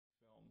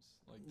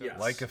Yes.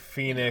 Like a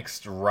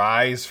phoenix,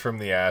 rise from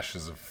the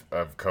ashes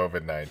of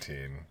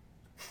COVID-19.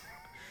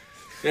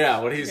 Yeah,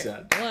 what he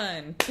said.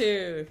 1,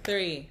 2,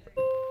 3.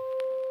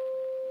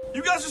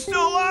 You guys are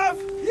still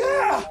alive?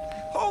 Yeah!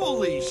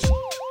 Holy sh**.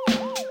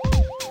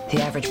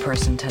 The average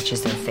person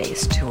touches their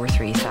face 2,000 or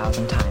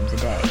 3,000 times a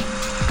day.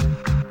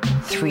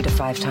 3 to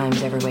 5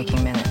 times every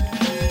waking minute.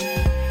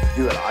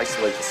 You gotta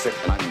isolate the sick,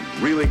 and I mean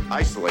really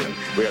isolate them.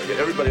 We gotta get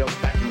everybody else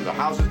back into the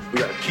houses. We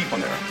gotta keep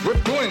them there. We're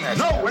doing that.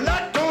 No, we're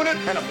not doing it.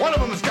 And if one of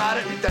them has got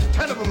it, then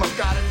 10 of them have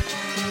got it.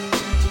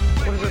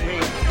 What does it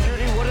mean?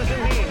 Judy, what does it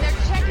mean? They're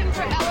checking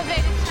for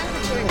elevated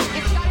temperatures.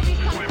 It's gotta be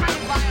some kind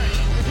of virus.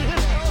 If you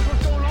just tell us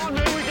what's going on,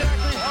 maybe we can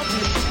actually help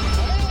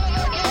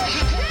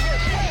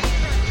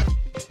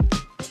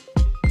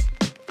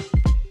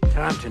you.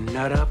 Time to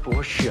nut up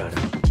or shut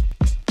up.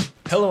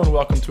 Hello and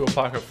welcome to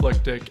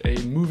Apocalyptic, a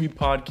movie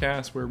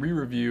podcast where we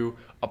review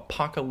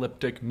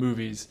apocalyptic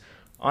movies.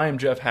 I am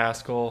Jeff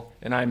Haskell,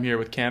 and I'm here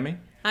with Cammie,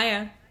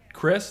 Hiya.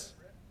 Chris,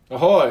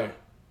 Ahoy!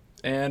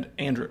 and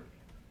Andrew.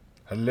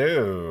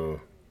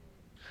 Hello.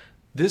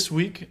 This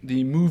week,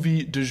 the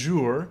movie du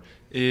jour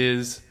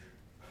is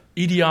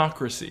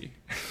Idiocracy,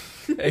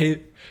 a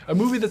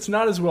movie that's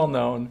not as well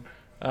known.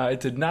 It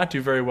did not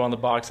do very well in the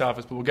box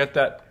office, but we'll get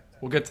to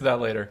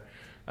that later.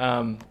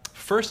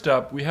 First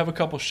up, we have a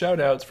couple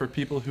shout-outs for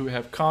people who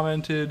have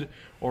commented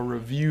or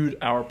reviewed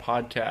our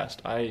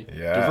podcast. I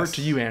divert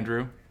to you,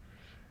 Andrew.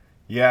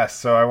 Yes,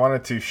 so I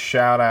wanted to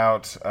shout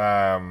out,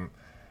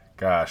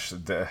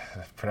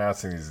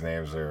 pronouncing these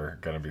names are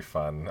going to be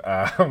fun.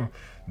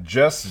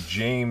 Just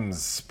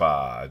James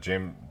Spa.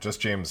 Just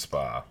James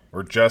Spa.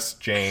 Or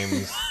Just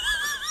James,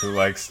 who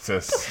likes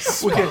to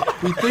spa. Okay,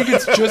 we think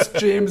it's Just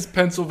James,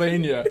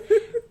 Pennsylvania.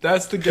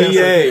 That's the guess.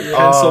 PA,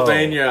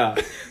 Pennsylvania.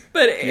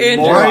 But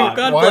Andrew, moron.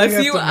 God Why do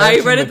bless you you, have to I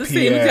mention read it the the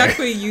same PA? exact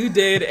way you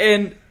did,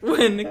 and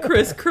when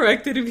Chris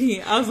corrected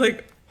me, I was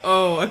like,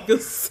 oh, I feel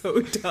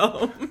so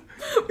dumb.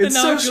 But It's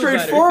now so I feel better.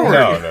 straightforward.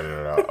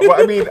 No. Well,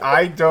 I mean,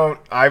 I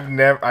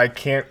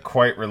can't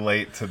quite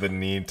relate to the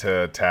need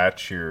to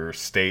attach your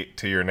state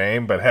to your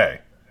name, but hey,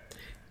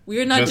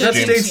 We're not just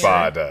judging James here.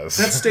 Spa does.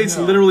 That state's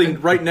literally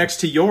right next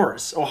to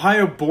yours.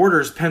 Ohio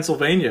borders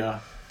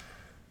Pennsylvania.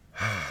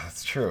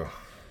 That's true.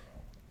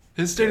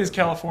 His state is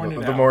California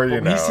The now. more you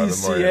But when know, he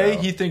sees the more you CA,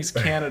 know. he thinks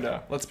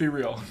Canada. Let's be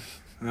real.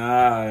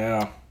 Ah,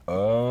 yeah.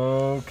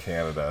 Oh,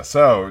 Canada.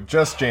 So,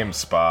 just James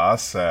Spa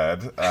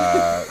said,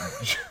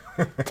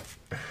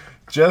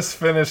 just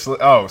finished...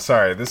 Oh,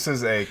 sorry. This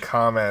is a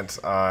comment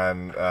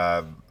on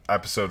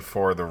episode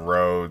 4, the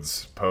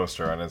Roads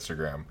poster on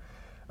Instagram.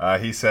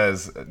 He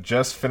says,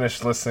 just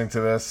finished listening to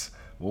this.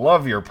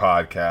 Love your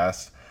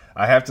podcast.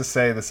 I have to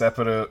say this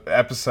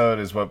episode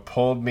is what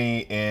pulled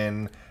me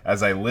in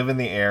as I live in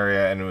the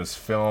area and it was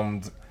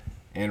filmed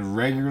and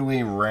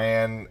regularly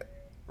ran...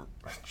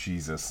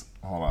 Jesus,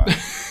 hold on.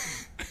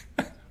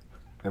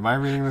 Am I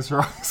reading this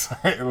wrong?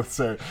 Sorry, let's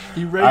say.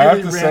 He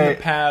regularly ran the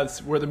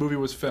paths where the movie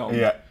was filmed.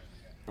 Yeah.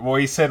 Well,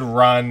 he said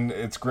run.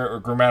 It's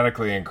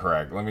grammatically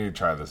incorrect. Let me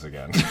try this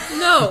again.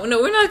 No,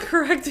 we're not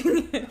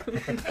correcting it.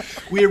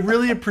 We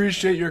really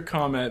appreciate your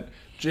comment,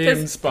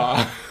 James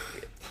Spa.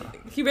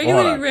 He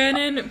regularly Hold on. ran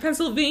in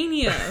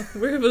Pennsylvania,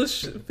 where it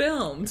was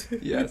filmed.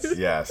 Yes.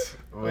 Yes.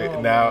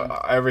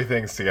 Now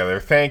everything's together.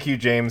 Thank you,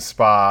 James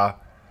Spa.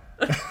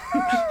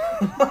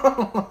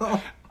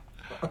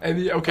 And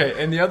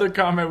the other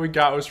comment we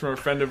got was from a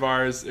friend of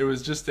ours. It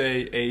was just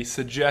a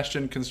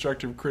suggestion,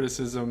 constructive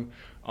criticism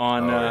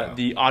on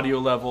the audio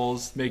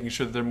levels, making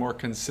sure that they're more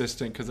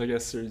consistent, because I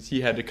guess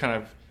he had to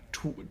kind of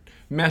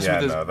mess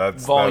with his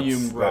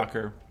volume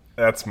rocker.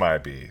 That's my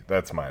B.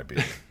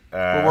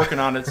 We're working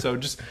on it, so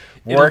just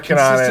Working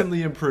on it.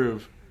 consistently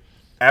improve.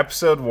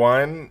 Episode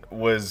 1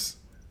 was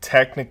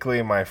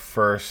technically my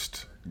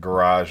first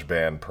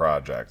GarageBand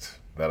project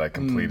that I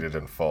completed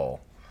in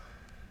full.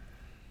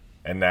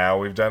 And now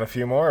we've done a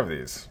few more of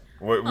these.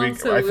 I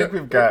think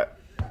we've got...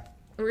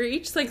 We're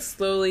each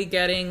slowly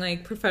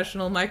getting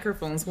professional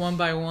microphones one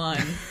by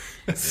one.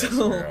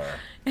 So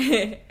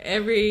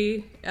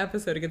every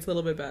episode it gets a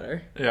little bit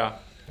better. Yeah.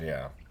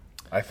 Yeah.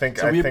 I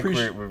think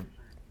we've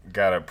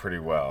got it pretty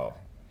well.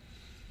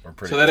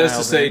 So that is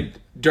to say,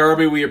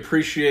 Darby, we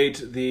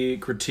appreciate the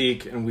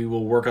critique, and we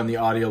will work on the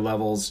audio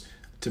levels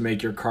to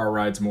make your car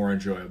rides more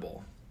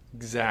enjoyable.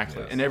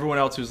 Exactly. Yes. And everyone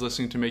else who's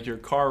listening to make your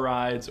car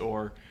rides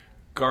or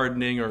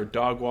gardening or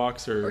dog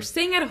walks Or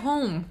staying at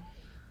home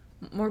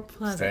more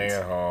pleasant. Staying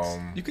at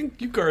home.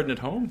 you garden at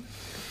home.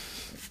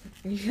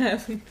 Yeah,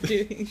 you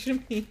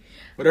shouldn't be.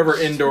 Whatever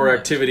indoor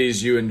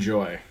activities you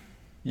enjoy.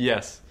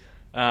 Yes.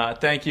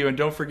 Thank you. And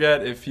don't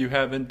forget, if you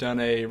haven't done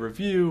a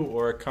review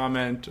or a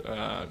comment,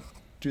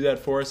 do that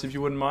for us if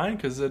you wouldn't mind,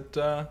 because it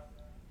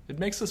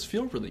makes us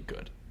feel really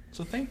good.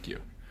 So thank you.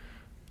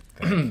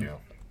 Thank you.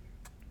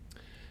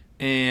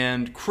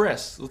 And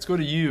Chris, let's go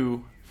to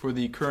you for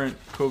the current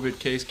COVID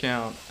case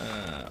count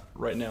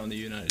right now in the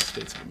United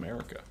States of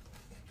America.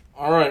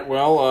 All right,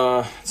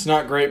 well, it's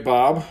not great,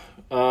 Bob.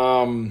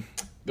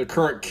 The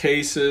current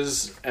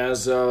cases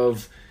as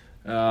of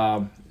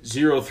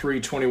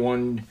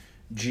 03/21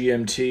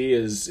 GMT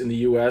is in the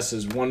U.S.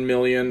 is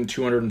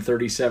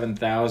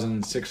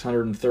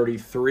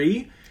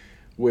 1,237,633,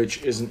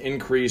 which is an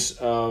increase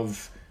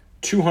of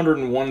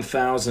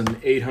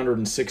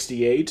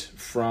 201,868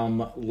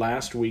 from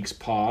last week's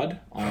pod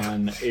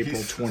on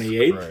April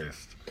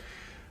 28th.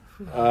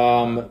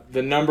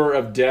 The number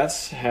of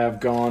deaths have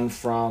gone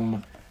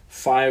from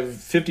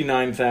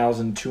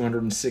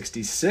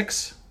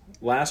 59,266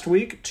 last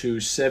week to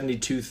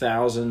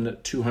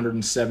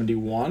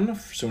 72,271,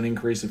 so an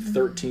increase of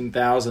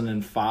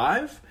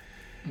 13,005.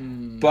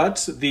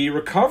 But the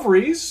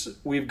recoveries,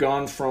 we've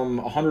gone from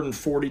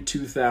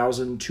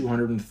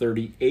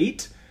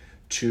 142,238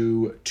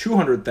 to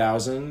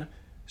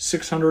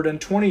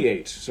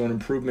 200,628, so an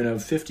improvement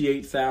of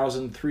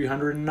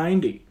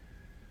 58,390.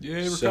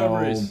 Yay,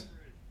 recoveries. So,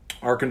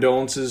 our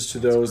condolences to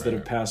those that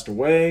have passed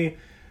away,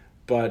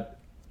 but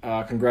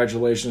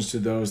congratulations to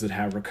those that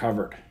have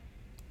recovered.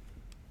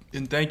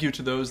 And thank you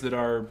to those that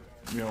are,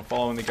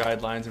 following the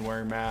guidelines and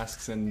wearing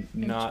masks and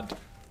not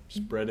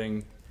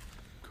spreading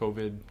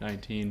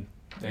COVID-19.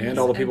 And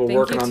all the people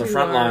working on the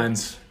front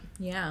lines.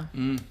 Yeah.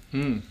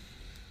 Mm-hmm.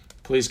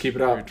 Please keep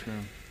it up. Very true.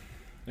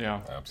 Yeah.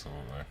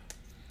 Absolutely.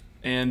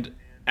 And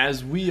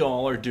as we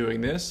all are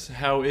doing this,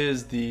 how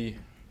is the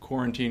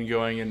quarantine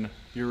going in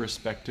your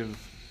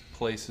respective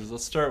places?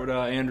 Let's start with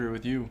Andrew,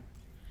 with you.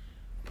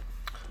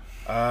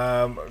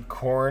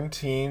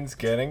 Quarantine's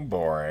getting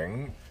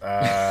boring.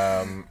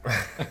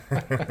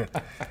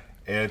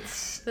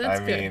 It's. That's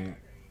I mean, good.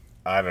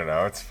 I don't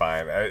know. It's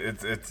fine.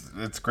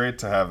 It's great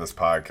to have this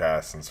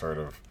podcast and sort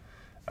of,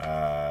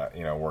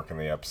 working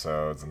the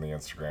episodes and the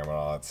Instagram and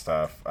all that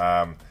stuff.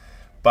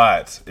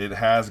 But it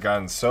has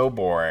gotten so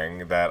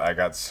boring that I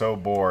got so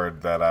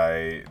bored that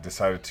I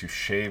decided to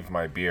shave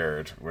my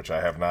beard, which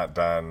I have not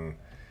done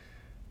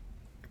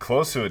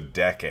close to a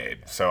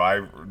decade. So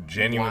I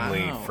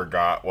genuinely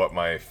forgot what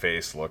my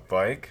face looked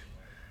like,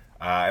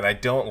 and I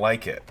don't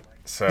like it.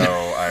 So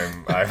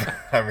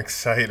I'm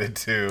excited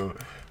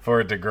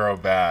for it to grow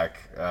back.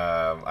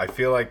 I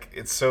feel like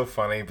it's so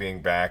funny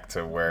being back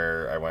to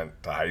where I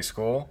went to high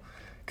school,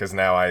 because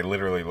now I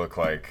literally look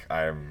like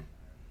I'm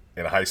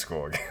in high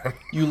school again.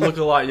 You look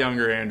a lot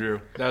younger,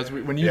 Andrew. That was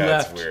when you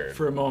left weird.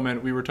 for a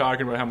moment. We were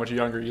talking about how much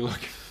younger you look.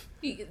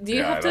 Do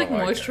you have to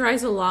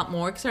moisturize a lot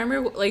more? Because I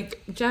remember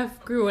Jeff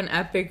grew an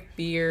epic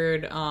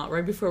beard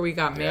right before we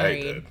got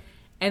married, did.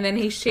 and then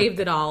he shaved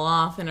it all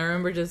off. And I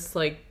remember just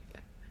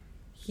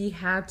he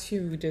had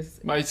to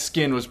just My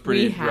skin was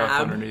pretty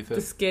rough underneath the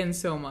it. skin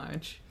so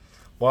much.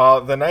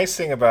 Well, the nice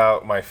thing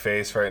about my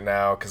face right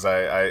now, because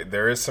I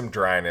there is some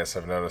dryness,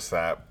 I've noticed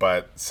that,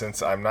 but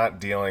since I'm not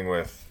dealing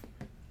with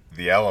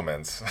the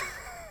elements,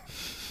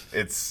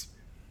 it's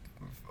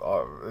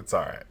all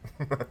right.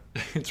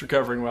 It's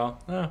recovering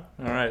well. Oh, all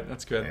right,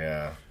 that's good.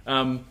 Yeah.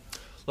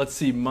 Let's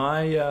see.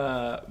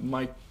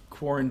 My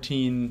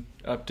quarantine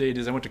update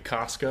is I went to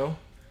Costco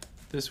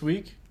this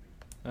week,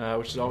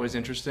 which is always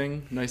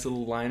interesting. Nice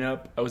little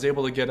lineup. I was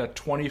able to get a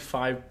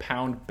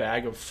 25-pound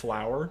bag of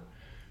flour,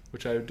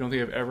 which I don't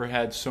think I've ever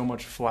had so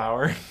much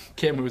flour.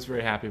 Kim was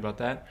very happy about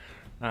that.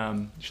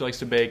 She likes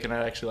to bake, and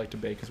I actually like to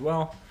bake as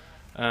well.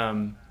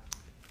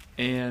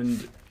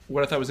 And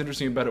what I thought was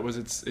interesting about it was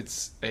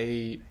it's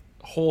a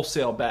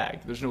wholesale bag.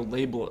 There's no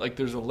label.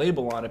 There's a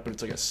label on it, but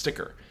it's like a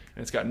sticker,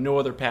 and it's got no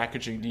other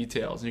packaging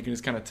details. And you can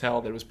just kind of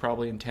tell that it was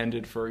probably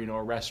intended for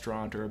a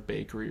restaurant or a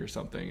bakery or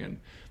something, and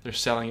they're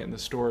selling it in the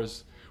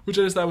stores, which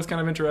I just thought was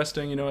kind of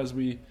interesting. As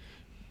the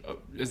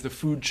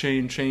food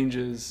chain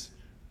changes,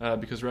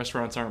 because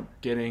restaurants aren't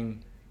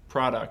getting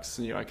products,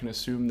 I can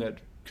assume that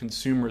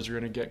consumers are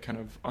going to get kind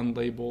of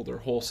unlabeled or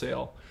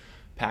wholesale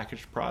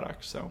packaged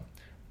products. So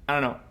I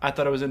don't know. I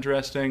thought it was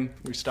interesting.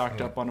 We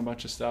stocked up on a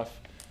bunch of stuff,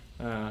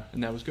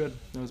 and that was good.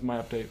 That was my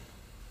update.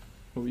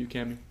 What were you,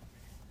 Cammy?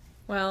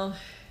 Well,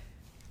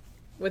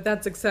 with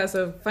that success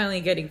of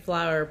finally getting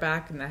flour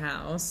back in the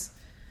house,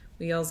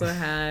 we also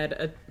had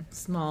a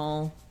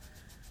small,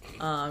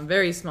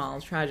 very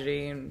small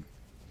tragedy, and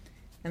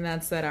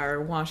that's that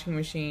our washing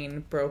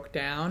machine broke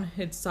down.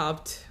 It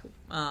stopped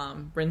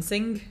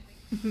rinsing,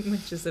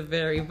 which is a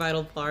very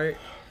vital part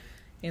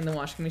in the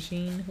washing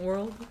machine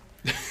world.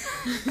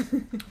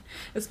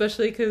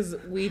 Especially because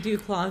we do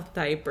cloth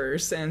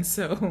diapers, and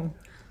so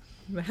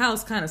the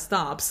house kind of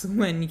stops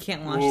when you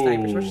can't wash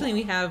diapers. Fortunately,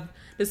 we have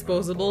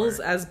disposables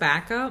as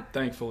backup.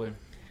 Thankfully.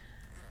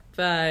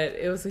 But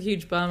it was a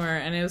huge bummer,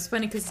 and it was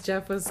funny because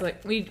Jeff was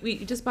like,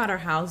 we just bought our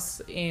house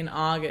in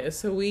August,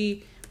 so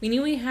we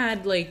knew we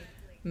had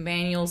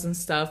manuals and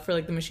stuff for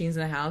the machines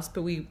in the house,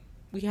 but we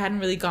hadn't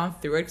really gone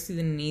through it because we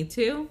didn't need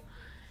to.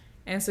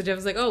 And so Jeff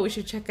was like, oh, we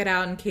should check it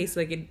out in case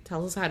it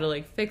tells us how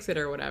to fix it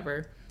or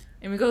whatever.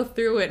 And we go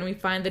through it and we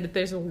find that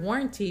there's a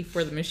warranty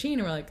for the machine,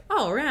 and we're like,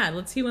 oh, rad,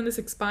 let's see when this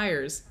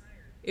expires.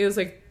 It was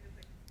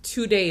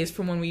 2 days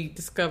from when we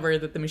discovered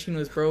that the machine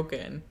was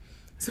broken.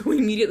 So we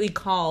immediately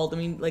called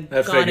and we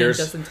got in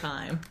just in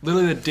time.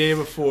 Literally the day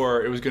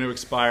before it was going to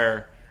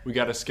expire, we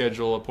got a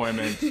schedule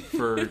appointment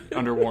for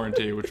under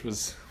warranty, which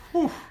was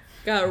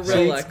got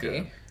real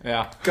lucky.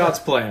 Yeah. God's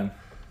plan.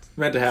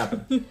 Meant to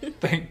happen.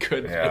 Thank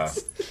goodness. Yeah.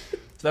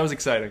 So that was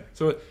exciting.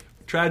 So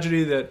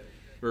tragedy that,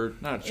 or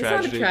not a tragedy. It's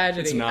not a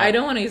tragedy. It's not. I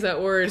don't want to use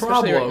that word,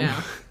 especially right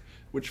now.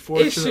 Which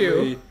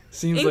fortunately Issue.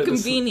 seems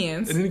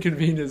Inconvenience. like an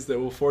inconvenience that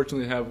will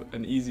fortunately have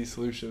an easy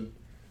solution,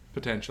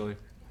 potentially.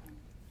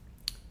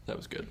 That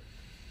was good.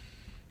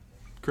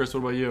 Chris,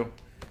 what about you?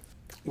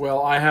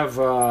 Well, I have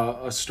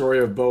a story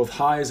of both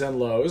highs and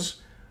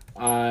lows.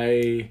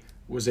 I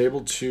was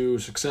able to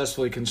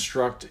successfully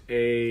construct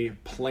a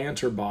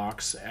planter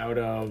box out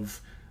of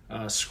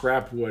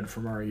scrap wood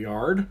from our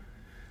yard,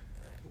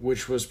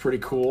 which was pretty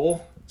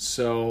cool.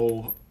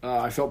 So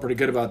I felt pretty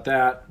good about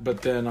that.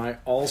 But then I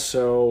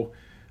also,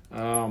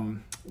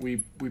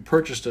 we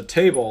purchased a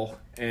table,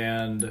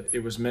 and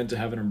it was meant to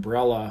have an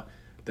umbrella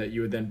that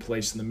you would then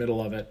place in the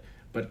middle of it.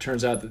 But it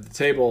turns out that the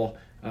table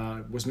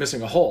was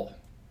missing a hole.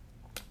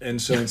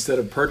 And so instead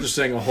of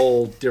purchasing a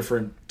whole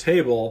different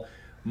table,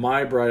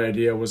 my bright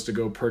idea was to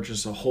go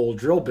purchase a whole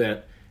drill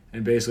bit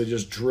and basically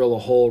just drill a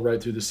hole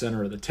right through the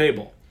center of the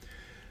table.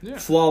 Yeah.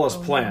 Flawless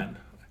plan.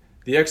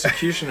 The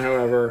execution,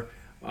 however,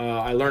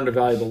 I learned a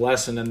valuable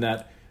lesson in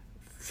that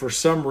for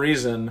some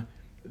reason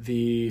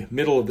the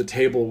middle of the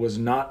table was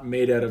not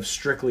made out of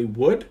strictly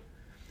wood.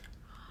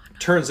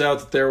 Turns out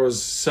that there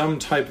was some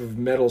type of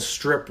metal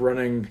strip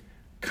running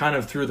kind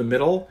of through the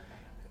middle,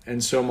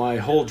 and so my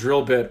whole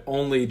drill bit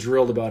only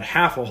drilled about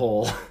half a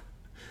hole.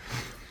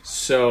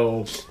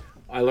 So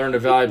I learned a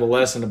valuable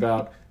lesson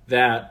about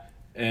that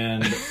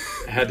and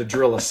had to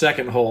drill a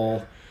second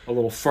hole a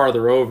little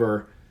farther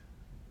over,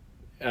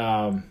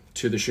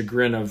 to the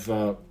chagrin of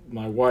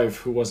my wife,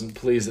 who wasn't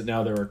pleased that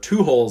now there are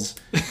two holes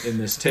in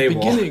this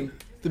table.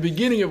 The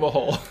beginning of a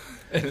hole.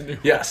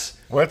 Yes.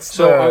 What's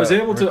so the I was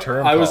able to.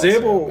 return I was policy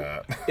able. on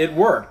that? It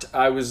worked.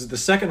 The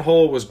second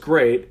hole was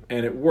great,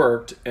 and it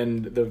worked,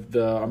 and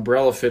the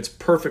umbrella fits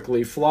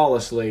perfectly,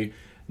 flawlessly.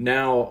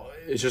 Now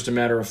it's just a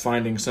matter of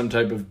finding some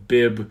type of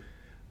bib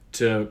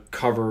to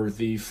cover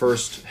the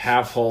first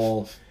half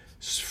hole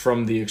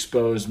from the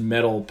exposed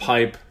metal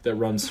pipe that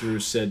runs through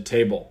said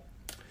table.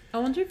 I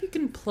wonder if you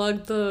can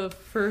plug the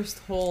first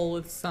hole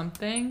with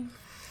something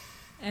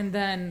and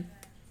then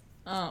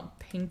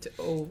paint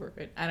over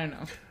it. I don't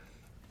know.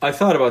 I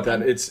thought about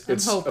that. It's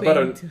hoping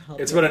about to help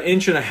about an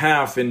inch and a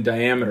half in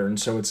diameter, and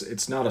so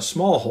it's not a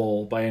small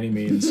hole by any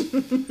means.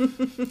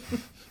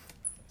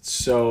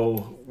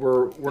 So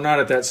we're not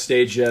at that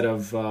stage yet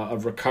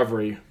of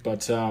recovery,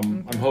 but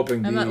I'm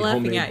hoping I'm the not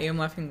laughing homemade... at you. I'm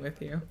laughing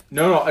with you.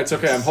 No, it's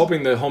okay. I'm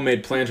hoping the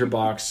homemade planter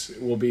box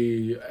will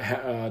be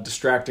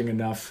distracting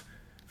enough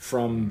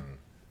from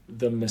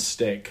the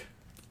mistake.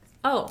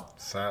 Oh,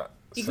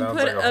 you can sounds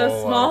put like a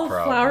whole lot small of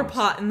flower problems.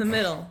 pot in the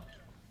middle.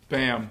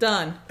 Bam.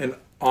 Done. And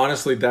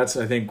honestly, that's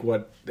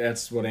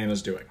what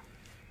Anna's doing.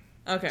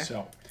 Okay.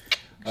 So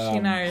She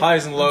and I are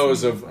highs and on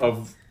lows some-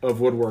 of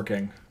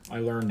woodworking I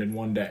learned in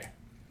one day.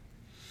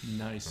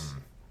 Nice.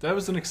 That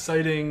was an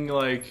exciting,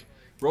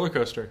 roller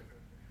coaster.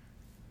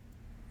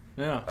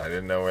 Yeah. I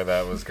didn't know where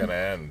that was going to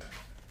end.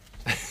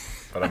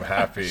 But I'm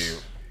happy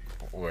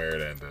where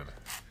it ended.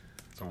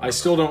 I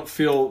still don't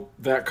feel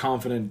that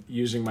confident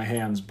using my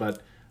hands,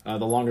 but the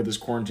longer this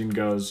quarantine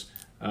goes,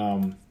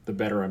 the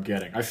better I'm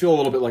getting. I feel a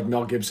little bit like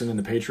Mel Gibson in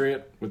The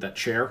Patriot with that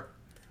chair.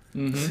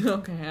 Mm-hmm.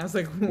 Okay, I was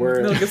like,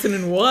 Where- Mel Gibson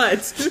in what?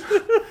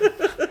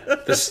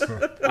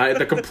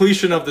 The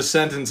completion of the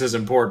sentence is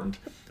important.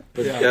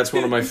 But Yeah. that's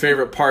one of my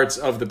favorite parts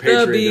of The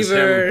Patriot. The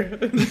beaver.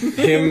 Is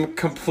him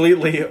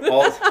completely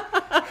all.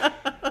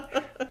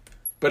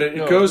 But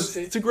it goes.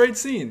 It's a great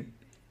scene.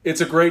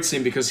 It's a great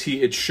scene because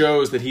it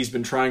shows that he's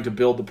been trying to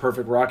build the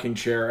perfect rocking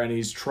chair, and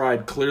he's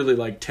tried clearly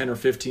like 10 or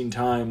 15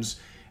 times,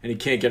 and he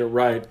can't get it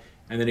right.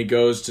 And then he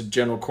goes to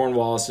General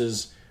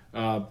Cornwallis's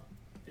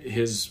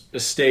his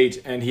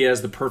estate, and he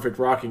has the perfect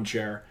rocking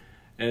chair.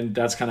 And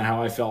that's kind of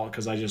how I felt,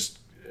 because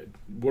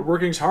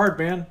woodworking's hard,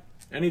 man.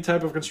 Any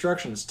type of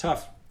construction is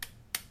tough.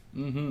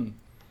 Mm-hmm.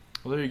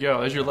 Well, there you go.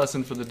 There's your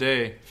lesson for the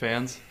day,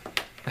 fans.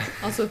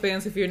 Also,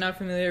 fans, if you're not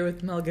familiar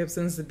with Mel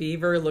Gibson's The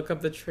Beaver, look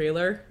up the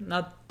trailer.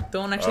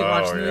 Don't actually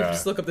watch the movie, yeah.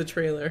 just look up the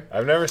trailer.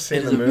 I've never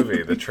seen the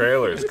movie. The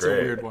trailer's It's great.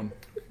 a weird one.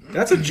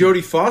 That's a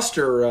Jodie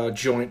Foster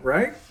joint,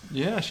 right?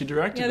 Yeah, she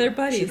directed Yeah, it. they're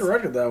buddies. She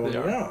directed that one, They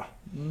are. yeah.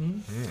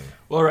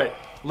 Well, all right.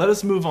 Let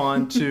us move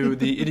on to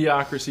the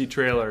Idiocracy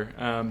trailer.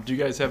 Do you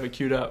guys have it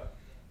queued up?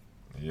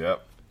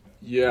 Yep.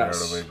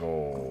 Yes. There we go.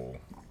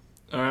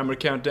 All right, I'm going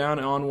to count down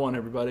on 1,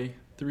 everybody.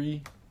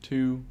 3,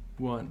 2,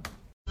 1.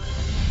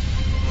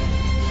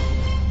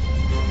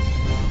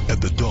 At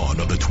the dawn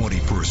of the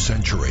 21st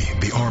century,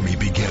 the Army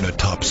began a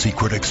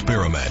top-secret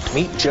experiment.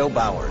 Meet Joe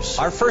Bowers,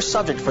 our first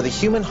subject for the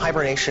human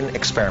hibernation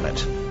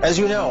experiment. As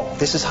you know,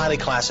 this is highly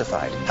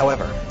classified.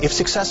 However, if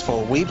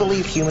successful, we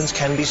believe humans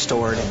can be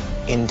stored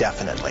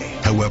indefinitely.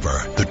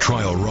 However, the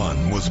trial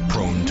run was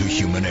prone to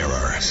human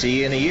error. See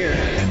you in a year.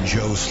 And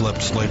Joe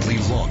slept slightly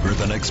longer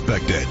than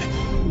expected.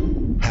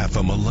 Half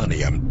a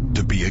millennium,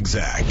 to be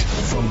exact.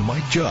 From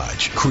Mike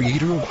Judge,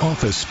 creator of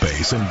Office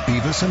Space and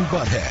Beavis and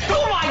Butthead.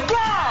 Oh my God!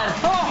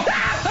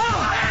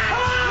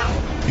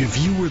 If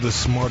you were the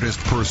smartest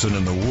person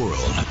in the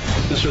world,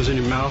 This was in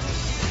your mouth.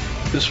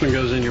 This one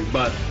goes in your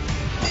butt.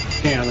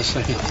 Hang on a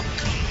second.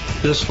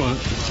 This one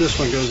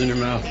goes in your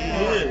mouth.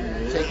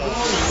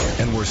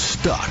 And we're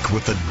stuck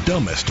with the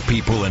dumbest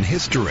people in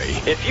history.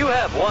 If you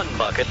have one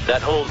bucket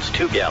that holds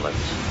 2 gallons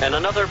and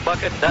another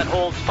bucket that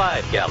holds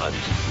 5 gallons,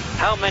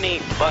 how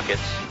many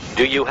buckets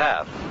do you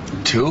have?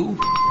 2?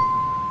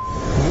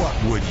 What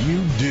would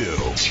you do?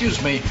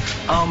 Excuse me,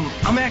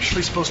 I'm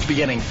actually supposed to be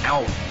getting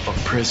out of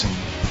prison.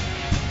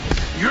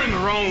 You're in the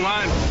wrong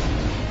line.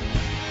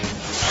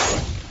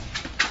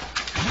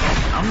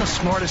 I'm the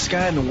smartest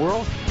guy in the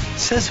world?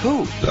 Says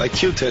who? The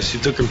IQ test you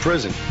took in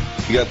prison.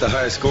 You got the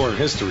highest score in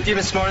history.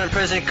 Even smarter than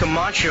President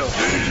Camacho.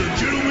 Ladies and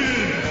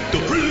gentlemen, the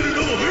President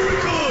of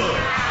America.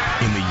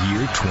 In the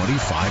year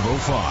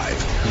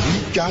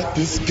 2505, we got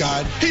this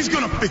guy. He's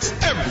gonna fix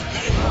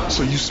everything.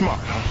 So you smart,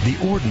 huh? the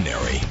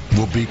ordinary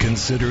will be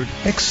considered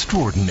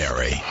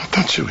extraordinary. I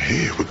thought your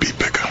head would be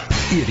bigger.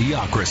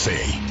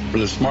 Idiocracy. For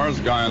the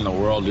smartest guy in the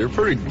world, you're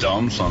pretty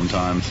dumb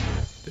sometimes.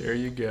 There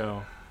you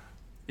go.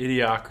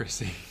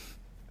 Idiocracy.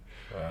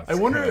 I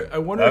wonder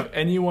if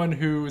anyone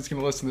who is going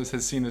to listen to this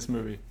has seen this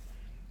movie.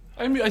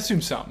 I mean, I assume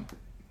some.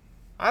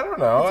 I don't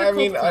know. I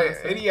mean,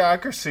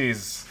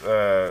 Idiocracy's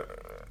a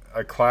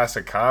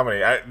classic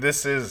comedy.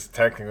 This is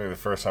technically the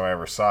first time I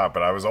ever saw it,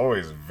 but I was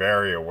always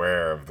very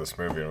aware of this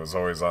movie. It was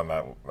always on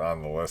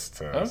the list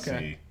to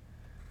see.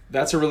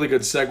 That's a really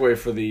good segue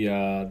for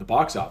the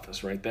box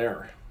office right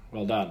there.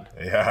 Well done.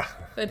 Yeah.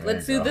 But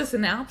let's do the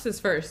synopsis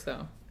first,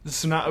 though.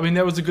 I mean,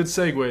 that was a good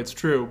segue. It's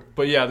true,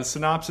 but yeah, the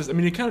synopsis. I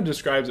mean, it kind of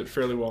describes it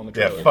fairly well in the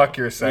trailer. Yeah, fuck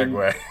your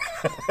segue.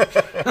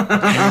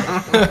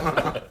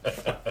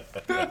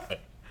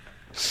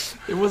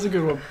 It was a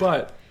good one,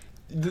 but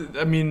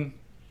I mean,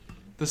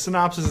 the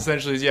synopsis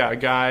essentially is a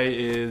guy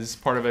is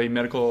part of a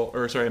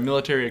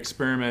military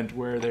experiment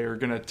where they are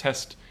going to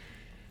test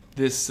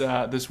this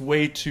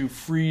way to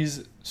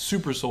freeze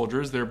super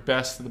soldiers, their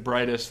best, the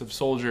brightest of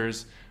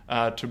soldiers,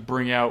 to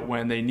bring out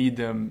when they need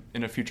them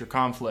in a future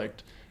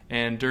conflict.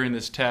 And during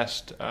this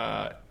test,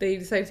 they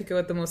decided to go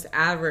with the most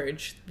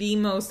average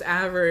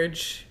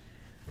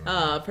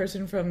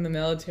person from the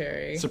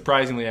military.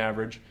 Surprisingly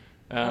average.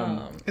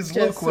 Is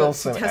Luke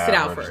Wilson to test it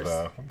out first?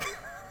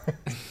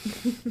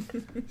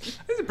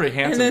 He's a pretty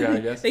handsome guy, I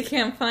guess. They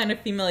can't find a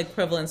female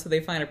equivalent, so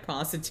they find a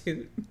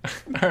prostitute.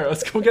 All right,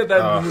 let's go get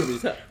that in the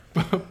movie.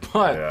 But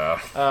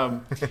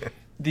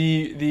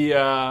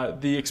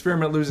the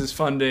experiment loses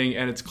funding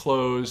and it's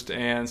closed,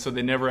 and so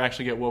they never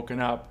actually get woken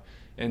up.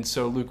 And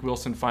so Luke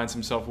Wilson finds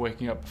himself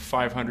waking up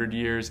 500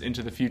 years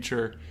into the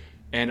future.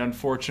 And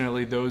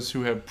unfortunately, those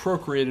who have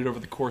procreated over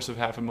the course of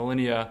half a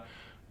millennia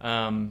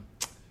aren't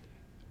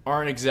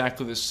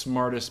exactly the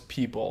smartest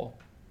people,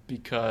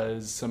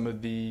 because some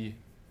of the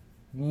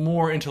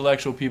more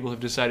intellectual people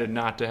have decided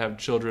not to have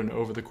children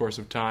over the course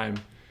of time.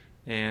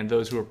 And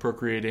those who are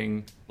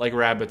procreating, like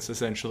rabbits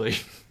essentially,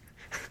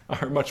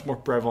 are much more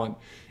prevalent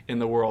in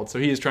the world. So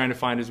he is trying to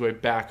find his way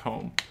back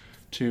home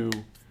to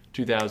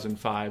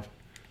 2005.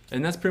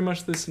 And that's pretty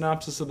much the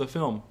synopsis of the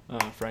film,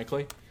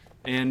 frankly.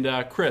 And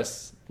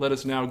Chris, let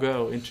us now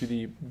go into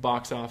the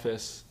box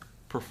office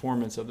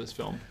performance of this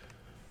film.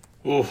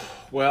 Oh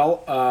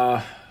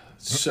well,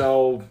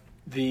 so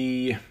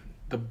the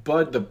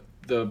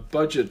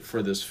budget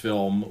for this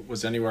film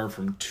was anywhere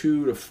from $2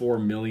 to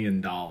 $4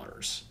 million.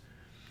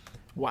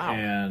 Wow!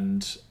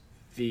 And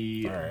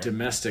the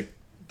domestic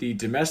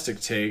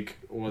take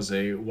was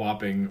a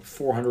whopping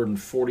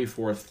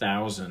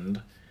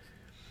 444,000.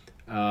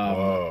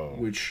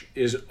 Which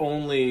is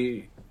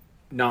only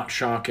not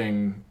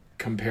shocking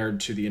compared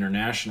to the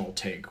international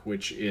take,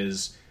 which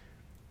is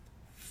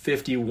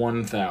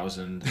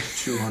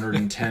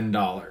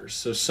 $51,210.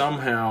 So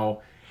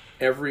somehow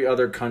every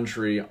other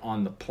country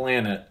on the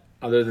planet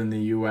other than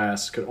the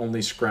U.S. could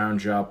only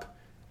scrounge up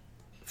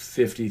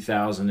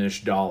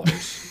 $50,000-ish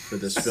for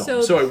this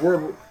film. So a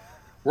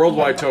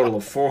worldwide total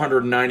of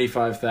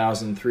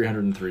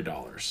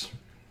 $495,303.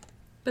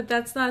 But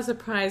that's not a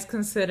surprise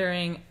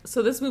considering...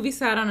 So this movie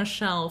sat on a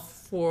shelf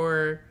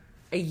for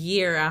a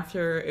year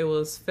after it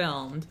was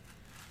filmed.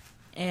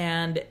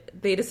 And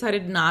they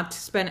decided not to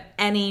spend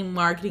any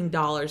marketing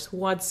dollars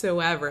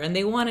whatsoever. And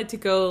they wanted to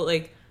go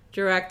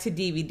direct to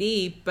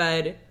DVD,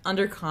 but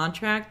under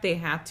contract, they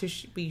had to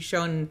be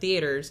shown in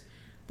theaters.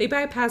 They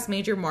bypassed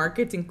major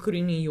markets,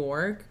 including New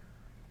York.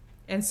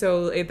 And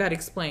so that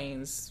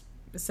explains...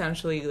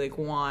 essentially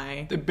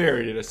why they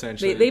buried it.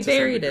 Essentially, they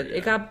buried it.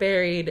 It got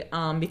buried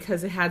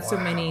because it had so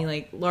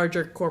many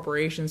larger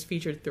corporations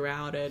featured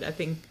throughout it. I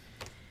think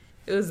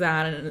it was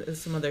that and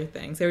some other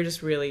things. They were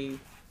just really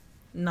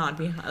not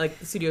behind.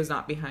 The studio's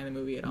not behind the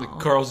movie at all.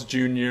 Carl's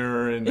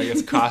Jr. and I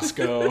guess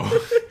Costco,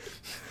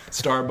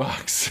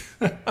 Starbucks.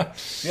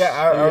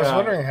 I was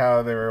wondering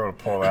how they were able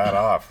to pull that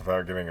off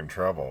without getting in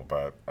trouble.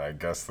 But I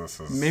guess this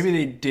is maybe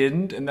they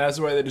didn't, and that's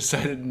why they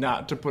decided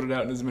not to put it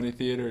out in as many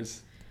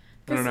theaters.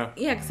 I don't know.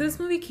 Yeah, because this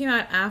movie came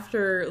out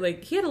after,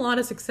 he had a lot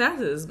of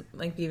successes,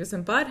 like Beavis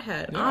and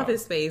Butthead,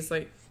 Office Space.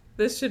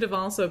 This should have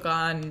also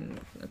gotten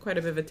quite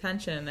a bit of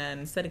attention,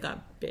 and instead it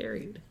got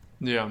buried.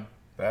 Yeah.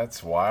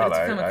 That's wild.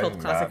 But it's become a cult I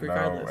did classic not know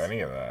regardless.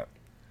 any of that.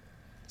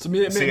 So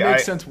it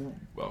makes sense.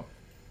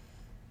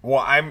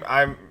 Well,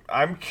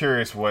 I'm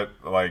curious what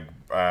like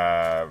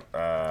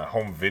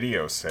home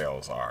video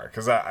sales are,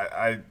 because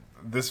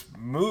this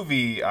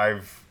movie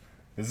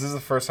this is the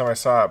first time I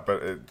saw it,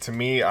 but to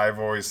me I've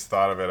always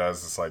thought of it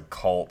as this like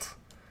cult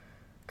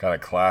kind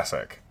of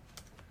classic.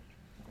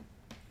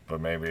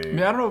 But maybe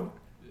I don't know.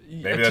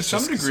 Maybe that's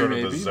just sort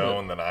of the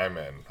zone that I'm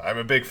in. I'm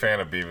a big fan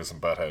of Beavis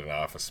and Butthead and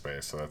Office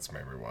Space, so that's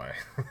maybe why.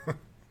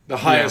 The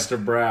highest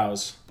of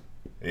brows.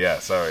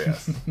 Yes, oh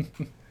yes.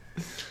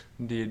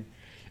 Indeed.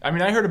 I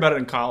mean, I heard about it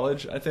in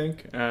college, I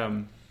think,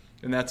 and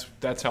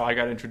that's how I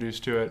got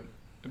introduced to it.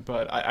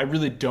 But I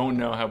really don't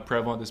know how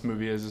prevalent this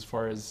movie is as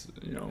far as,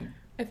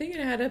 I think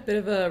it had a bit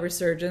of a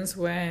resurgence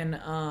when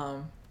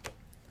our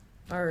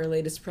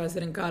latest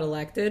president got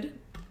elected.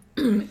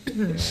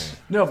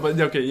 No, but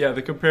okay, yeah,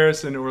 the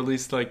comparison, or at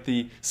least like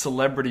the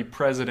celebrity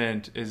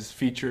president, is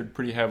featured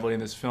pretty heavily in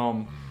this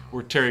film,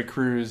 where Terry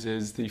Crews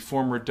is the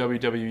former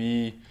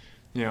WWE,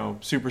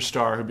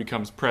 superstar who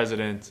becomes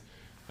president.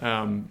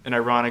 And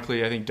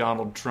ironically, I think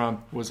Donald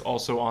Trump was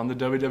also on the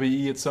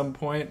WWE at some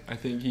point. I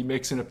think he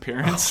makes an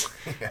appearance.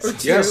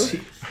 Yes.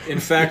 In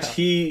fact,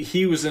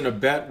 he was in a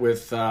bet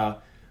with the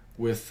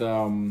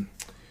CEO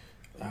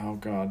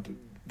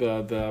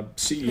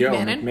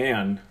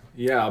McMahon.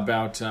 Yeah,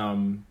 about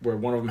where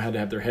one of them had to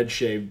have their head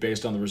shaved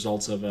based on the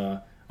results of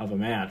a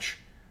match,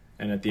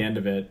 and at the end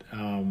of it,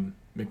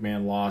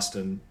 McMahon lost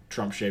and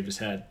Trump shaved his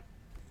head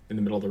in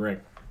the middle of the ring.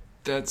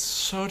 That's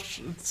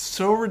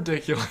so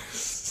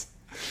ridiculous.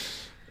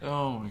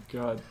 Oh my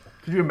God!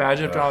 Could you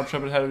imagine if Donald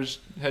Trump had had his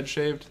head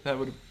shaved? That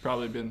would have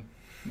probably been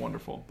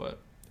wonderful, but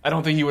I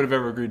don't think he would have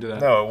ever agreed to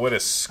that. No, it would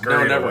have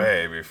scurried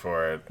away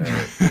before it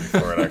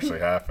actually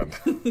happened.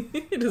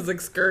 It just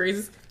like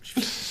scurries.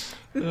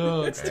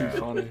 Oh, it's too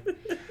funny.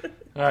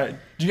 All right,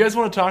 do you guys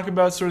want to talk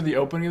about sort of the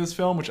opening of this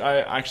film, which I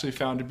actually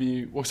found to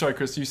be? Well, sorry,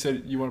 Chris, you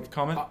said you want to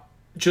comment.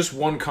 Just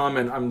one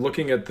comment. I'm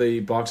looking at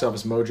the Box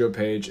Office Mojo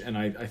page, and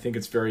I think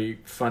it's very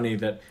funny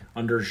that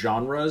under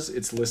genres,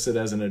 it's listed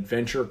as an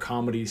adventure,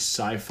 comedy,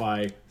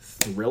 sci-fi,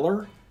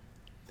 thriller.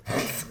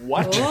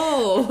 What?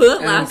 Oh,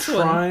 that last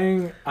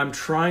one. I'm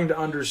trying to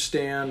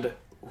understand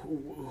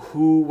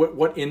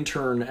what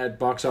intern at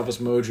Box Office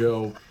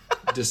Mojo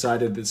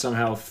decided that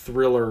somehow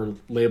thriller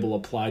label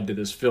applied to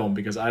this film,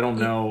 because I don't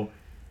know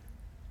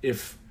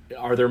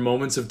are there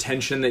moments of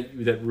tension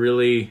that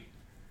really.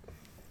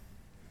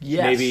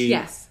 Yes. Maybe.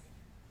 Yes.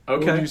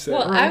 Okay.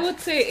 Well, I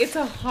would say it's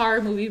a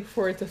horror movie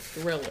before it's a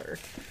thriller,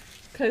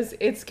 because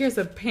it scares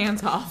the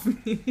pants off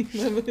me.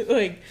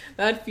 Like,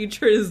 that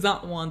future is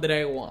not one that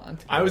I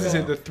want. I was going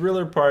to say the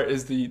thriller part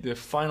is the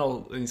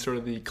final, sort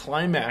of the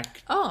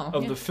climax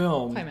of the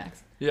film.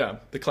 Climax. Yeah,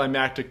 the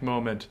climactic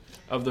moment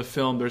of the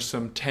film. There's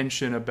some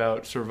tension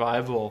about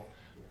survival,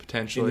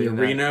 potentially. In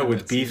the arena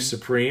with Beef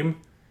Supreme?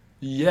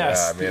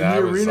 Yes, in the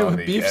arena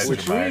with Beef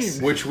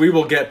Supreme. Which we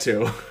will get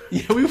to.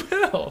 Yeah, we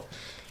will.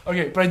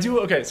 Okay, but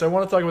so I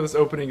want to talk about this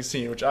opening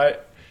scene, which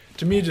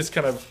to me just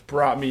kind of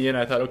brought me in.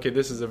 I thought, okay,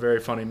 this is a very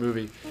funny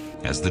movie.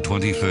 As the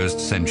 21st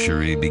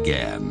century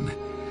began,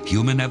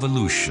 human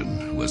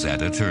evolution was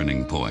at a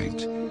turning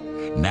point.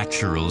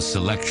 Natural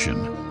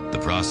selection, the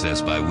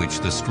process by which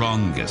the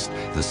strongest,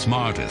 the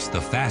smartest, the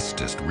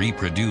fastest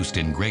reproduced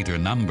in greater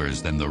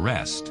numbers than the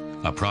rest,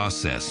 a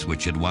process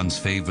which had once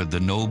favored the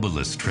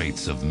noblest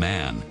traits of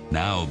man,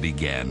 now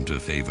began to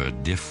favor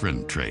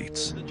different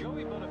traits.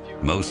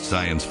 Most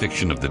science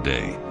fiction of the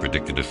day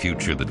predicted a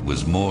future that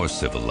was more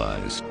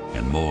civilized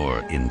and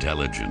more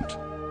intelligent.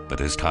 But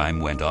as time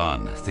went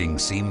on,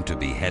 things seemed to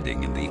be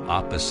heading in the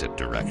opposite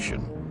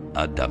direction,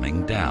 a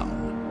dumbing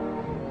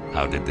down.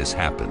 How did this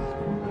happen?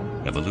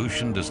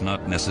 Evolution does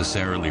not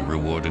necessarily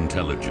reward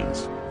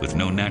intelligence. With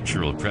no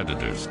natural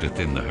predators to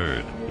thin the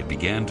herd, it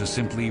began to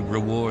simply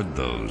reward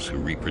those who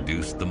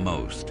reproduced the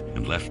most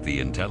and left the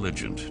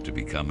intelligent to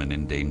become an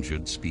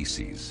endangered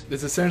species.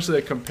 It's essentially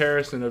a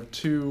comparison of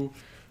two,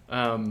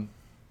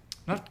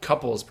 not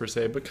couples per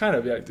se, but kind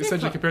of,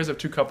 essentially a comparison of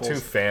two couples. Two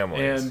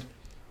families.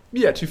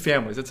 And, two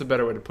families. That's a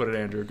better way to put it,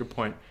 Andrew. Good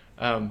point.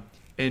 And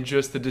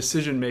just the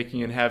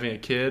decision-making in having a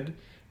kid,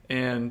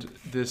 and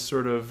this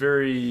sort of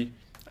very,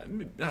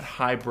 not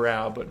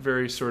highbrow, but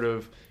very sort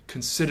of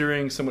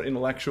considering somewhat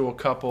intellectual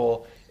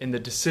couple in the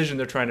decision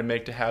they're trying to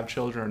make to have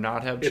children or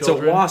not have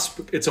children.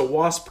 It's a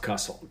wasp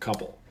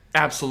couple.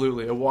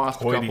 Absolutely, a wasp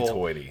couple.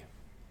 Hoity-toity.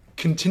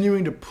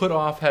 Continuing to put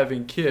off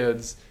having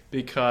kids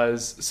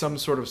because some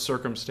sort of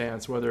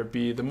circumstance, whether it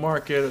be the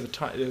market or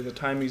the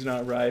timing's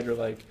not right, or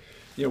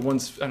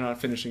one's not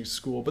finishing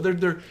school, but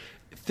they're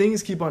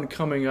things keep on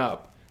coming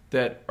up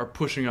that are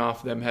pushing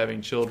off them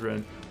having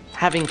children.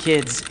 Having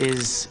kids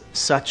is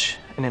such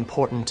an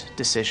important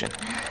decision.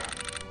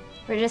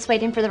 We're just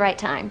waiting for the right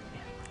time.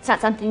 It's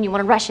not something you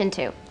want to rush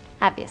into,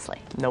 obviously.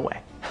 No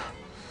way.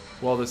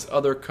 While this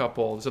other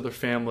couple, this other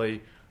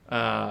family...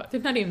 they're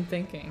not even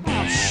thinking.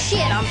 Oh,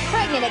 shit, I'm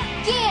pregnant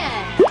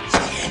again!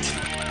 Shit!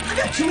 I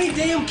got too many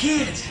damn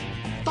kids!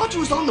 Thought you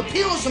was on the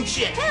pill or some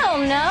shit! Hell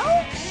no!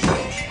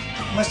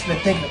 Must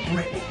have been thinking of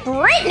Brittany.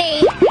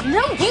 Brittany?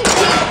 No, you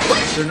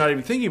didn't. They're not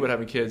even thinking about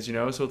having kids, you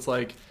know. So it's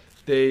like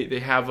they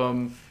have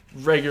them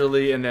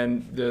regularly, and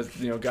then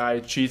the guy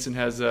cheats and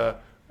has a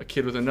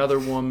kid with another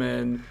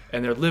woman,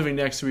 and they're living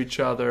next to each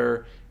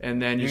other,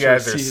 and then you sort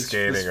guys of are see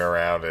skating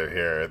around it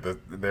here.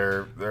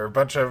 They're a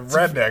bunch of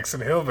rednecks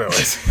and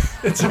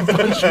hillbillies. It's a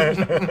bunch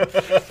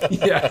of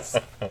yes,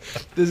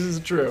 this is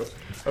true.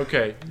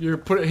 Okay,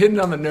 you're hitting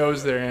on the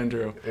nose there,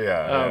 Andrew.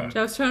 Yeah.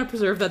 I was trying to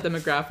preserve that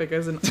demographic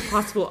as a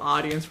possible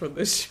audience for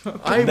this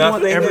show. I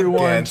want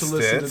everyone to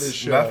listen to this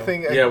show.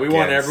 We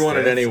want everyone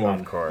and anyone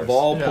of course, of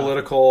all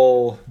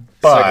political,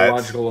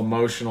 psychological,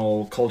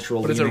 emotional,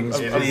 cultural leanings.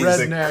 It's a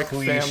redneck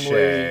cliche.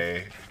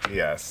 Family.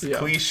 Yes, Yeah.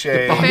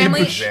 cliche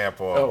Family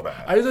example of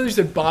that. I thought you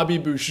said Bobby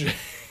Boucher.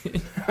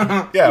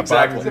 Yeah,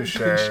 Exactly. Bobby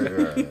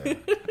Boucher.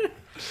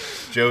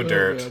 Joe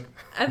Dirt. Man.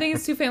 I think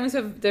it's two families who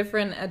have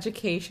different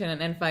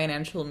education and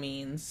financial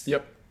means.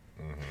 Yep.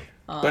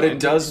 But it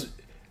does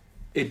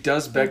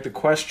beg the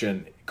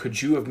question: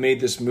 could you have made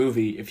this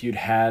movie if you'd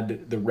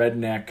had the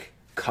redneck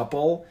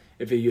couple,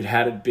 if you'd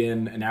had it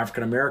been an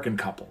African American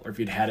couple, or if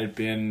you'd had it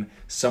been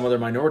some other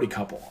minority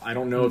couple? I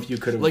don't know if you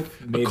could have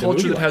Like made a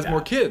culture the movie that has like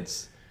more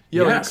kids.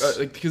 Yeah, Yes.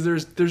 because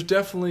there's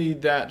definitely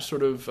that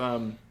sort of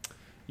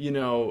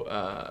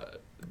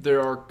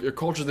there are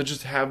cultures that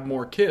just have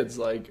more kids.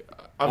 Like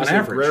obviously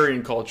average.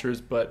 agrarian cultures,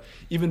 but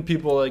even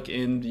people like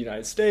in the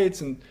United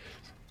States, and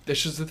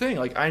that's just the thing.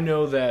 Like I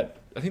know that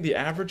I think the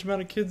average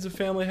amount of kids a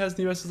family has in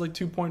the U.S. is like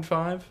 2.5.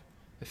 I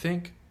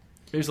think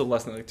maybe it's a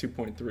less than like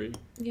 2.3.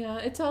 Yeah,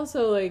 it's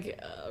also like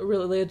a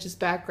religious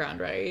background,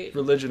 right?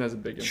 Religion has a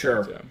big impact.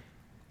 Sure. Yeah.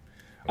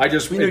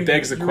 It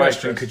begs the you're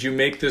question: right, could you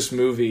make this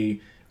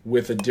movie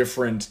with a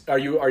different? Are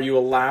you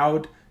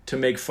allowed to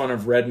make fun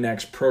of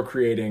rednecks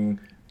procreating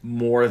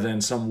more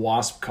than some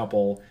WASP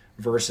couple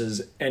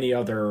versus any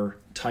other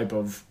type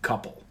of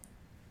couple?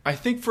 I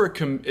think for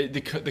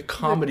the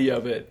comedy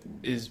of it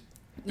is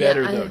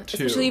better though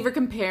too. Especially if we're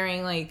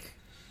comparing like.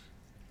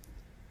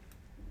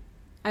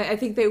 I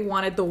think they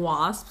wanted the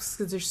Wasps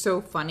because they're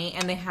so funny,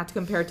 and they had to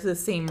compare it to the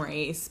same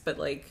race, but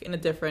like in a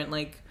different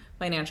like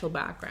financial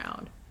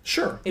background.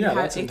 Sure, It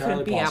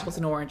couldn't be apples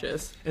and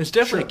oranges. And it's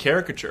definitely a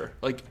caricature,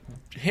 like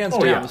hands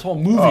down. yeah. This whole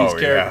movie is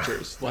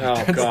caricatures. Yeah.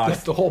 Like,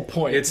 that's the whole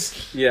point.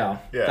 It's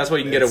that's why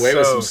you can get away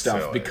with some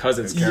stuff because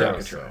it's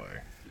caricature.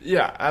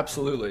 Yeah,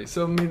 absolutely.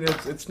 So I mean,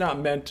 it's not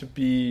meant to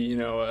be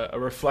a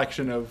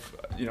reflection of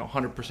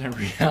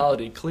 100%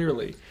 reality.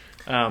 Clearly,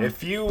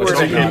 if you were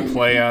to hit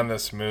play on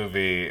this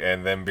movie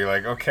and then be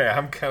like, okay,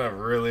 I'm gonna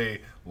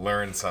really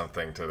learn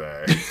something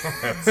today,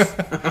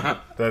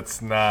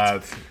 that's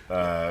not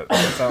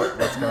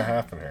what's gonna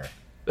happen here.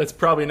 That's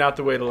probably not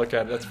the way to look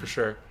at it. That's for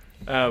sure.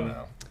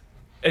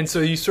 And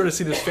so you sort of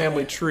see this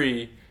family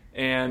tree,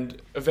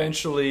 and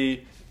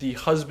eventually the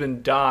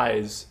husband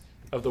dies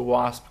of the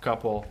WASP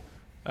couple.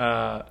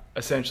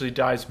 Essentially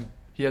dies.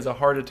 He has a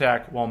heart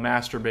attack while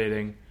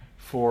masturbating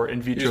for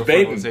in vitro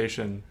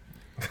fertilization.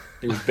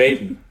 He was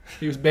baiting.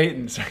 He was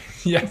baiting. Sorry.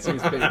 Yes, he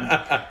was baiting.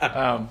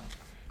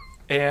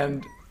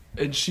 And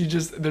she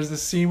just, there's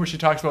this scene where she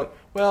talks about,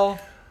 well,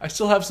 I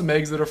still have some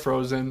eggs that are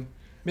frozen.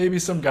 Maybe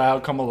some guy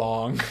will come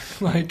along.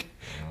 Like,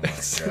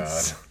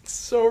 it's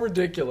so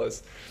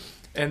ridiculous.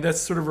 And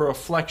that's sort of a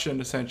reflection,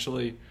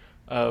 essentially,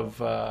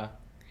 of...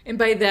 And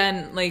by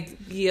then, like,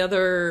 the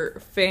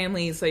other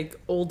family's, like,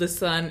 oldest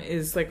son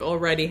is, like,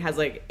 already has,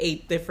 like,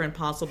 8 different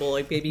possible,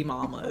 like, baby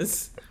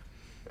mamas.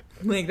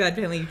 Like, that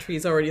family tree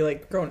is already,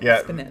 like, grown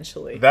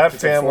exponentially. That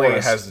family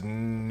has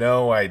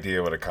no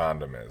idea what a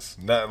condom is.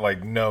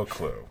 No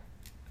clue.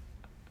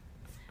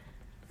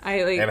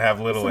 And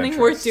have little something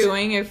interest. worth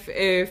doing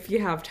if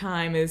you have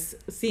time is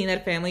seeing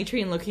that family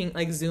tree and looking,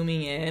 like,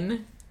 zooming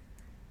in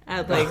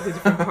at, like, the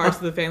different parts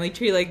of the family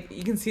tree. Like,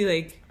 you can see,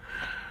 like,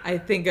 I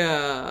think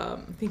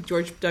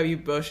George W.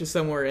 Bush is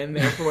somewhere in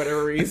there for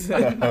whatever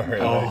reason.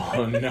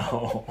 Oh,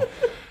 no.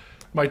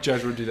 Mike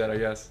Judge would do that, I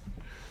guess.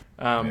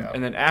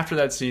 And then after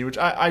that scene, which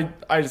I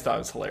just thought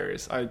was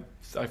hilarious. I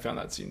found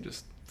that scene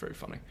just very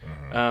funny.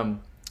 Mm-hmm.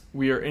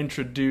 We are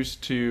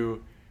introduced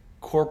to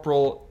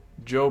Corporal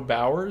Joe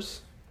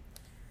Bowers.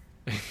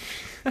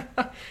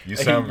 You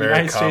sound very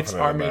United confident States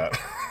Army. in that.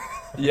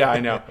 Yeah, I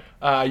know.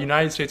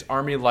 United States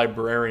Army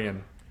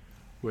librarian,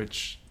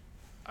 which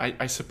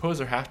I suppose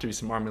there have to be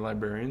some Army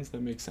librarians.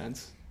 That makes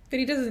sense. But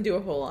he doesn't do a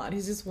whole lot.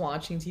 He's just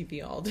watching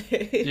TV all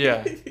day.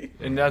 Yeah,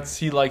 and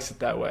he likes it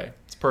that way.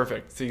 It's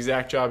perfect. It's the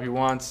exact job he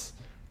wants.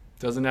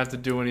 Doesn't have to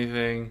do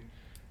anything.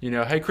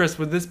 Hey Chris,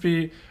 would this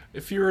be,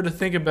 if you were to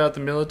think about the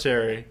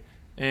military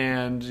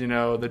and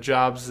the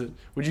jobs that,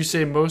 would you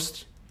say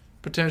most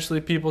potentially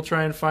people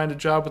try and find a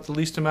job with the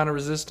least amount of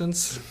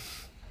resistance?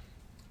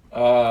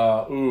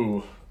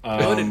 Loaded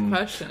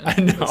question.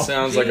 I know. It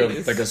sounds like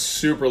a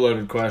super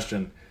loaded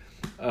question.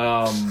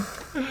 Well,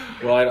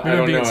 I don't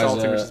know.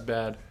 Insulting, which is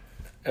bad.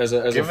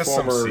 Give us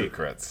some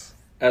secrets.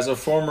 As a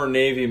former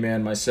Navy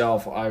man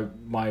myself,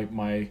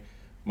 my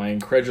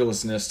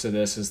incredulousness to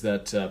this is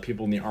that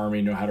people in the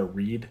Army know how to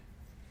read.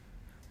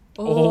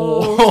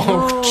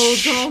 Oh, no,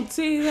 don't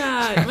say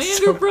that. My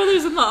younger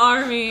brother's in the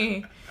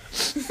army.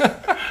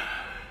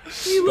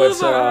 We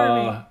love our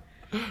army.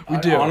 We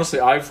do. Honestly,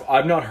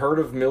 I've not heard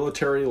of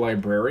military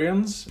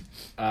librarians,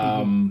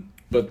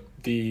 but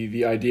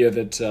the idea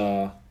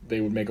that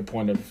they would make a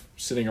point of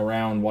sitting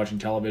around watching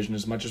television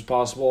as much as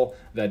possible,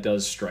 that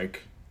does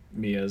strike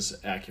me as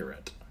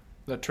accurate.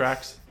 That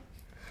tracks.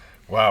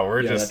 Wow,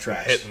 we're just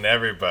hitting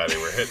everybody.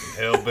 We're hitting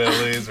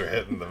hillbillies. We're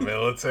hitting the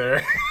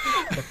military.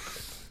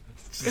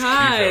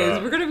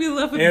 Guys, we're going to be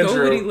left with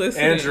nobody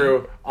listening.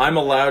 Andrew, I'm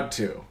allowed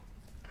to.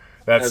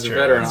 That's As true. a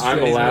veteran, That's I'm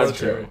true. allowed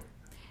to.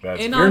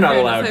 You're not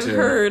allowed to. I've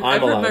heard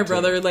my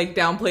brother like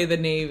downplay the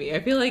Navy. I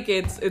feel like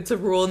it's a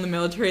rule in the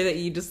military that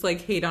you just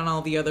like hate on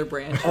all the other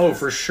branches. Oh,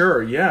 for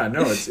sure. Yeah,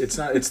 no, it's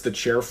not. It's the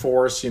chair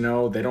force. You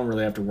know, they don't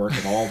really have to work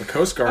at all. The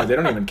Coast Guard, they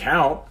don't even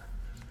count.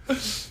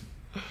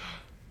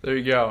 There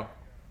you go.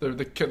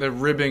 The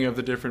ribbing of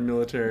the different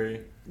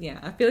military. Yeah,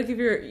 I feel like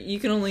you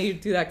can only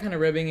do that kind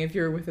of ribbing if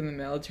you're within the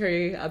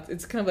military.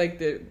 It's kind of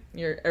like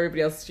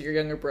everybody else is your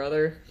younger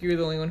brother. You're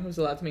the only one who's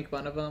allowed to make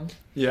fun of them.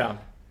 Yeah.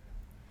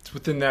 It's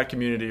within that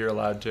community you're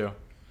allowed to.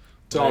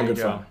 It's all good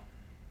fun.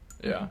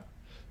 Yeah.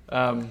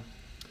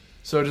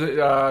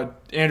 So,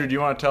 Andrew, do you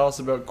want to tell us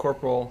about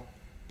Corporal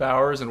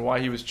Bowers and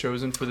why he was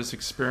chosen for this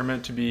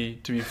experiment to be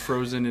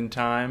frozen in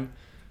time?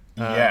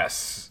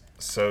 Yes.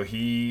 So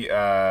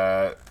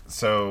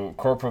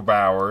Corporal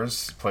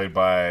Bowers, played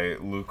by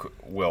Luke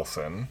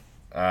Wilson,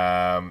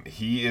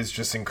 he is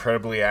just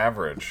incredibly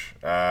average.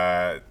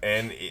 And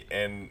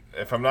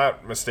if I'm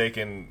not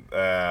mistaken,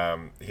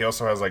 he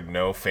also has like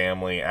no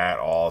family at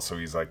all, so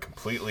he's like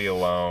completely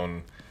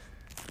alone,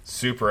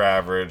 super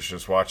average,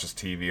 just watches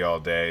TV all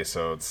day.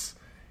 So it's,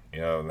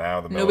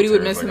 now the nobody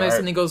would miss like, him if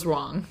something goes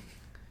wrong.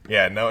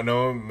 Yeah, no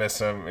one miss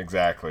him,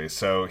 exactly.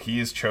 So he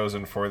is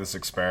chosen for this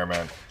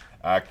experiment.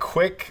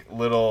 Quick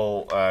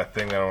little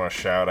thing that I want to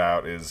shout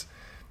out is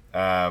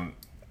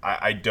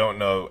I don't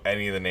know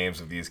any of the names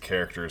of these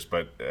characters,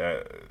 but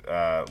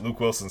Luke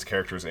Wilson's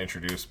character is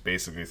introduced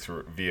basically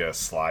via a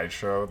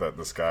slideshow that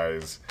this guy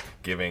is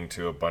giving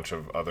to a bunch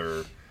of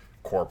other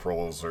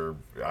corporals, or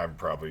I'm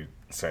probably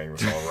saying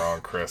this all wrong,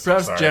 Chris.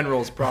 Perhaps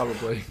generals,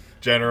 probably.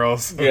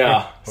 Generals?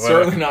 Yeah,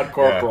 certainly not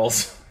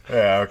corporals.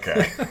 Yeah,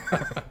 okay.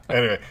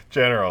 Anyway,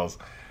 generals.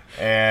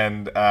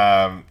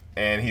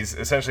 And he's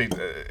essentially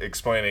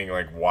explaining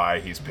like why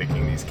he's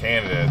picking these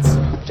candidates.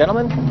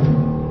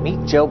 Gentlemen,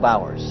 meet Joe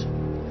Bowers,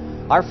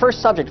 our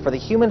first subject for the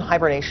human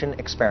hibernation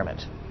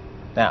experiment.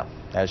 Now,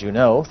 as you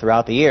know,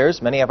 throughout the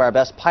years, many of our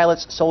best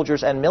pilots,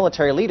 soldiers, and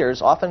military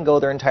leaders often go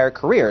their entire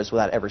careers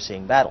without ever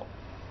seeing battle.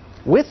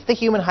 With the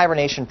Human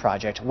Hibernation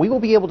Project, we will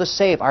be able to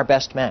save our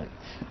best men,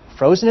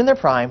 frozen in their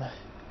prime,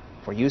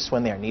 for use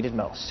when they are needed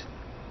most.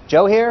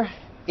 Joe here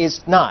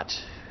is not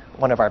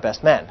one of our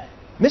best men.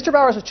 Mr.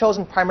 Bowers was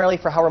chosen primarily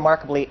for how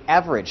remarkably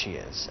average he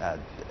is.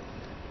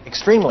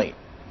 Extremely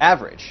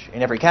average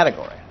in every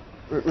category.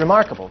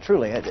 Remarkable,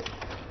 truly.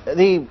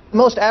 The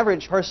most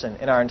average person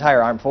in our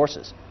entire armed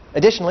forces.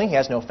 Additionally, he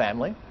has no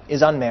family,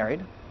 is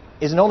unmarried,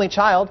 is an only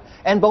child,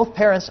 and both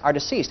parents are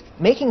deceased,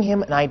 making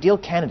him an ideal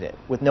candidate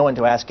with no one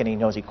to ask any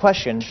nosy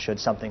questions should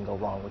something go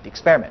wrong with the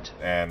experiment.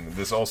 And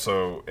this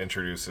also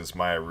introduces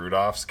Maya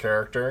Rudolph's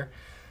character,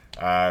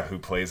 who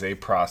plays a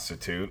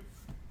prostitute.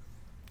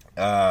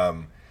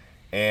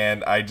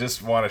 And I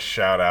just want to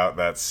shout out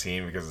that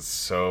scene because it's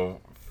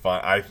so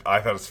fun. I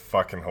thought it's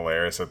fucking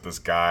hilarious that this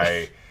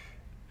guy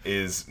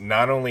is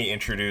not only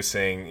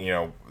introducing,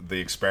 the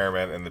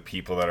experiment and the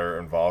people that are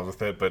involved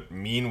with it, but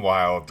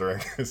meanwhile,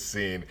 during this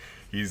scene,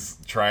 he's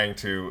trying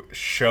to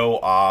show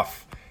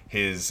off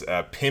his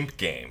pimp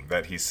game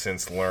that he's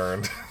since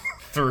learned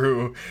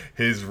through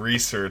his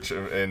research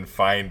in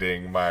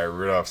finding Maya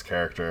Rudolph's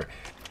character.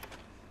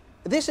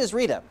 This is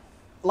Rita.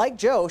 Like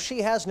Joe,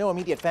 she has no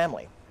immediate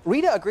family.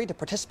 Rita agreed to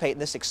participate in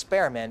this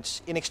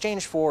experiment in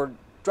exchange for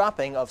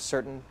dropping of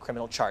certain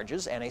criminal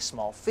charges and a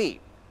small fee.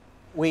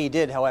 We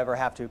did, however,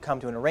 have to come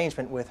to an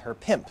arrangement with her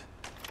pimp,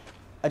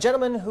 a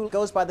gentleman who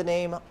goes by the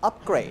name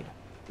Upgrade,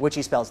 which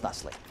he spells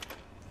thusly.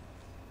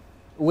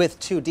 With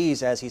 2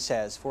 Ds, as he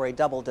says, for a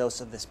double dose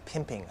of this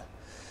pimping.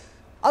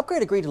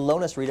 Upgrade agreed to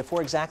loan us Rita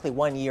for exactly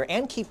 1 year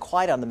and keep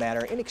quiet on the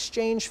matter in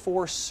exchange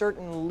for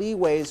certain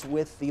leeways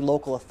with the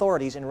local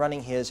authorities in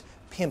running his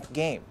pimp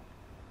game.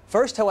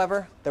 First,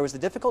 however, there was the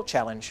difficult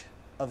challenge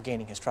of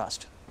gaining his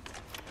trust.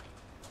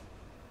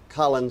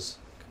 Collins,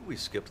 can we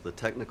skip to the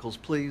technicals,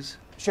 please?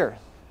 Sure.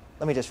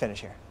 Let me just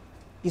finish here.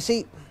 You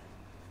see,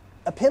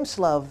 a pimp's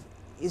love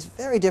is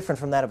very different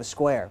from that of a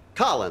square.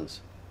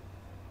 Collins!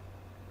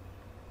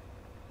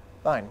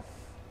 Fine.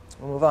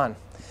 We'll move on.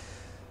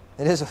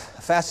 It is a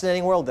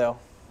fascinating world, though.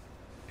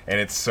 And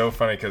it's so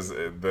funny because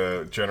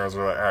the generals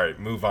were like, all right,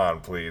 move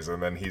on, please.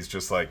 And then he's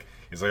just like,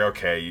 He's like,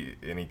 okay,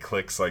 and he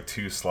clicks like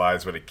 2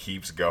 slides, but it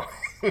keeps going.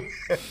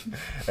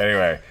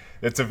 Anyway,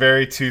 it's a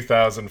very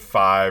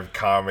 2005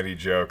 comedy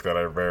joke that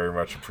I very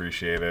much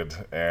appreciated.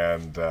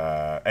 And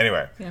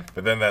anyway,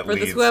 but then that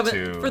leads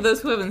to... For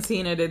those who haven't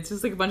seen it, it's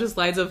just like a bunch of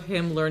slides of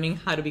him learning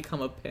how to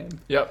become a pimp.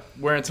 Yep,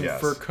 wearing some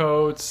fur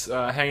coats,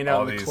 hanging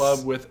out in the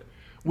club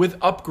with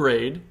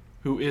Upgrade,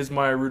 who is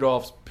Maya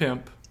Rudolph's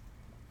pimp.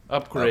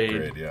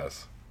 Upgrade,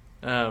 yes.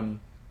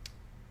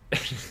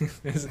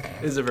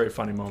 Is a very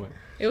funny moment.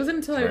 It wasn't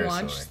until I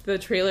watched the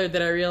trailer that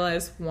I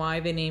realized why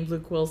they named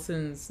Luke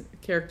Wilson's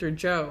character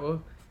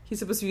Joe. He's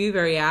supposed to be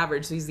very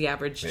average, so he's the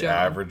average Joe. The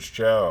average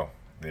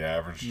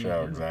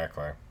Joe,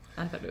 exactly.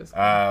 I thought it was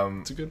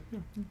it's a good... Yeah.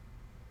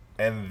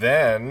 And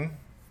then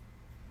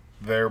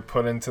they're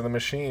put into the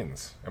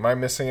machines. Am I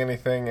missing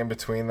anything in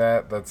between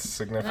that's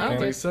significant? I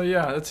think so,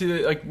 yeah. Let's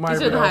see, like Maya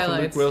Rudolph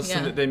and Luke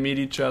Wilson, they meet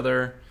each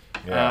other.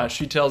 Yeah.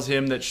 She tells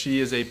him that she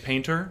is a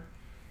painter.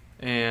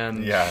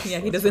 And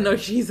he doesn't know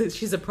she's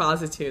a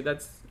prostitute.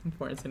 That's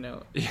important to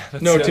note. Yeah,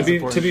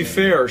 to be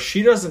fair,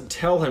 she doesn't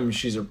tell him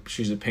she's a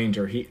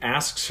painter. He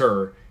asks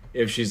her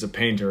if she's a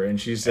painter, and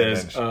she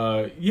says,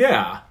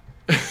 "Yeah."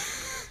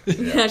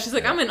 Yeah, she's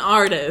like, "I'm an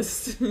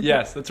artist."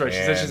 Yes, that's right. She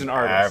says she's an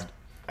artist.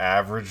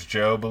 Average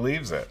Joe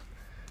believes it.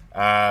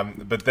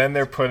 But then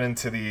they're put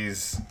into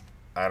these,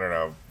 I don't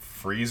know,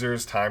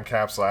 freezers, time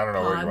capsule. I don't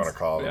know what you want to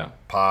call them.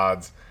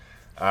 Pods.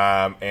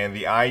 And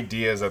the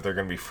idea is that they're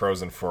going to be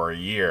frozen for a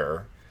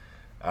year.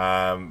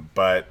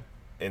 But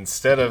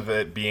instead of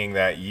it being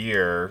that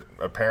year,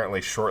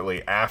 apparently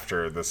shortly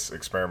after this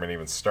experiment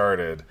even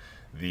started,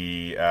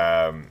 the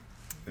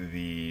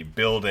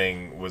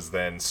building was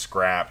then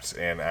scrapped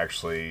and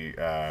actually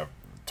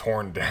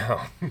torn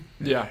down.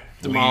 Yeah,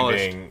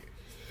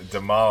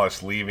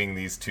 demolished, leaving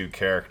these 2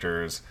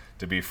 characters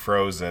to be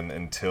frozen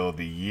until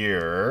the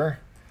year...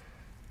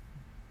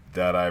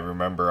 that I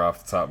remember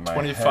off the top of my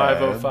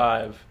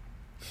 2505.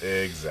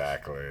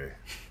 Exactly.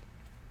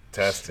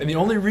 Testing. And the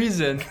only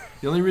reason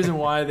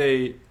why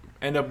they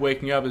end up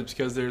waking up is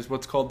because there's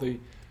what's called the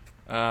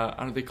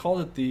they call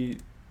it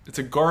it's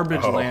a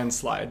garbage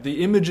landslide.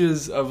 The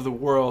images of the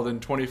world in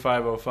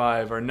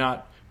 2505 are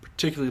not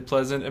particularly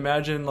pleasant.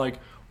 Imagine like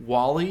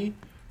WALL-E,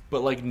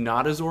 but like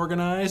not as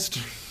organized.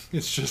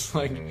 It's just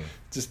like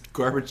just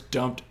garbage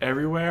dumped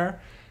everywhere,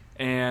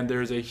 and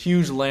there's a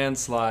huge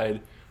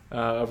landslide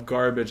of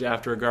garbage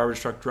after a garbage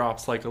truck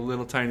drops like a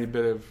little tiny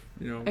bit of,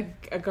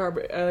 a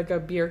garbage, like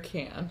a beer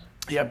can.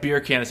 Yeah, beer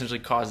can essentially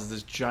causes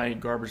this giant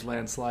garbage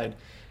landslide,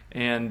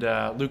 and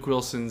Luke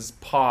Wilson's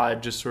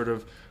pod just sort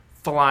of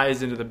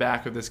flies into the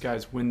back of this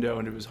guy's window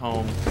into his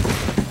home.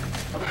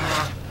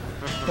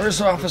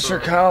 Where's Officer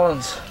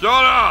Collins? Shut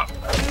up!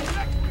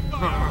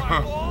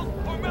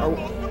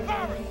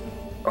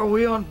 Are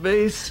we on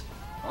base?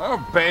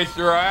 I'll base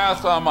your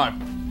ass on my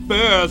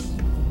fist.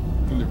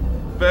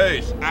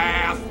 Face,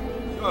 ass.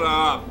 Shut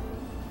up.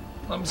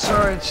 I'm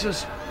sorry, it's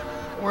just...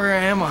 Where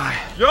am I?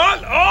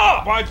 Shut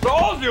up! I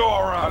told you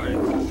already!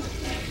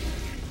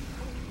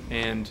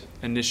 And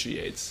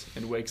initiates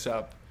and wakes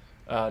up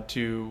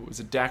to... Was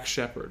it Dax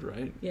Shepard,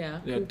 right? Yeah.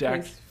 Yeah,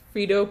 Dax...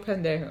 Frito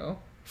Pendejo.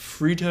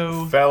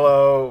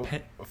 Fellow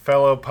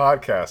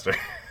podcaster.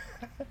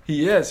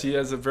 He is. He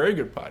has a very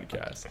good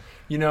podcast.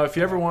 If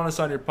you ever want us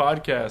on your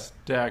podcast,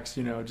 Dax,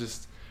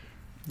 just...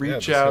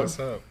 reach out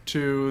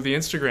to the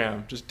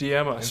Instagram. Just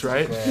DM us,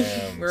 right?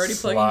 We're already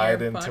plugging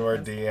Slide into our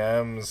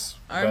DMs,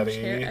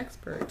 Armchair buddy.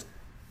 expert.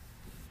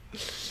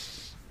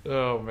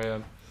 Oh,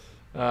 man.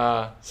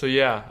 So,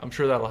 yeah, I'm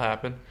sure that'll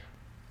happen.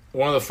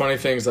 One of the funny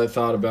things I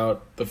thought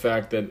about the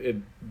fact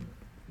that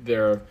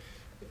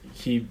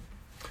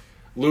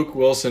Luke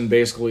Wilson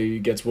basically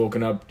gets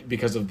woken up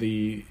because of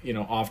the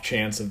off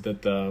chance of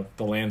that the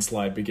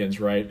landslide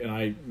begins, right?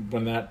 And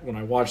when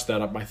I watched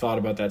that up, I thought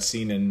about that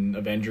scene in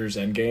Avengers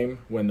Endgame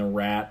when the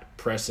rat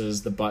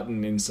presses the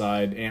button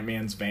inside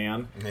Ant-Man's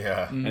van.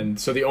 Yeah. And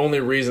so the only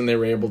reason they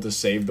were able to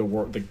save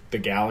the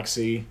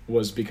galaxy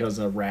was because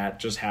a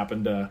rat just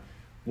happened to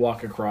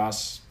walk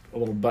across a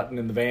little button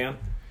in the van.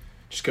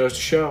 Just goes to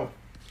show,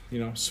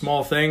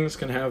 small things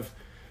can have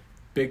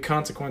big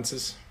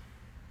consequences.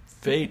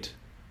 Fate.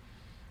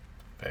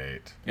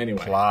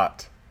 Anyway.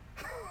 Plot.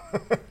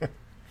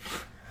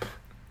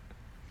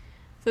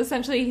 So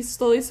essentially, he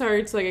slowly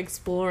starts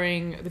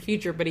exploring the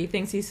future, but he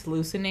thinks he's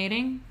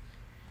hallucinating.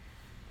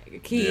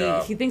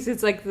 He thinks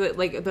it's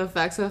the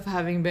effects of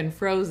having been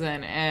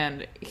frozen,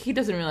 and he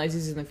doesn't realize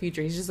he's in the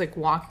future. He's just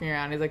walking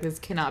around. He's like, this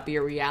cannot be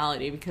a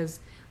reality because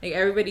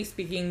everybody's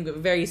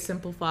speaking very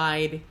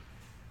simplified,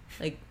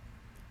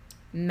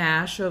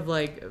 mash of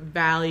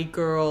Valley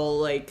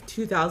Girl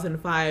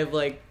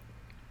 2005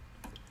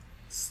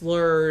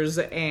 slurs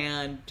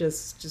and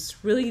just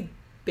really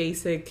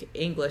basic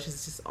English.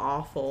 It's just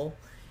awful.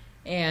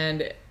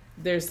 And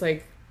there's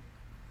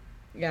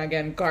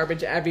again,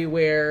 garbage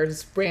everywhere,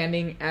 just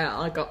branding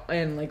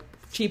and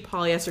cheap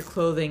polyester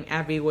clothing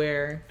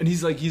everywhere. And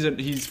he's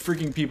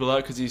freaking people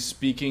out because he's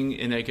speaking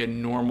in a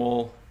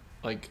normal,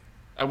 I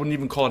wouldn't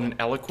even call it an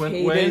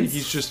eloquent way.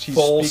 He's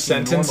full speaking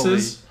sentences.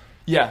 Normally.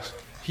 Yeah.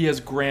 he has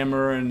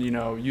grammar and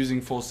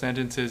using full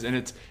sentences,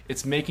 and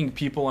it's making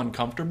people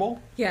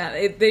uncomfortable.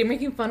 Yeah, they're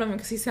making fun of him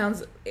because he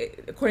sounds,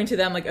 according to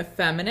them, like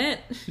effeminate.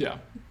 Yeah.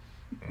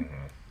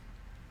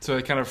 So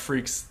it kind of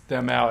freaks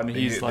them out, and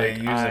he's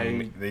like,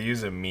 they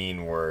use a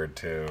mean word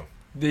too.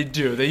 They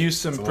do. They use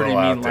some pretty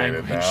mean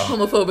language,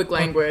 homophobic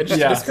language to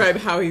describe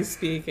how he's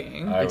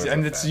speaking,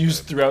 and it's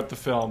used throughout the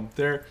film.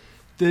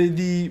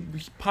 The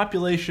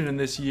population in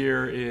this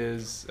year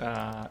is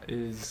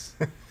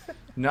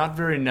not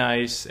very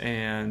nice,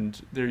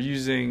 and they're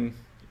using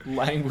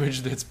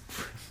language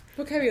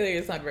vocabulary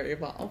is not very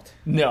evolved.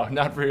 No,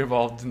 not very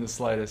evolved in the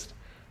slightest.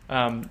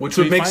 Which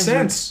would make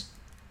sense.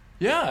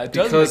 Yeah, it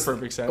does because make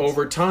perfect sense.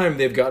 Over time,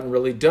 they've gotten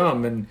really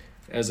dumb, and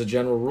as a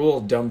general rule,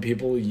 dumb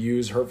people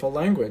use hurtful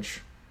language.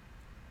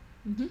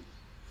 Mm-hmm.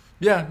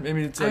 Yeah, I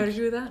mean, it's I would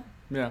agree with that.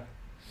 Yeah.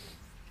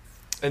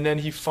 And then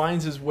he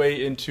finds his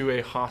way into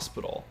a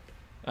hospital.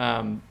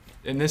 And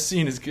this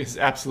scene is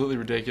absolutely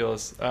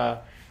ridiculous.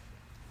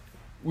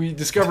 We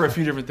discover a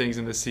few different things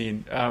in this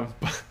scene.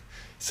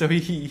 So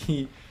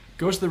he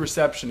goes to the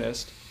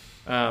receptionist,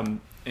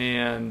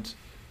 and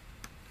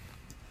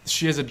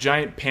she has a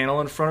giant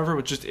panel in front of her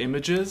with just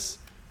images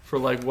for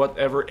like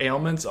whatever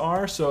ailments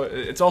are. So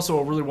it's also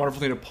a really wonderful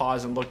thing to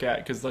pause and look at,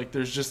 because like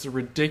there's just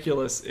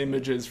ridiculous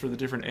images for the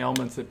different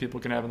ailments that people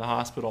can have in the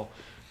hospital.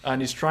 And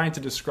he's trying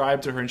to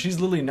describe to her, and she's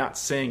literally not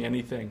saying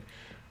anything.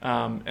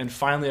 And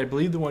finally, I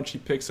believe the one she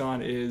picks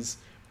on is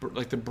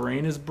like the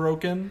brain is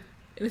broken.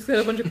 And it's got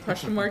a bunch of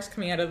question marks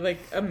coming out of like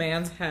a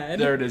man's head.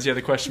 There it is. Yeah,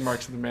 the question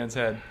marks in the man's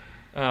head.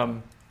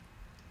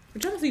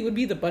 Which honestly would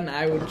be the button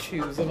I would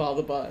choose of all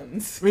the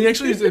buttons. I mean,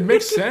 actually, it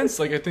makes sense.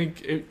 Like, I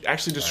think it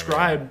actually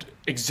described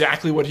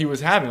exactly what he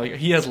was having. Like,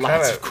 he has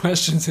lots of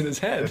questions in his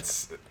head.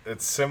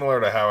 It's similar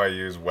to how I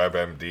use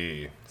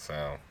WebMD,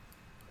 so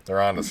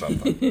they're onto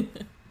something.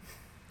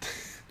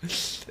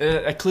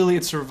 Clearly,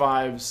 it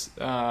survives,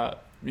 half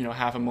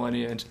a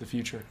millennia into the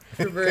future.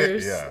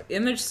 Reverse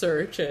image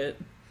search it.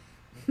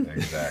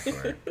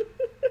 Exactly.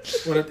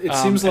 Well, it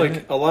seems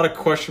like a lot of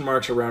question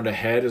marks around a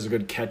head is a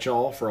good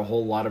catch-all for a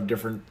whole lot of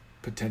different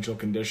potential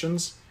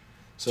conditions.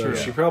 So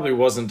she probably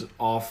wasn't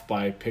off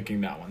by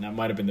picking that one. That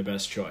might have been the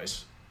best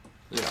choice.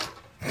 Yeah.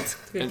 It's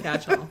a good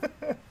catch-all.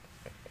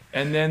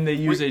 And then they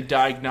use a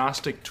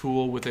diagnostic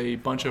tool with a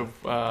bunch of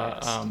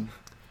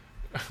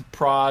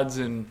prods,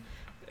 and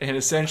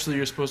essentially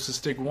you're supposed to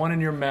stick one in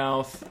your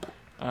mouth,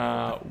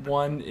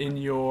 one in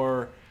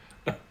your...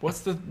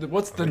 What's the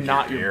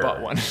not your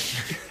butt one?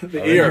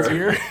 The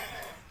ear.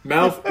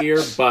 Mouth,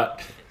 ear,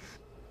 butt.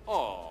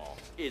 Oh,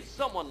 is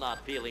someone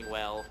not feeling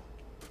well?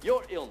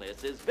 Your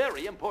illness is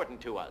very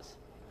important to us.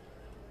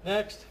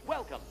 Next.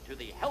 Welcome to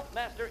the Health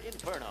Master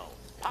Inferno,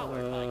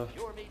 powered by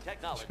Pure Me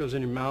Technology. This goes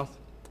in your mouth.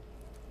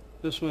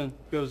 This one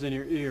goes in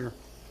your ear.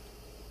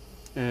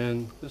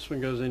 And this one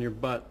goes in your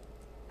butt.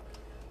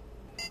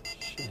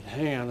 Shit,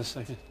 hang on a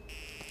second.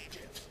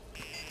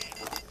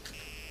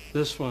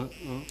 This one...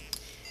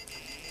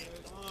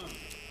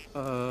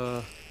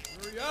 Hurry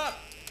up!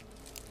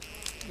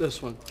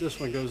 This one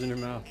goes in your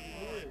mouth.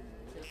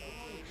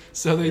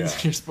 So you're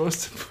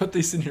supposed to put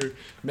these in your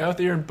mouth,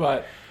 ear, and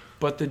butt,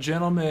 but the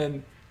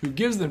gentleman who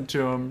gives them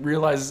to him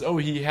realizes,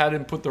 he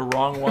hadn't put the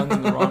wrong ones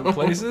in the wrong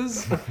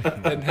places,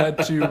 and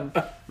had to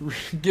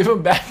give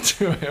them back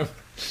to him,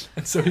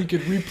 and so he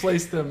could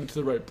replace them to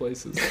the right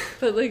places.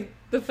 But like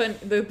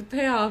the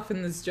payoff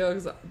in this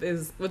joke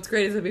is what's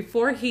great is that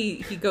before he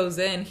goes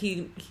in,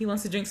 he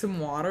wants to drink some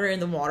water in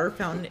the water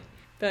fountain.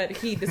 That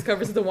he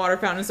discovers that the water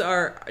fountains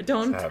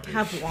don't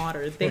have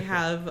water. They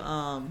have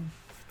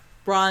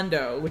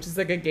Brondo, which is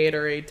like a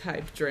Gatorade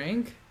type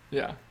drink.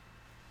 Yeah.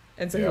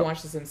 And so he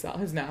washes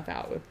his mouth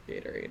out with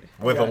Gatorade.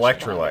 With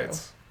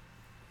electrolytes.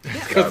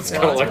 It's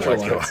got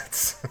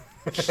electrolytes.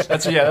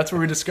 That's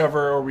where we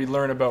discover or we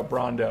learn about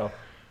Brondo,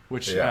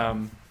 which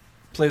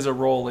plays a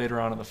role later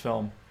on in the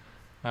film.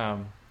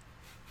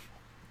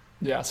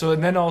 So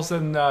and then all of a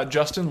sudden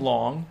Justin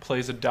Long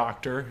plays a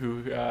doctor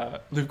who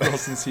Luke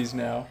Wilson sees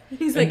now.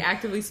 He's like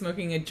actively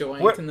smoking a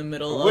joint in the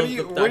middle of the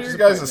doctor's What are your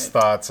guys'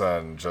 thoughts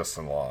on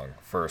Justin Long,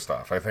 first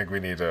off? I think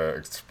we need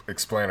to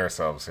explain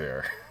ourselves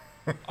here.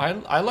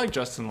 I like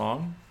Justin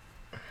Long.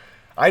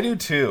 I do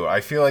too.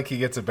 I feel like he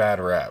gets a bad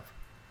rep.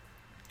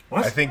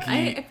 What? I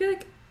feel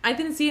like I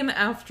didn't see him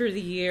after the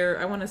year,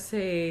 I want to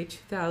say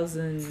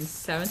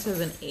 2007,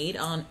 2008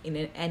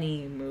 in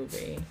any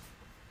movie.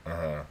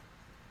 Uh-huh.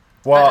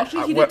 Well,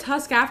 actually, he did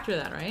Tusk after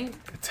that, right?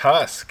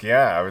 Tusk,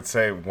 yeah. I would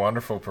say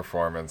wonderful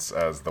performance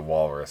as the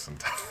walrus in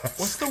Tusk.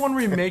 What's the one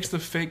where he makes the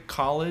fake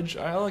college?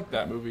 I like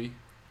that movie.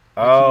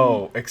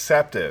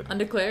 Accepted.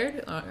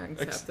 Undeclared? Oh,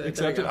 Accepted.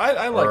 Accepted.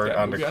 I like or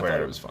that Undeclared. movie. I thought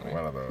it was funny.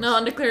 One of those. No,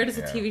 Undeclared is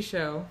a TV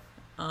show.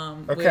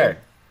 Okay.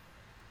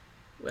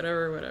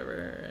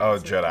 Whatever. Oh,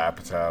 Judd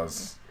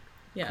Apatow's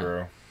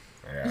crew.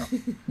 Yeah.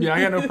 Yeah,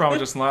 I got no problem with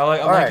Justin Long.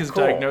 I like his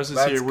diagnosis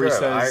That's here where good. he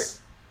says...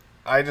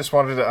 I just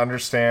wanted to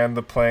understand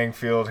the playing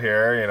field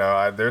here.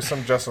 There's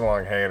some Justin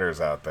Long haters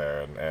out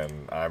there,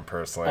 and I'm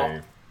personally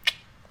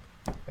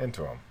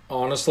into him.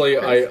 Honestly,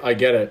 I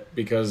get it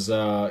because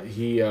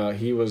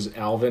he was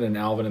Alvin and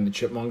Alvin and the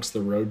Chipmunks,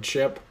 the road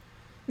chip.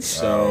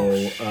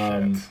 So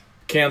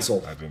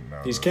canceled. I didn't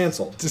know. He's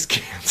canceled. Just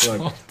canceled.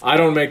 Like, I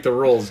don't make the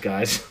rules,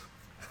 guys.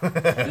 He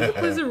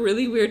plays a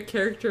really weird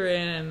character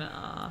in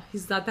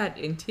He's Not That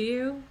Into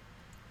You.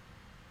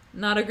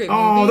 Not a great movie.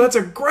 Oh, that's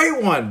a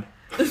great one.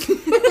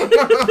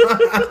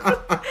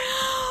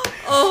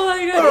 Oh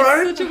my god, All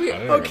right. it's such a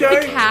weird... Okay.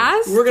 The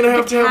cast? We're going to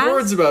have The cast?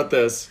 words about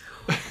this.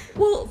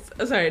 Well,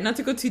 sorry, not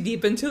to go too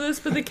deep into this,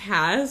 but the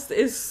cast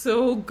is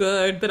so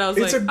good that I was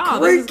It's like, a oh,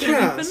 great this is going to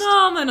be cast.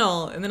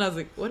 phenomenal. And then I was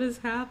like, what is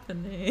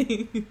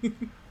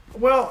happening?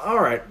 Well, all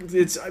right.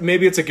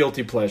 Maybe it's a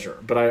guilty pleasure,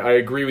 but I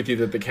agree with you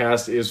that the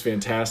cast is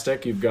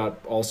fantastic. You've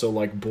got also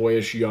like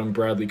boyish young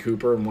Bradley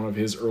Cooper in one of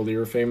his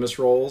earlier famous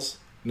roles,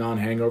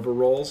 non-Hangover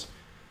roles.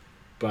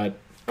 But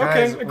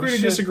okay, Guys, agree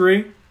to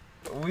disagree.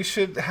 We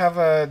should have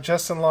a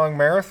Justin Long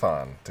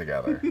marathon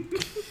together.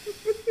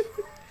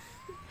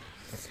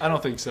 I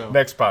don't think so.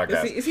 Next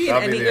podcast. Is he in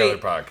That'll be any the way-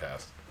 other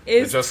podcast.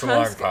 Is the Justin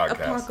Long Tusk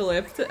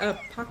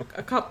podcast.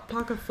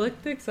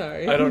 apocalyptic?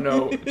 Sorry. I don't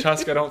know.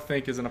 Tusk, I don't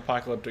think, is an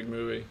apocalyptic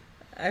movie.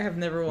 I have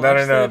never watched No.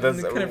 it. and That's,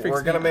 it kinda freaks we're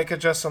me gonna out. make a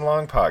Justin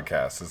Long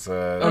podcast. It's a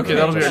Okay,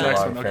 that'll be our Justin next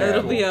Long one. fan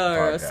That'll be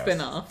our podcast.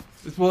 spin-off.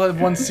 We'll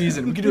have one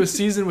season. We could do a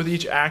season with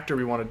each actor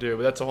we want to do,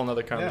 but that's a whole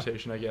other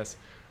conversation, I guess.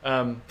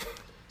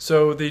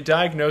 So the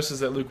diagnosis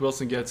that Luke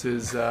Wilson gets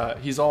is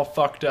he's all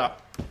fucked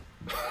up.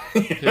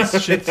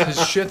 His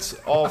shit's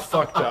all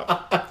fucked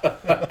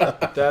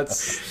up.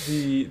 That's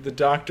the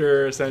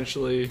doctor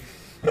essentially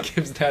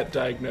gives that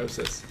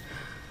diagnosis.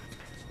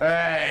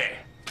 Hey,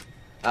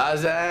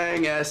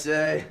 Azang,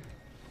 essay.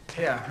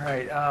 Yeah,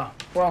 right.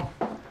 Well,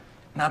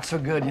 not so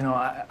good. You know,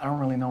 I don't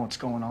really know what's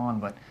going on,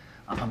 but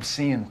I'm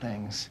seeing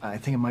things. I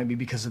think it might be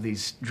because of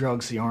these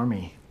drugs the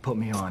Army put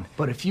me on.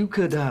 But if you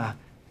could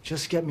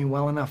just get me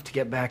well enough to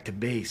get back to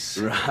base.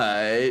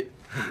 Right.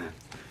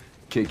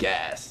 Kick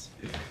ass.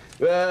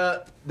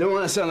 Well, don't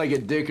want to sound like a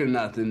dick or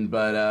nothing,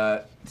 but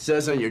it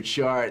says on your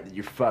chart that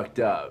you're fucked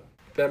up.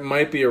 That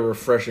might be a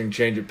refreshing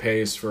change of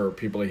pace for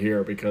people to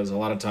hear because a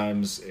lot of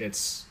times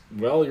it's,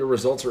 well, your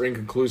results are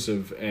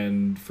inconclusive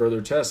and further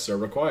tests are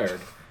required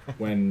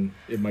when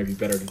it might be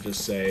better to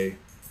just say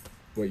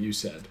what you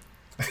said.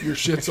 Your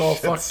shit's all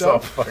fucked all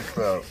up. fucked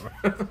up.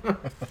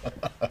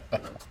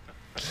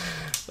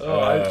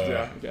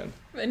 Again.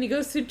 And he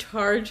goes to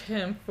charge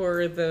him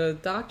for the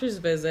doctor's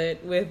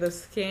visit with a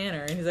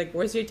scanner. And he's like,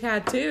 where's your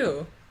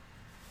tattoo?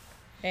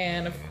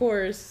 And of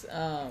course,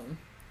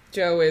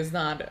 Joe is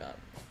not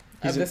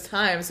of this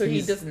time, so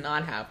he does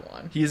not have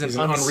one. He's an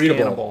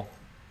unreadable.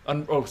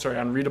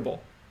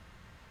 Unreadable.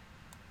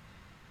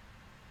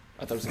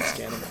 I thought it was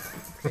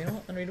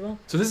unscannable. Unreadable?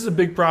 So this is a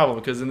big problem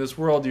because in this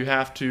world you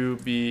have to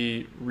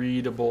be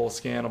readable,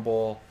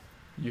 scannable.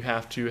 You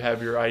have to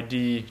have your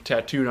ID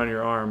tattooed on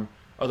your arm.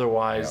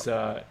 Otherwise, you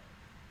go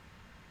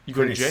to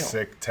Pretty jail.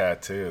 sick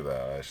tattoo,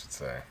 though, I should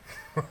say.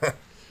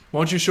 Why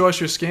don't you show us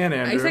your scan,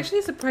 Andrew? It's actually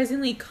a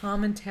surprisingly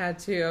common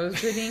tattoo. I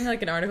was reading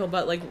like an article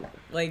about like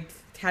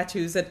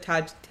tattoos that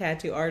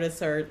tattoo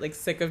artists are like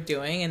sick of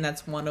doing, and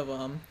that's one of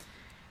them.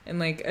 And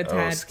like a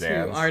tattoo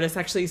scans. artist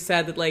actually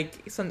said that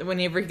like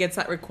whenever he gets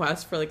that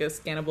request for like a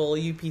scannable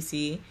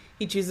UPC,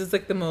 he chooses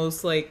like the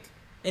most like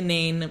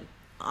inane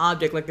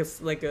object,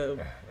 like a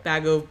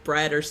bag of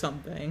bread or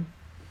something.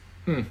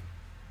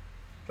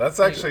 That's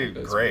actually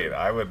great.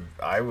 I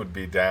would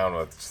be down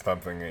with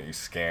something that you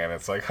scan.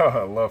 It's like,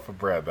 oh, a loaf of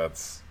bread.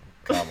 That's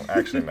common.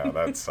 Actually, no,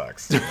 that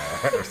sucks. Have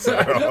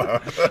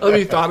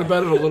you thought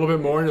about it a little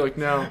bit more? And you're like,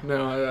 no, I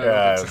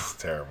yeah, don't think it's a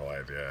terrible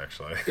idea,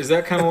 actually. Is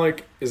that kind of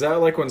like? Is that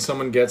like when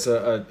someone gets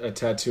a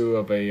tattoo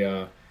of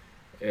a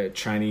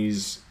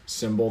Chinese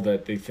symbol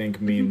that they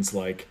think means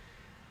like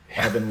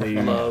heavenly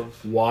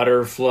Love.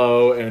 water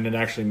flow, and it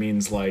actually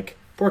means like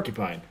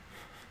porcupine?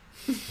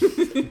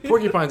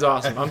 Porcupine's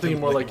awesome. I'm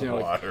thinking more like,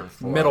 like Water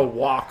flow. metal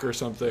walk or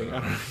something. I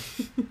don't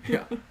know.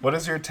 Yeah. What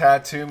does your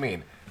tattoo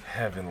mean?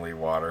 Heavenly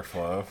water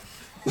flow.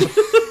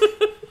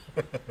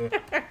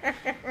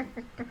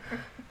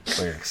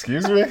 Like,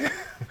 excuse me?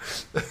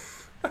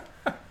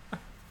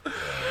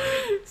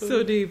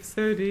 So deep.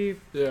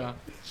 Yeah.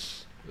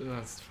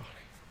 That's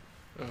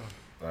funny.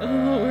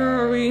 Where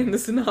are we in the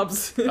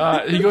synopsis?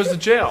 He goes to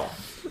jail.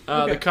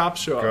 Okay. The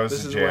cops show up. Goes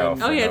This to is jail.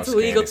 when, Oh yeah, it's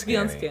illegal to be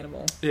Scanny.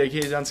 unscannable. Yeah,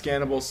 he's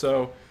unscannable.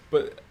 So,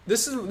 but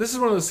this is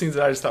one of those scenes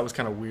that I just thought was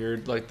kind of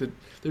weird. Like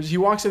he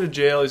walks into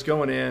jail. He's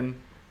going in,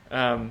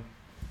 and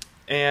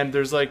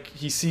there's like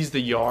he sees the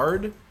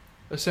yard,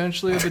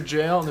 essentially of the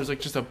jail, and there's like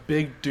just a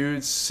big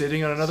dude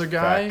sitting on another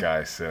guy. Fat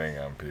guy sitting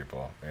on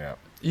people. Yeah.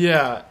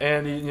 Yeah,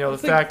 and he, the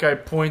fat guy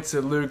points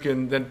at Luke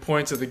and then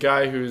points at the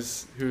guy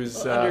who's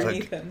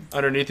underneath him.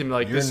 Underneath him,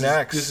 like You're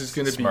next, this is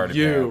going to smarty be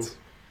you.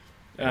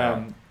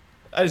 pants.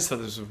 I just thought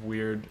this was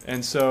weird,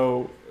 and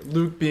so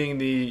Luke, being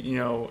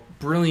the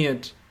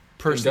brilliant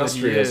person that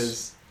he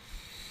is,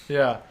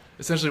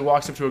 essentially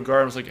walks up to a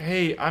guard and was like,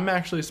 "Hey, I'm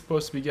actually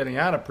supposed to be getting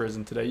out of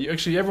prison today."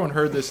 Everyone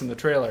heard this in the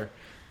trailer,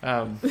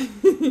 and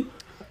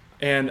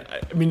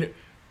I mean,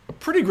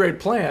 pretty great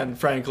plan,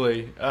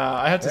 frankly.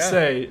 I have to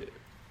say,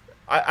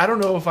 I don't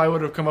know if I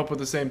would have come up with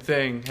the same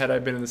thing had I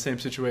been in the same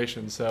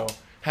situation. So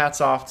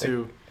hats off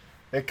to...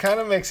 It kind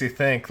of makes you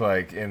think,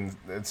 like, in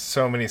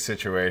so many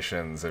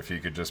situations, if you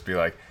could just be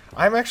like,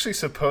 I'm actually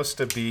supposed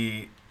to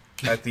be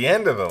at the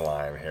end of the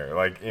line here.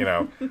 Like, you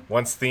know,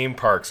 once theme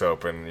parks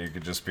open, you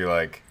could just be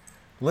like,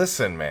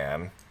 listen,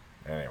 man.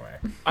 Anyway.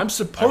 I'm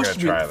supposed to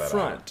be at the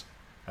front.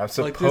 I'm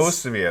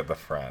supposed to be at the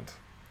front.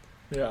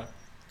 Yeah.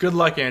 Good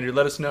luck, Andrew.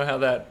 Let us know how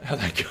that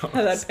goes.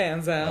 How that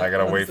pans out. I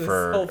gotta wait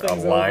for a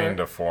line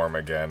to form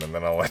again, and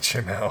then I'll let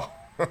you know.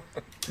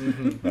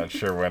 Not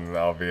sure when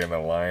I'll be in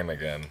a line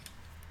again.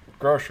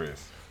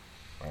 Groceries.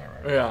 Anyway.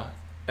 Yeah.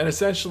 And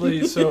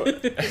essentially, so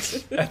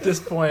at this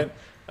point,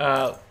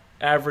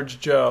 Average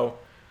Joe,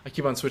 I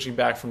keep on switching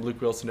back from Luke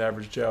Wilson to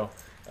Average Joe,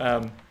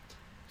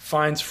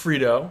 finds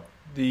Frito,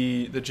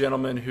 the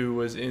gentleman who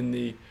was in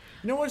the...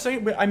 You know what?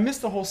 I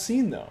missed the whole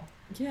scene, though.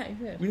 Yeah, you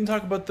did. We didn't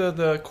talk about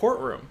the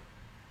courtrum.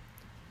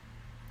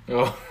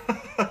 Oh.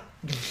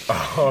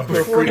 Before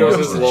Frito's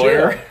his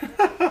lawyer.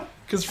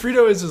 Because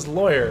Frito is his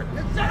lawyer.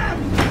 Now,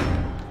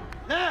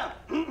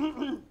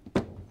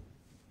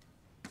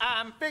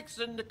 I'm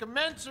fixing to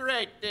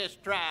commensurate this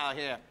trial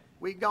here.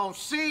 We gonna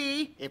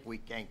see if we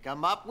can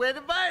come up with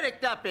a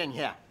verdict up in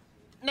here.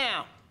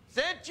 Now,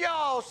 since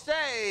y'all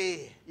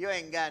say you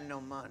ain't got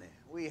no money,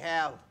 we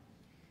have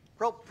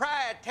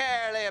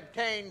proprietarily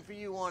obtained for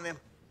you one of them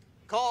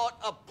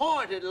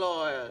court-appointed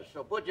lawyers.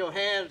 So put your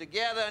hands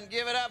together and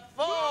give it up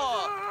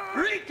for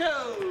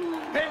Rico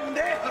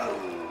Pendejo.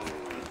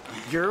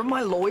 You're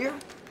my lawyer?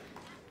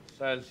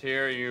 Says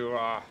here you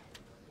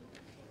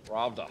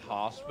robbed a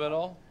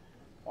hospital.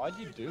 Why'd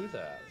you do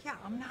that? Yeah,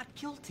 I'm not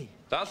guilty.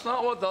 That's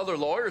not what the other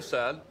lawyer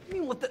said. I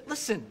mean,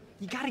 listen,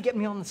 you gotta get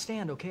me on the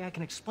stand, okay? I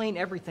can explain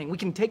everything. We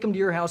can take him to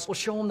your house. We'll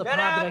show him the pod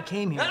that I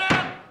came here.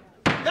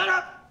 Shut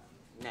up!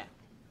 Now,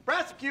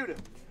 prosecutor,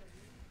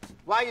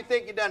 why you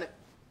think you done it?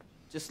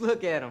 Just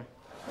look at him.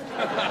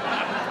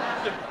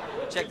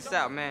 Check this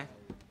out, man.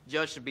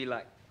 Judge should be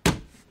like,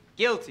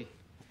 guilty.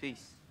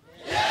 Peace.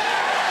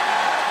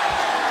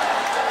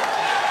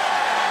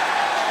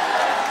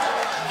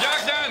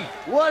 Objection!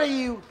 What are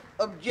you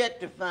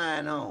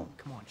objectifying on?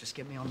 Come on, just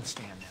get me on the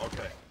stand now.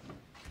 Okay.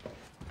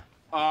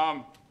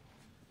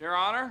 Your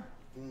Honor,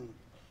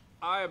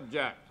 I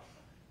object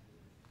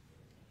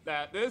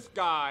that this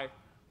guy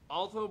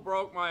also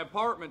broke my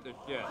apartment to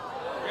shit.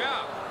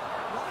 Yeah.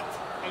 What?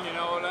 And you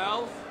know what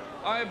else?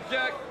 I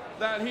object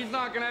that he's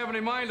not gonna have any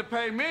money to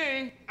pay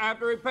me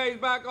after he pays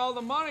back all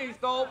the money he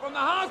stole from the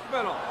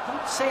hospital.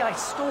 Don't say I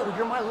stole.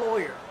 You're my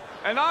lawyer.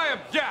 And I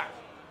object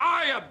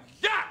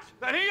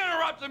that he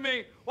interrupted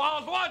me while I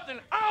was watching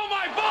Oh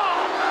My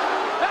Balls!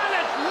 That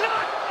is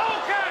not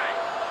okay!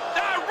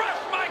 I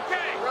rest my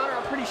case! Your Honor,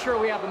 I'm pretty sure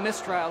we have a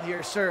mistrial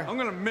here, sir. I'm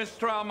gonna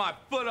mistrial my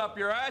foot up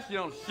your ass, you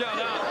don't shut up.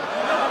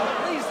 No,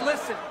 please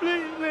listen.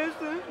 Please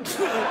listen.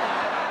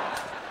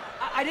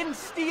 I didn't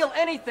steal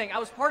anything. I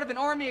was part of an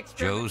army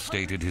experiment. Joe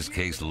stated his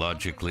case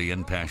logically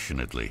and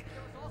passionately,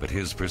 but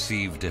his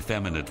perceived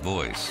effeminate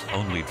voice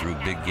only drew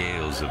big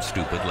gales of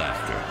stupid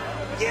laughter.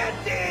 Get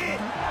it!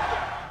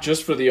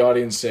 Just for the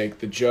audience's sake,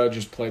 the judge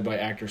is played by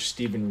actor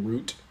Stephen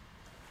Root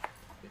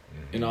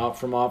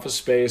from Office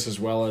Space, as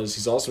well as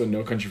he's also in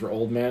No Country for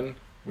Old Men,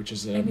 which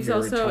is a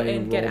very tiny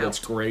role that's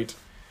great.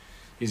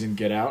 He's in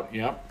Get Out,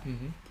 yep.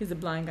 Mm-hmm. He's a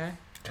blind guy.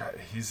 God,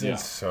 he's in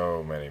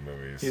so many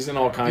movies. He's in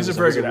all kinds of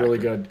stuff. He's a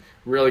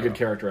really good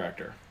character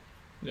actor.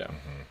 Yeah.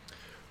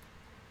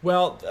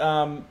 Well,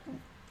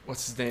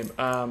 what's his name?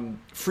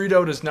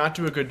 Frito does not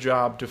do a good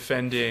job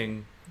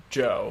defending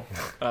Joe.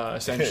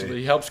 Essentially,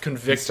 he helps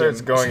convict him. He starts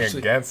going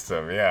against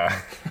him.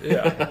 Yeah.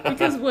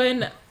 Because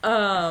when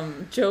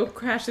Joe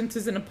crashed into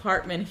his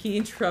apartment, he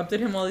interrupted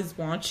him while he's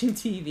watching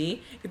TV.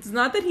 It's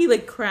not that he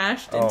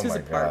crashed into his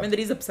apartment that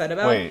he's upset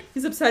about. Wait.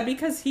 He's upset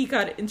because he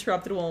got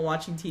interrupted while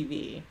watching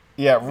TV.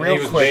 Yeah,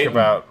 real quick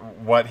about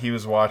what he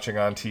was watching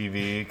on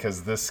TV,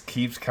 because this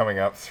keeps coming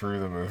up through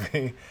the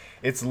movie.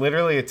 It's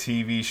literally a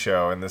TV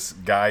show, and this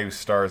guy who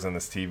stars in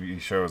this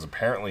TV show is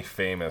apparently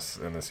famous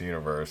in this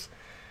universe.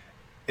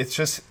 It's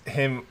just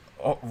him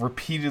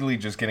repeatedly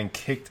just getting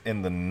kicked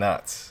in the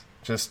nuts,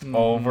 just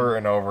over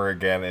and over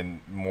again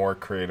in more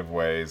creative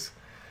ways.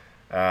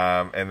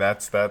 And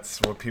that's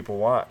what people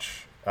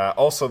watch.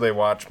 Also, they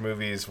watch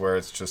movies where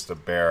it's just a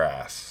bare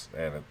ass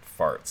and it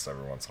farts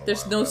every once in a while.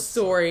 There's no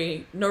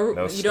story.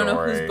 No, you don't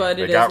know whose butt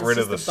it is. They got rid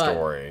of the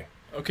story.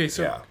 Okay,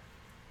 so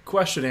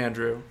question,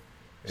 Andrew.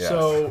 Yes.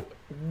 So,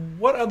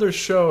 what other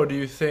show do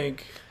you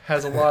think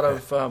has a lot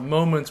of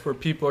moments where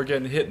people are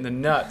getting hit in the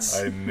nuts?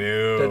 I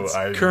knew. That's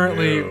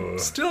currently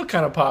still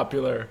kind of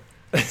popular.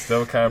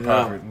 Still kind of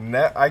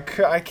popular.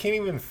 I can't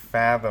even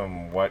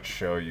fathom what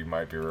show you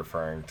might be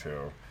referring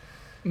to.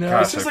 No,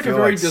 gosh, it's just like a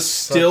very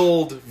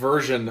distilled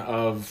version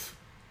of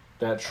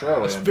that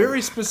show. It's a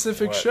very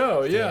specific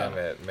show, yeah. Damn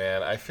it,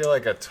 man. I feel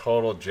like a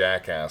total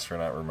jackass for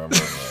not remembering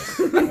this.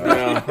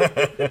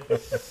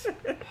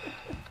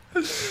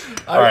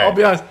 I'll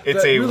be honest.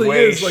 It's a really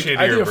way is, shittier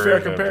I think a fair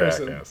version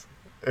comparison. of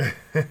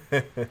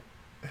Jackass.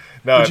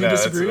 No, Would you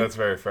disagree? That's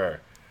very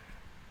fair.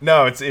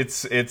 No,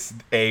 it's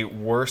a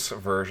worse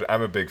version.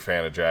 I'm a big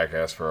fan of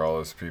Jackass for all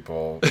those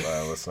people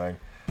listening.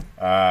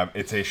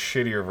 It's a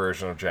shittier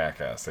version of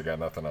Jackass. They got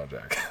nothing on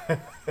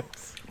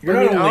Jackass. You're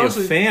not only a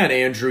fan,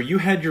 Andrew. You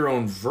had your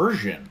own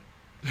version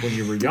when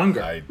you were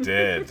younger. I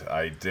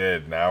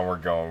did. Now we're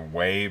going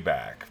way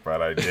back,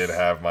 but I did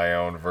have my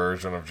own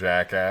version of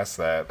Jackass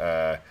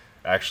that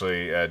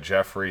actually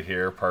Jeffrey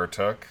here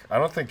partook. I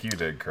don't think you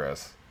did,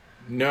 Chris.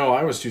 No,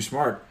 I was too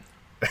smart.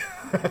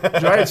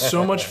 I had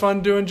so much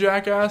fun doing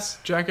Jackass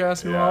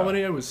New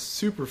Albany. It was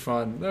super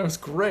fun. That was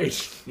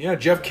great. Yeah,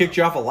 Jeff kicked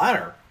you off a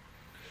ladder.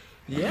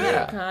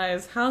 Yeah.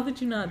 Guys, how did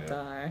you not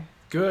die?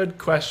 Good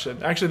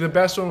question. Actually, the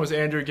best one was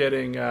Andrew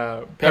getting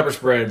pepper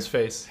spray in his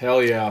face.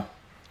 Hell yeah.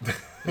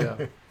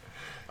 Yeah.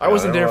 I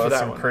wasn't there for that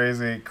some one.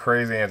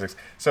 Crazy antics.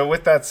 So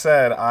with that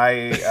said,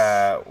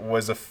 I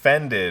was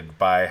offended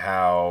by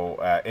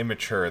how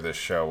immature this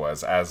show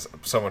was as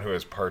someone who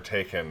has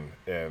partaken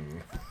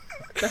in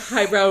the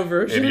highbrow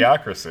version.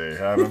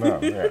 Idiocracy. I don't know.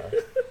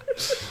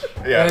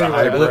 Yeah.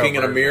 Anyway, looking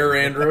in a mirror,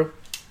 Andrew.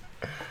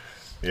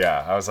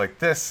 Yeah, I was like,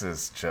 this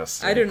is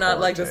just. I do not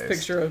like this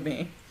picture of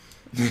me.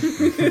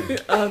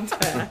 On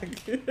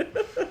tag.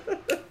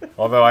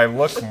 Although I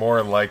look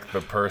more like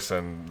the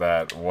person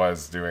that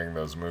was doing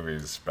those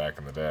movies back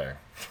in the day.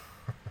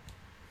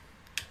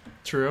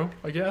 True,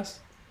 I guess.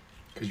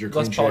 Because you're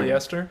less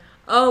polyester.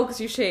 Oh, because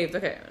you shaved.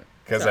 Okay.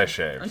 Because I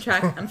shaved.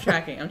 I'm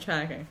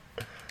tracking.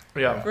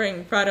 Yeah.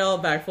 Brought it all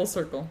back full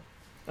circle.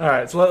 All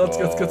right, so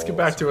let's get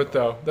back to it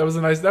though. That was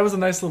a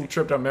nice little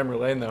trip down memory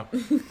lane though.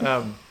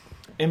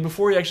 And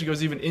before he actually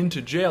goes even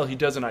into jail, he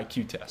does an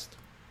IQ test.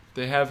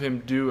 They have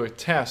him do a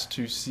test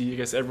to see. I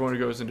guess everyone who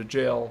goes into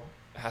jail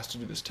has to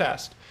do this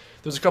test.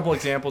 There's a couple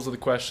examples of the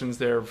questions.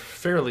 They're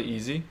fairly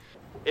easy.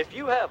 If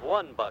you have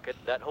one bucket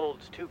that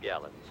holds 2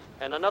 gallons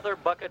and another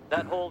bucket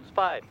that holds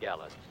 5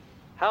 gallons,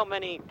 how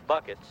many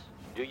buckets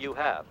do you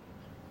have?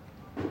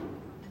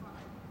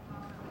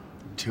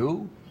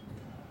 2?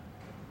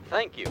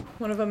 Thank you.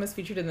 One of them is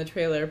featured in the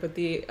trailer, but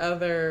the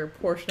other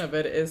portion of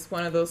it is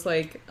one of those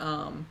like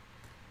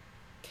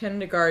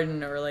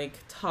kindergarten or like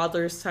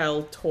toddler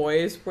style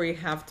toys where you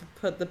have to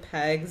put the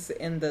pegs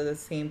in the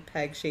same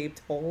peg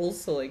shaped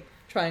holes, so like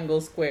triangle,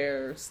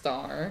 square,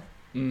 star.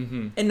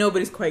 Mm-hmm. And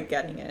nobody's quite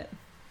getting it.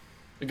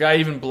 The guy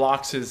even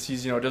blocks his.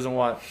 He's doesn't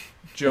want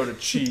Joe to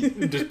cheat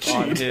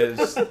on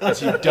his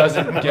because he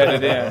doesn't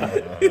get it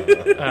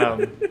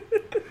in.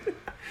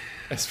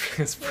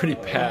 It's pretty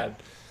bad.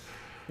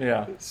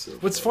 Yeah.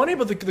 What's funny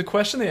about the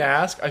question they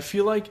ask, I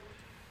feel like.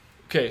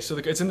 Okay, so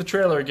it's in the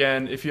trailer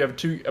again. If you have a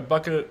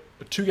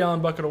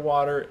 2-gallon bucket of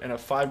water and a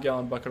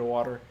 5-gallon bucket of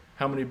water,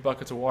 how many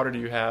buckets of water do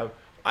you have?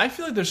 I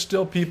feel like there's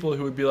still people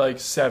who would be like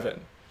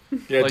 7.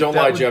 Yeah, don't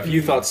lie, Jeff.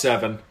 You thought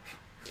 7.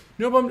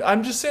 No, but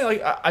I'm just saying,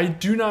 like, I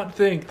do not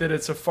think that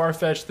it's a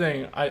far-fetched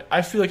thing.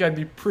 I feel like I'd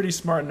be pretty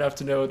smart enough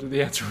to know that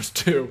the answer was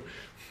 2.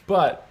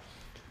 But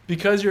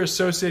because you're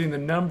associating the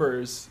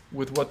numbers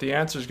with what the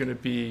answer is going to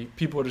be,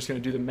 people are just going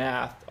to do the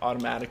math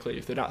automatically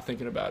if they're not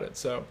thinking about it.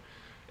 So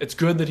it's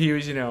good that he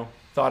was,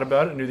 thought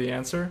about it and knew the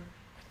answer.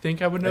 I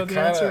think I would know the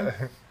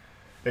answer.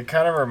 It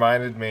kind of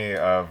reminded me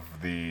of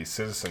the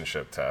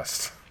citizenship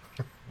test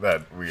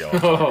that we all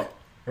took.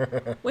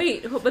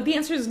 Wait, but the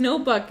answer is no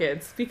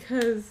buckets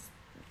because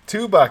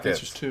 2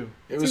 buckets. It's just 2.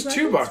 It was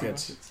 2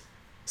 buckets.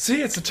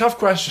 See, it's a tough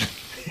question.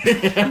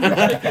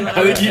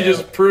 I think you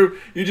just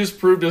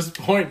proved his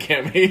point,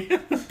 Cammy.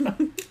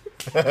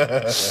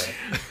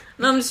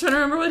 No, I'm just trying to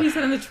remember what he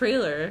said in the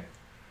trailer.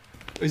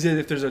 He said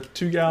if there's a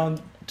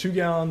 2-gallon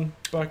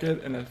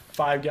bucket and a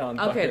 5-gallon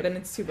bucket. Okay, then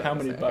it's 2 buckets. How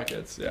many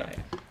buckets? Yeah.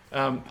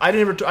 I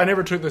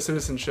never took the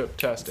citizenship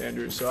test,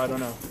 Andrew, so I don't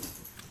know.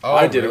 Oh,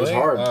 I did. Really? It was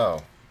hard.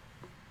 Oh.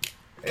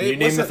 Can you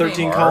name the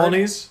 13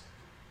 colonies?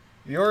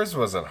 Yours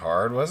wasn't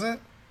hard, was it?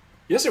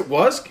 Yes, it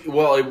was.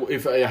 Well,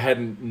 if I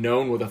hadn't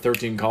known what the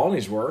 13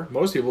 colonies were,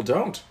 most people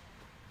don't.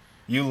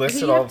 You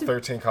listed all the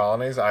 13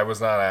 colonies? I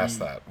was not asked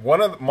that.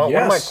 One of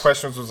my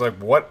questions was like,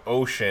 what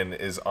ocean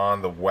is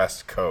on the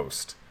West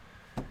Coast?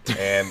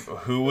 And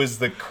who is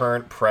the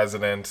current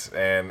president?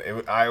 And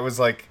I was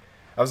like,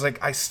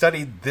 I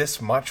studied this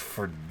much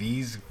for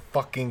these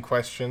fucking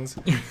questions.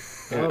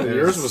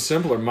 Yours was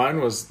simpler.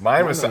 Mine was.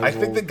 I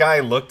think the guy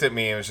looked at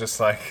me and was just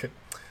like,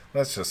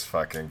 let's just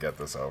fucking get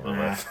this over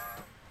with.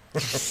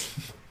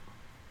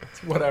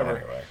 Whatever.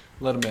 Anyway.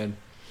 Let him in.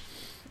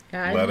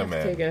 Yeah, I don't have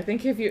to take it. I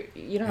think if you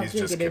don't have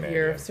He's to take it if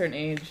you're of a certain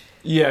age.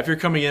 Yeah, if you're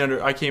coming in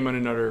I came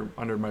in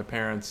under my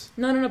parents.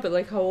 No, but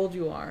like how old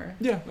you are.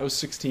 Yeah, I was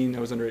 16.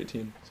 I was under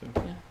 18. So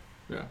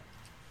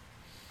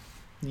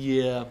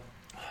yeah.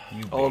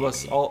 All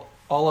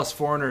us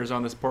foreigners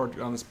on this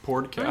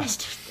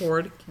podcast.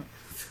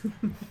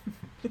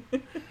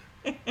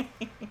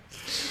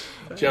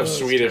 Jeff's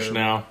Swedish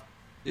now.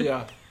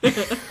 Yeah.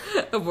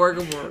 A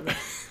Borg.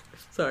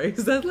 Sorry,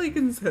 is that like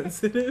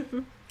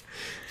insensitive?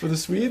 For the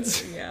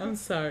Swedes? Yeah, I'm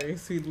sorry,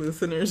 Swede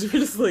listeners. We're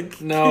just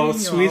like No,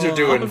 kidding Swedes are y'all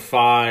doing off.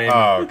 fine.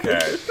 Oh, okay.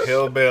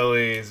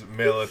 Hillbillies,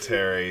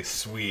 military,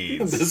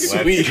 Swedes. The Let's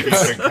Swedes. keep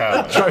it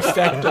coming.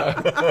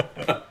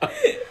 Trifecta.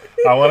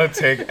 I want to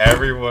take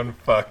everyone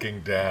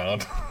fucking down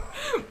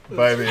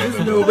by the end Is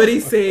of nobody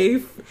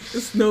safe?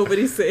 Is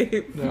nobody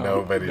safe? No,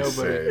 Nobody's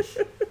nobody.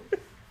 safe.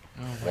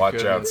 Oh, Watch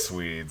out, goodness.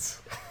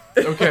 Swedes.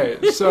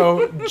 Okay,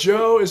 so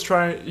Joe is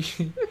trying.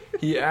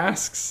 He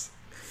asks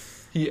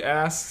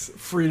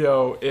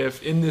Frito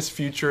if in this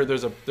future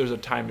there's a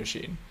time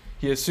machine.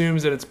 He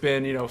assumes that it's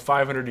been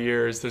 500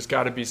 years. There's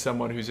got to be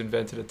someone who's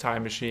invented a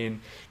time machine.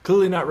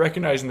 Clearly not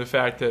recognizing the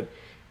fact that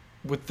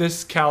with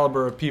this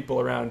caliber of people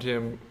around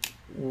him,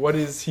 what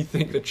does he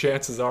think the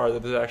chances are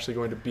that there's actually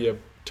going to be a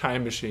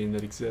time machine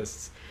that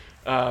exists?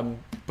 But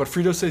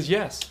Frito says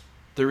yes,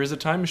 there is a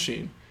time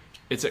machine.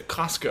 It's at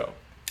Costco,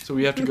 so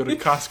we have to go to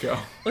Costco.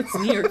 What's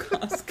near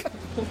Costco?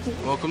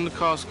 Welcome to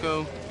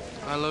Costco.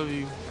 I love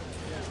you.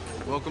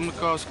 Welcome to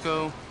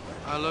Costco.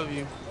 I love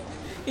you.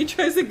 He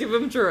tries to give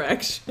him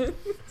directions.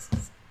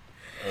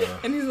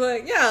 And he's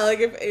like, yeah, like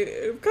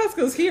if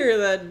Costco's here,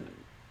 then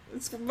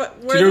it's but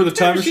Do where you know where the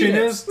time machine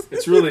is?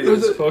 It's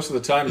close to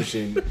the time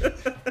machine.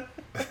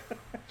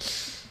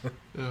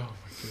 Oh my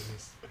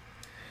goodness.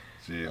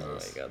 Jesus. Oh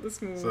my god,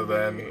 this movie. So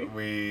then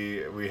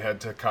we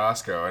head to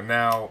Costco, and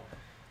now,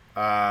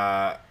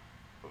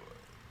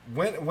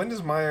 when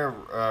does Maya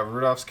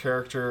Rudolph's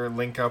character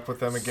link up with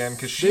them again?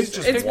 Because she's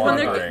just it's when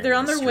wandering. they're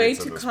on the their way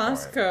streets to at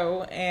this point.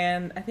 Costco,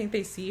 and I think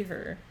they see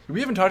her. We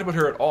haven't talked about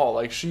her at all.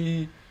 Like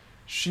it Her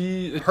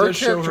does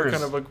show her character is-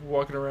 kind of like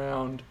walking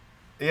around.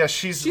 Yeah,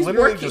 she's She's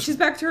literally working. just. She's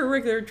back to her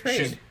regular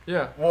trade.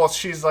 Well,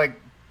 she's like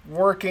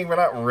working, but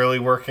not really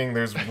working.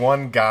 There's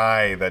one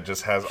guy that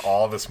just has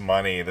all this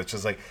money that's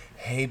just like,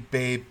 hey,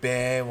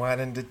 baby, why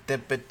didn't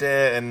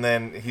and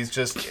then he's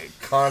just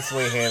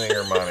constantly handing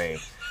her money.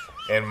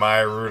 And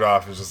Maya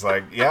Rudolph is just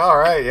like, yeah, all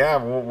right, yeah,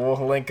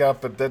 we'll link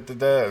up, and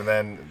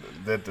then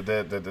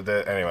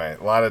anyway,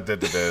 a lot of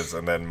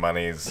and then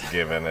money's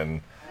given,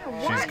 and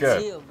she's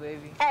good. Chill,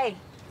 baby. Hey,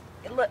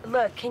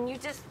 look, can you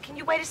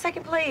wait a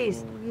second,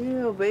 please? Oh,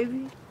 yeah,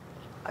 baby.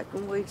 I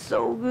can wait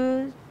so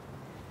good.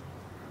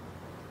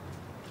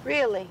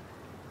 Really?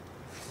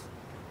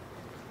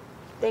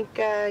 Think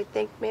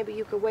maybe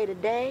you could wait a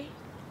day?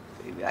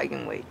 Baby, I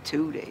can wait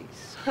 2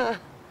 days.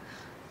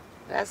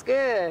 That's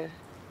good.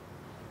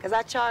 'Cause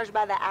I charge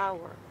by the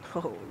hour.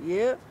 Oh,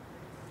 yeah?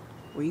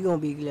 Well, you're gonna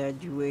be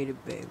glad you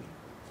waited, baby.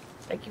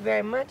 Thank you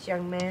very much,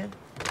 young man.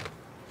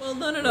 Well,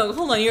 no.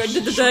 Hold on. You're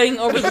debating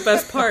over the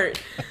best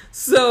part.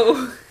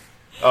 So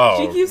Oh,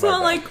 she keeps my on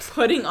bad. like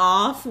putting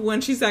off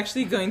when she's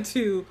actually going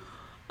to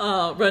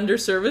render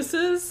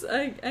services.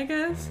 I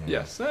guess.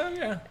 Yes.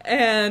 Yeah.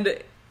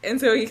 And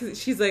so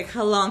she's like,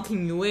 how long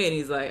can you wait? And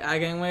he's like, I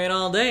can wait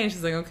all day. And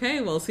she's like, okay,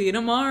 we'll see you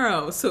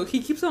tomorrow. So he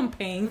keeps on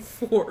paying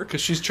for...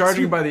 Because she's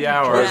charging by the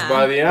hour. Charged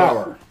by the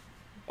hour.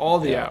 All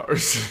the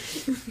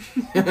hours.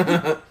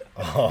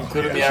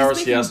 Including the hours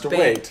she has to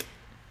wait.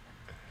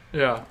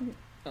 Yeah.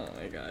 Oh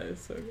my god,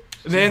 it's so good.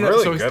 She's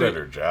really good at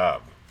her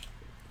job.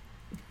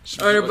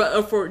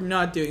 Or for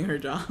not doing her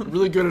job.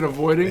 Really good at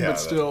avoiding, Yeah, but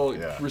still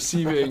yeah.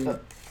 receiving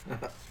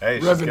Hey,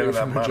 she's revenue getting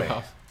that from her money.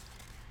 job.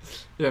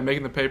 Yeah,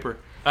 making the paper.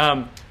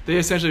 They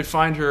essentially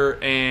find her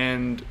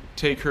and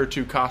take her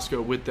to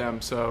Costco with them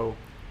so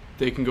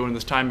they can go in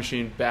this time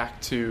machine back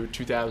to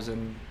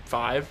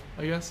 2005,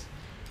 I guess.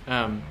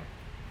 And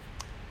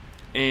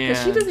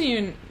Because she doesn't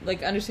even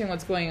like understand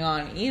what's going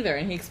on either,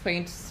 and he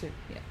explains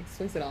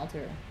it all to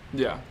her.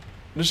 Yeah.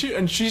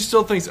 And she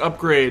still thinks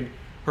Upgrade,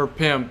 her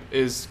pimp,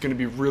 is going to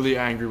be really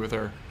angry with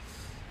her.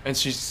 And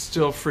she's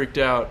still freaked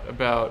out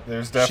about...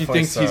 She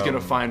thinks he's going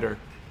to find her.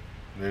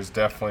 There's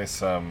definitely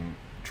some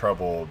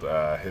troubled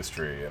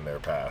history in their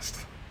past.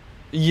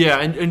 Yeah,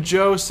 and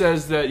Joe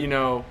says that,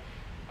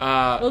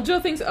 Well, Joe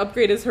thinks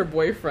Upgrade is her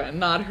boyfriend,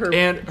 not her...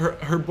 and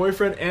her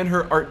boyfriend and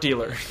her art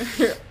dealer.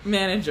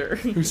 manager.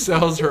 Who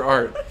sells her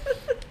art.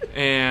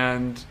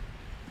 And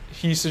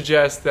he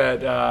suggests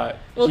that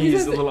he he's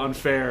says a little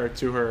unfair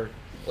to her.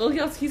 Well,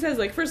 he says,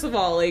 like, first of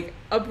all, like,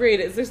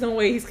 Upgrade is, there's no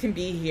way he can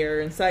be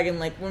here. And second,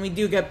 like, when we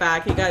do get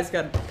back, you guys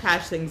got to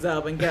patch things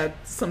up and get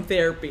some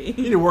therapy.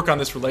 You need to work on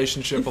this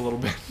relationship a little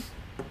bit.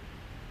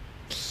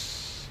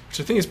 Which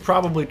I think is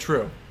probably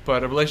true.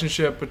 But a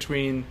relationship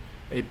between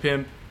a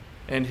pimp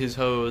and his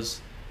hose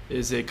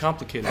is a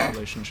complicated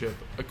relationship,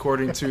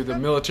 according to the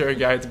military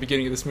guy at the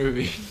beginning of this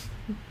movie.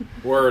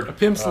 Word. A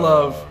pimp's Oh,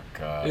 love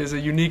God. is a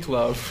unique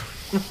love.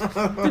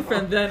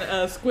 Different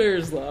than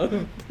Square's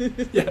love.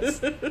 Yes.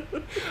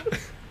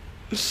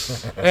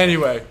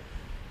 Anyway,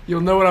 you'll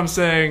know what I'm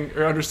saying,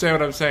 or understand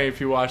what I'm saying if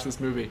you watch this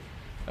movie.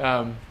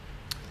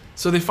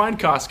 So they find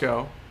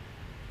Costco,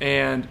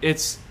 and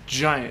it's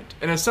giant.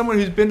 And as someone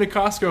who's been to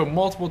Costco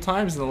multiple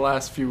times in the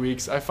last few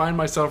weeks, I find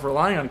myself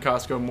relying on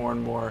Costco more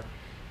and more.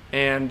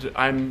 And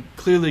I'm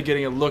clearly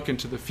getting a look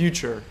into the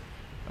future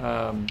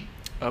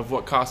of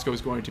what Costco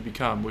is going to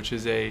become, which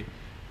is a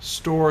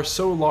store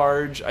so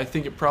large, I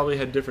think it probably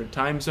had different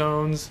time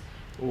zones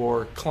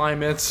or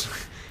climates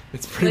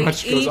It's pretty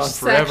much goes each on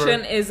forever.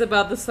 section is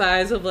about the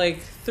size of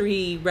like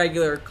 3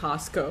 regular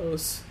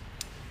Costco's.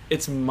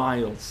 It's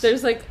miles.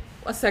 There's like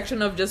a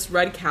section of just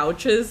red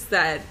couches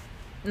that,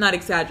 not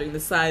exaggerating, the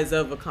size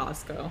of a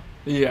Costco.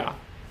 Yeah.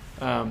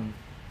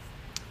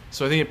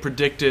 So I think it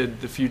predicted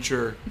the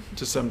future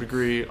to some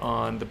degree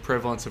on the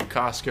prevalence of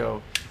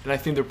Costco, and I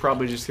think they're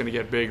probably just going to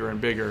get bigger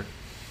and bigger.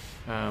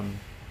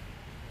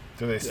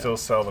 Do they still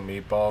sell the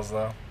meatballs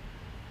though?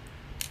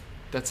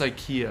 That's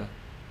IKEA.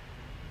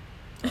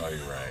 Oh, you're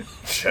right.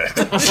 Shit.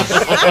 If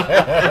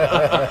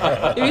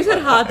you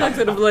said hot dogs,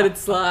 I'd have let it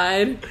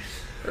slide.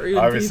 Or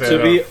even Obviously,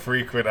 pizza. I don't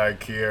frequent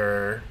IKEA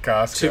or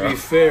Costco. To be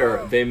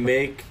fair, they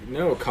make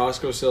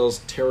Costco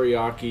sells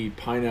teriyaki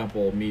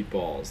pineapple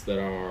meatballs that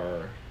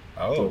are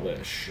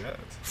delish. Shit.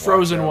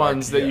 Frozen Watch out,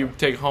 ones IKEA. that you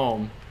take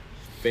home.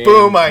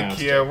 Boom,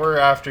 Fantastic. IKEA. We're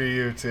after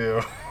you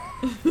too.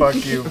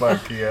 Fuck you,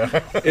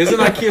 IKEA. Isn't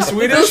IKEA The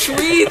Swedish?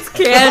 Swedes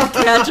can't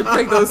catch a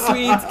break. Those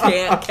Swedes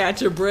can't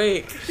catch a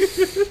break.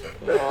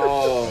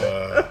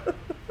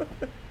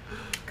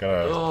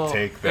 Gonna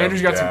take them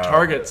Andrew's got some down.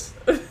 targets.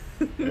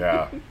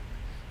 Yeah.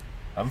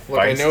 I'm Look,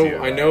 I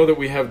feisty. know that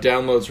we have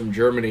downloads from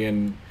Germany,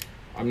 and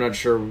I'm not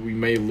sure we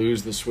may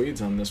lose the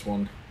Swedes on this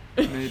one.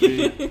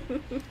 Maybe.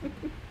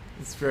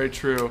 It's very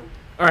true.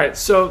 All right,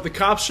 so the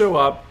cops show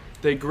up.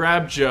 They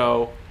grab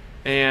Joe,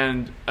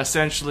 and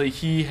essentially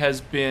he has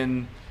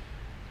been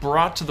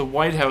brought to the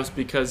White House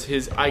because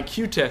his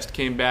IQ test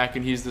came back,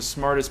 and he's the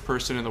smartest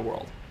person in the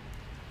world.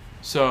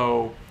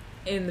 So,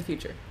 In the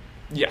future.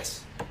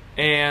 yes.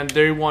 And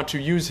they want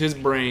to use his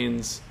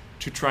brains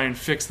to try and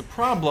fix the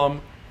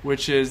problem,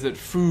 which is that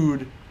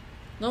food...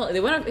 No, they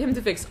want him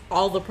to fix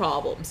all the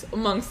problems,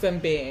 amongst them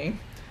being...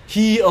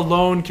 He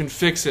alone can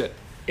fix it.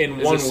 In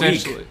is 1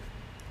 essentially- week.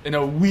 In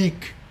a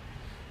week.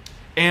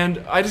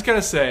 And I just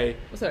gotta say...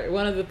 Sorry,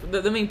 one of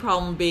the main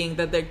problem being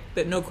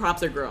that no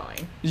crops are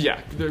growing.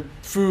 Yeah, the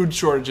food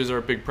shortages are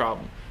a big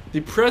problem.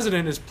 The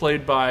president is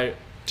played by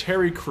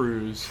Terry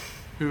Crews,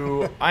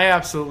 who I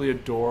absolutely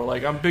adore.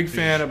 Like, I'm a big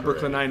fan of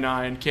Brooklyn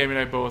Nine-Nine. Cami and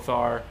I both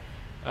are.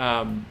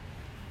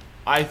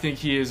 I think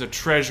he is a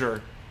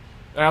treasure.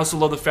 I also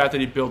love the fact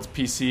that he builds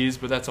PCs,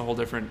 but that's a whole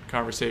different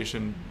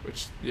conversation,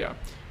 which, yeah.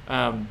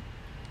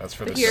 That's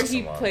for the Here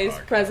he Sissalon plays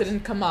podcast.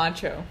 President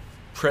Camacho.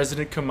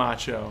 President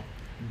Camacho.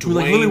 Who,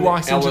 like, literally Dwayne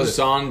walks into the...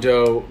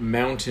 Elizondo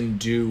Mountain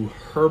Dew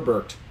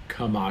Herbert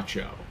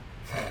Camacho.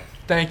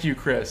 Thank you,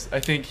 Chris. I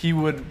think he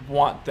would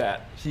want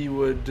that. He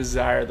would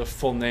desire the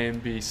full name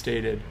be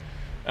stated.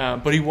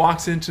 But he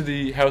walks into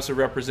the House of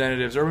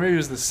Representatives, or maybe it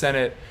was the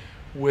Senate,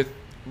 with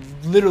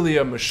literally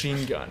a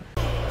machine gun.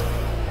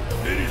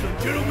 Ladies and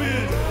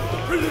gentlemen,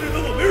 the President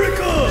of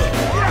America!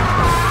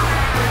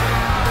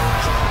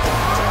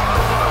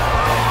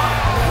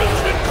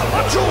 President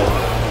Camacho!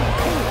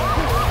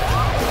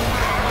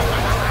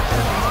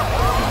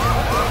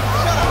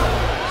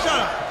 Shut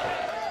up!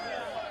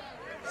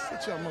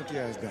 Sit your monkey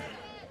ass down.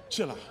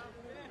 Chill out.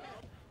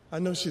 I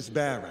know shit's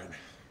bad right now,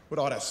 with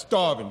all that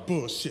starving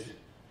bullshit.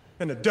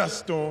 And the dust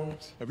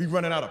storms, and we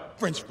running out of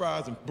French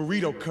fries and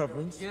burrito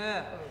coverings.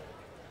 Yeah.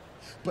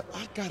 But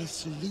I got a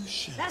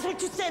solution. That's what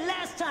you said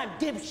last time,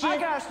 dipshit. I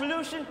got a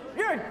solution.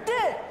 You're a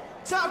dick.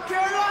 South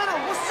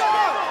Carolina, what's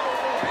up?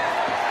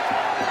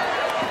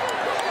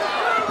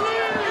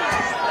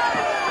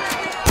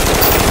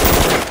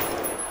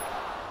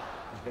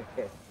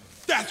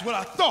 That's what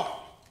I thought.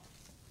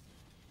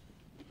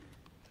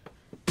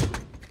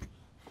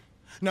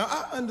 Now,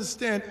 I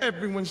understand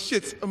everyone's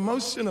shit's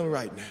emotional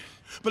right now,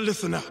 but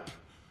listen up.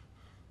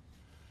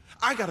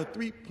 I got a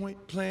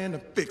 3-point plan to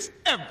fix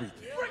everything.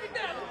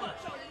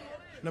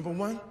 Number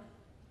 1,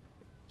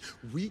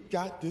 we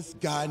got this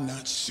guy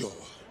not sure.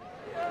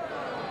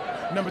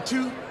 Number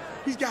 2,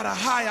 he's got a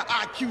higher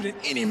IQ than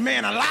any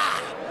man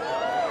alive.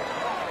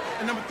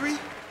 And number 3,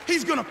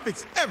 he's gonna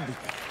fix everything.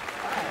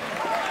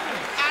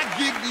 I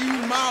give you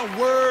my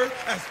word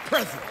as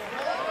president.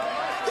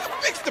 He'll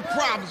fix the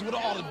problems with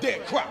all the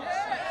dead crops.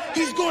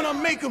 He's gonna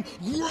make them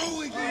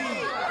grow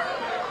again.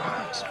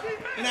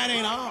 And that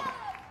ain't all.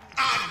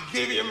 I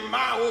give you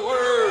my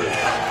word.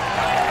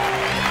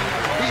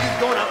 He's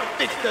gonna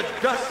fix the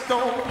dust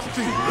storms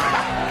too.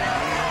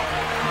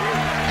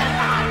 And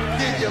I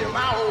give you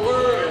my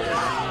word.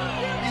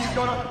 He's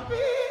gonna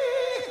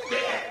fix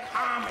that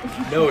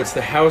common. No, it's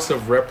the House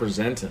of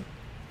Representing.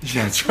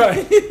 Yeah, that's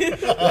right.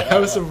 The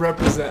House of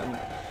Representing,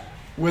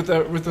 with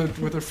a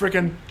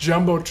freaking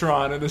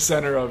jumbotron in the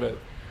center of it.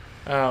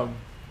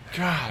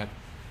 God,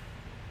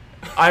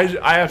 I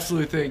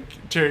absolutely think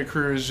Terry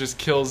Crews just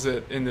kills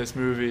it in this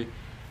movie.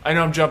 I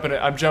know I'm jumping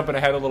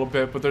ahead a little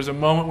bit, but there's a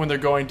moment when they're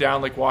going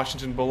down like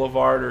Washington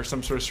Boulevard or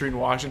some sort of street in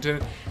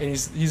Washington, and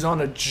he's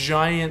on a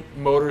giant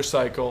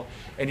motorcycle,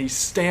 and he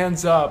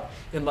stands up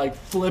and like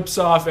flips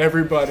off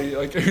everybody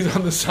like who's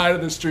on the side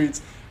of the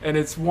streets, and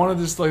it's one of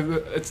this like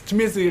to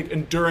me it's the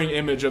enduring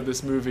image of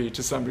this movie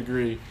to some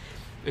degree.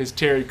 Is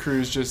Terry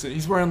Crews just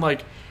he's wearing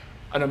like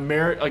an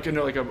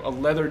a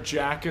leather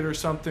jacket or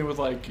something with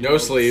like No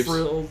sleeves.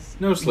 frills,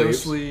 No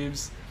sleeves. no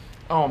sleeves.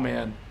 Oh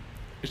man.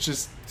 it's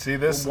just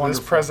this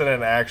wonderful.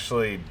 president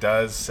actually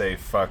does say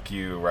 "fuck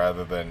you"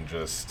 rather than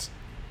just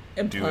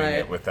doing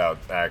it without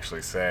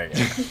actually saying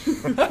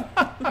it.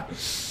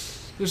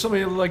 There's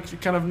something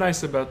like kind of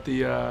nice about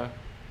the.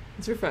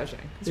 It's refreshing.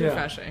 It's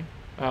refreshing.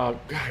 Oh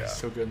God, he's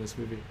so good in this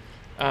movie.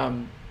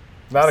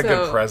 Not a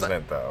good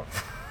president though.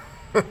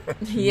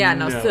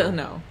 Still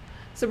no.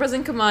 So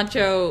President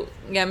Camacho,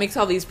 makes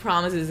all these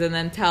promises and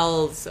then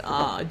tells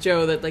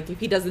Joe that like if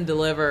he doesn't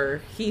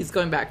deliver, he's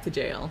going back to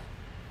jail.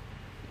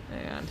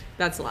 And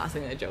that's the last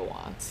thing that Joe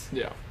wants.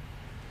 Yeah.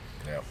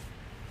 Yeah.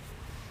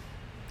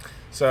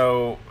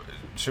 So,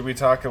 should we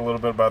talk a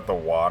little bit about the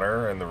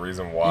water and the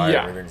reason why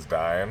everything's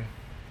dying?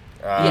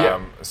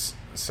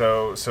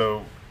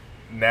 So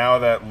now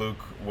that Luke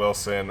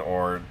Wilson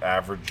or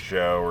Average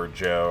Joe or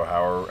Joe,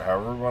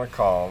 however we want to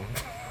call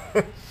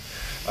him,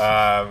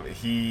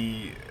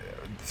 he,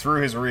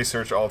 through his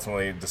research,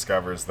 ultimately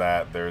discovers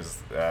that there's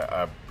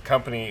a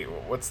company.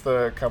 What's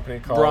the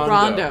company called?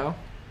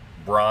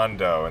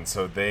 Brondo, and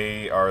so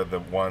they are the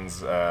ones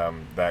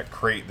that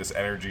create this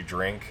energy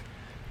drink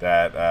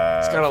that,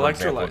 it's got for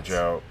electrolytes. example,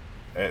 Joe,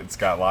 it's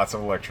got lots of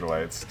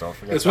electrolytes. Don't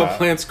forget That's what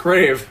plants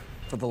crave.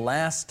 For the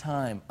last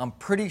time, I'm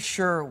pretty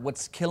sure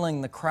what's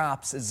killing the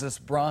crops is this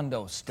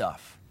Brondo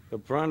stuff. The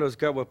Brondo's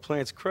got what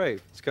plants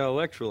crave. It's got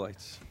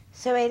electrolytes.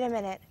 So wait a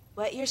minute.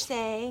 What you're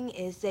saying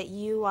is that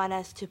you want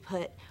us to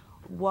put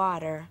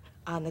water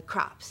on the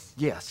crops?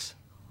 Yes.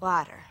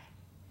 Water?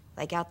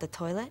 Like out the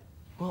toilet?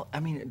 Well, I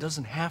mean, it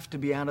doesn't have to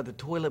be out of the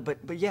toilet,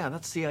 but yeah,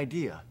 that's the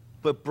idea.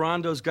 But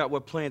Brondo's got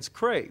what plants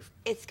crave.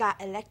 It's got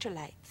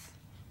electrolytes.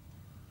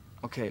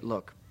 Okay,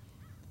 look.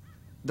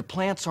 The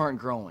plants aren't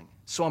growing,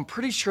 so I'm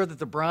pretty sure that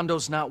the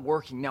Brondo's not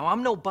working. Now,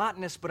 I'm no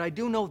botanist, but I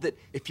do know that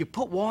if you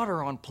put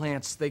water on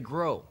plants, they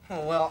grow.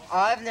 Oh, well,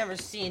 I've never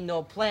seen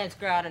no plants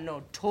grow out of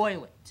no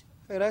toilet.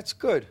 Hey, that's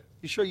good.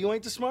 You sure you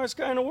ain't the smartest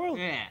guy in the world?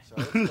 Yeah. So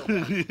let's go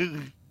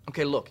back.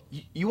 Okay, look,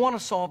 you want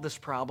to solve this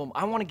problem.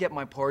 I want to get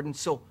my pardon,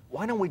 so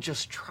why don't we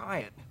just try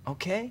it,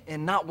 okay?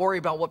 And not worry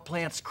about what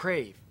plants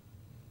crave.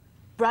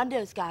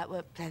 Brondo's got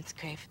what plants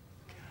crave.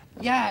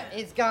 Yeah,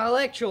 it's got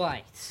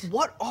electrolytes.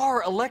 What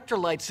are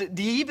electrolytes?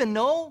 Do you even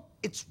know?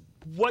 It's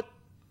what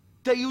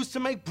they use to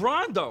make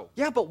Brondo.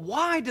 Yeah, but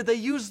why did they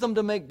use them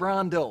to make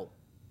Brondo?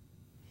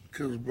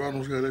 Because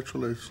Brondo's got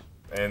electrolytes.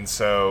 And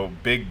so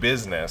big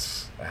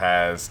business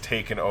has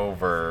taken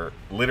over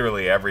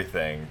literally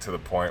everything to the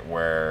point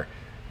where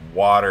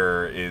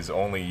water is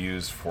only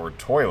used for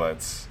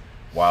toilets,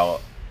 while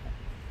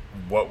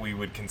what we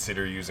would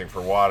consider using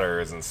for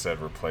water is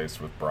instead replaced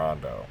with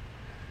Brondo.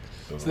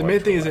 So the main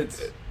thing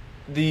is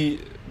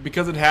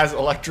because it has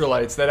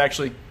electrolytes, that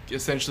actually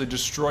essentially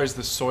destroys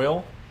the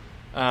soil.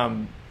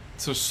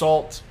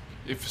 So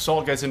if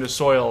salt gets into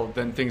soil,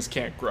 then things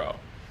can't grow.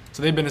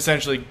 So they've been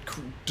essentially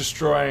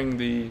destroying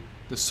the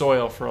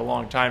soil for a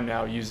long time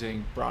now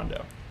using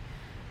Brondo.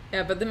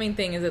 Yeah, but the main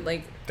thing is that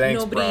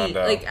Thanks, nobody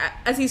Brondo.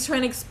 as he's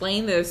trying to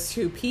explain this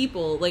to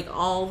people,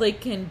 all they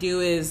can do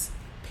is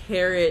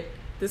parrot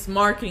this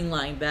marketing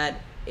line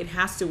that it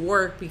has to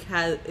work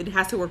because it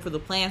has to work for the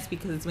plants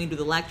because it's made with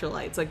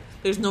electrolytes.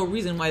 There's no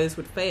reason why this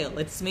would fail.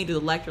 It's made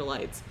with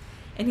electrolytes,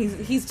 and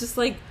he's just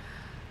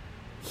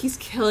he's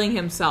killing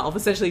himself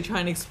essentially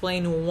trying to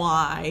explain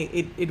why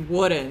it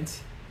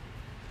wouldn't.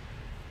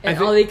 And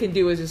all they can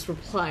do is just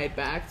reply it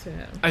back to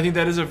him. I think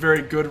that is a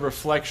very good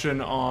reflection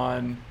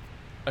on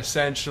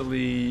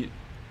essentially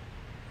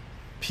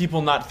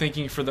people not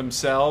thinking for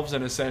themselves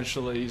and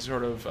essentially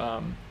sort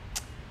of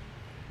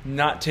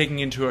not taking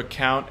into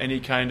account any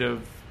kind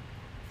of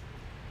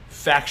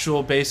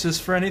factual basis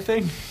for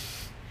anything.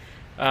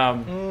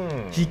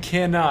 He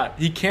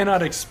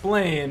cannot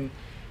explain,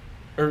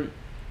 or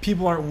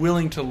people aren't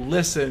willing to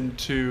listen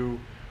to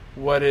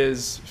what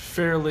is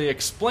fairly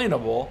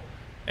explainable.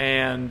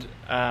 And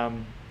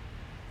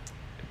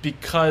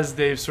because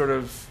they've sort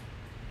of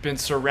been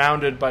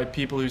surrounded by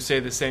people who say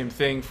the same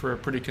thing for a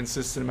pretty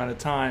consistent amount of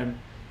time,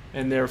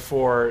 and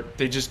therefore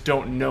they just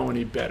don't know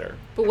any better.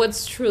 But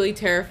what's truly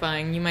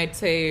terrifying, you might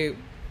say,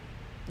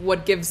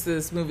 what gives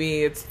this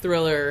movie its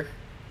thriller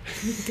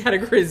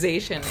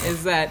categorization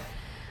is that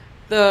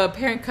the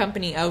parent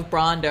company of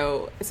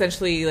Brondo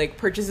essentially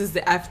purchases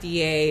the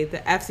FDA, the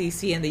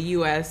FCC, and the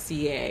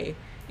USDA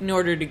in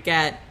order to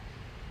get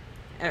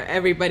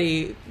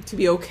everybody to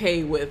be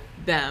okay with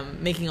them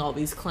making all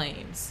these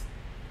claims.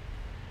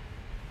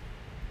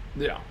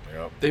 Yeah.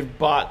 Yep. They've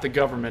bought the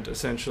government,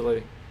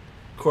 essentially.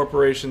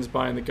 Corporations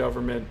buying the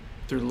government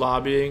through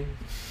lobbying,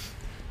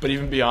 but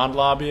even beyond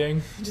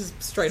lobbying.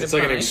 Just straight It's up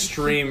like an buying.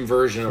 extreme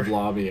version of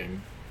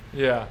lobbying.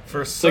 Yeah.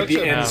 For It's such like the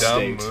a end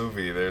dumb state.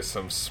 movie, there's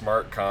some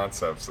smart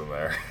concepts in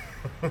there.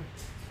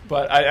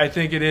 But I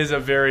think it is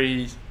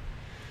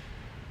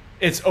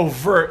it's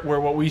overt, where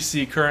what we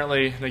see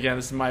currently, and again,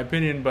 this is my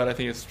opinion, but I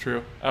think it's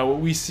true.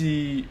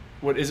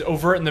 What is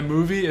overt in the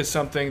movie is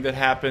something that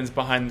happens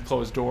behind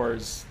closed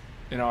doors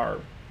in our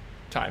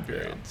time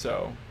period. Yeah.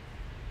 So,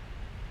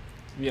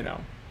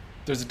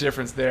 there's a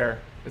difference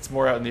there. It's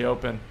more out in the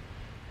open.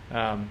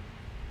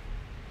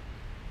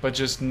 But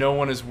just no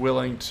one is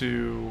willing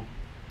to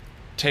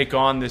take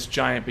on this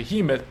giant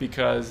behemoth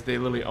because they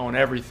literally own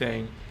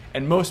everything,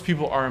 and most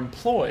people are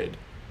employed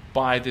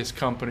by this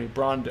company,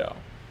 Brondo.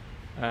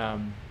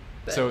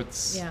 So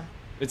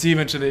it's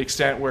even to the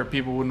extent where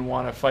people wouldn't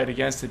want to fight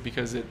against it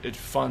because it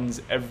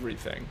funds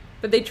everything.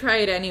 But they try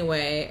it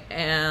anyway,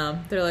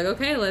 and they're like,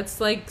 okay, let's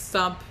like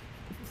stop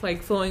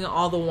like flowing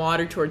all the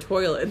water to our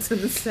toilets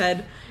and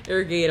instead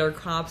irrigate our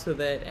crops with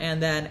it,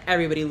 and then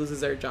everybody loses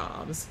their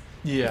jobs.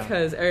 Yeah.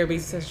 Because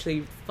everybody's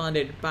essentially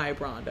funded by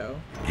Brondo.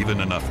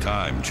 Given enough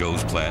time,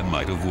 Joe's plan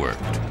might have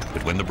worked.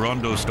 But when the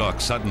Brondo stock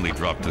suddenly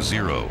dropped to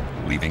zero,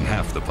 leaving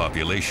half the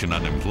population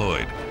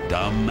unemployed,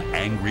 dumb,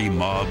 angry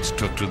mobs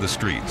took to the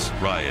streets,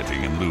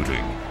 rioting and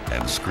looting,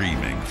 and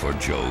screaming for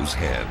Joe's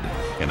head.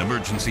 An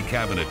emergency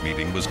cabinet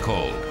meeting was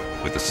called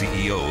with the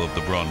CEO of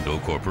the Brondo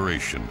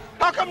Corporation.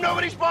 How come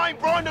nobody's buying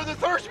Brondo the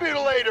Thirst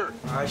Mutilator?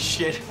 Ah,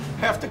 shit.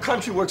 Half the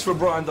country works for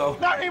Brondo.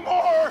 Not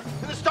anymore!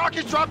 The stock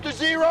has dropped to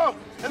zero,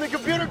 and the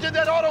computer did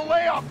that auto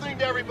layoff thing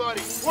to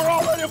everybody. We're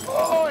all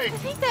unemployed! I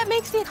think that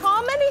makes the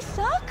economy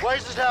suck. Why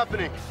is this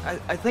happening?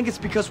 I think it's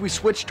because we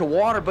switched to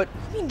water, but...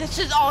 I mean, this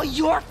is all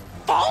your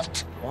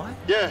fault? What?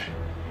 Yeah,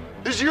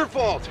 this is your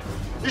fault.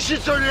 This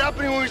shit started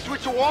happening when we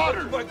switched to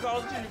water.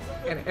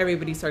 And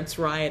everybody starts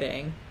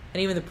rioting.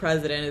 And even the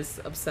president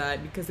is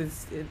upset because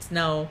it's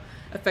now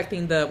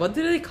affecting the, what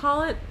did they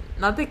call it?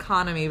 Not the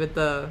economy, but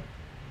the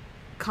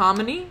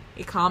economy?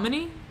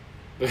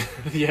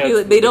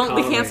 Yeah, they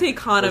can't say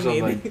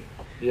economy.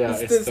 Yeah,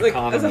 it's the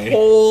economy. As a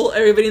whole,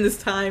 everybody in this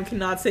time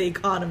cannot say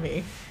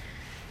economy.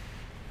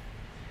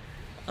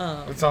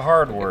 It's a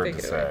hard word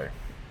to say.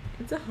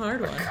 It's a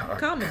hard one.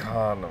 Economy.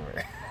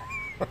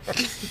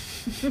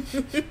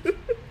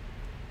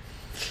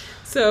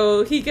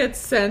 So he gets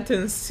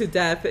sentenced to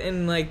death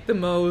in like the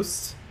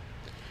most.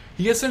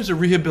 He gets sentenced to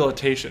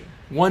rehabilitation.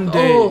 One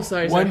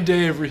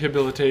day of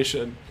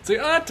rehabilitation. It's like,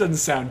 that doesn't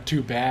sound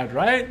too bad,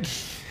 right?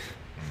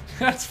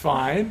 That's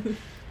fine.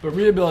 But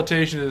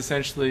rehabilitation is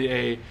essentially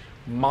a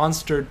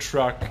monster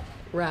truck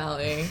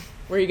rally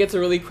where he gets a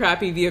really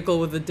crappy vehicle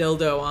with a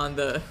dildo on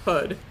the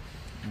hood.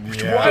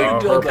 Yeah,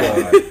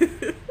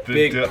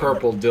 Big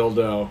purple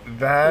dildo.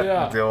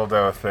 That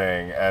dildo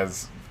thing,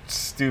 as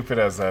stupid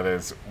as that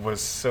is, was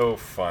so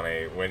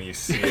funny when you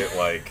see it,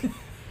 like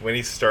when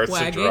he starts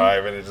to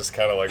drive and it just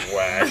kind of like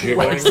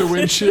wags the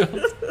windshield.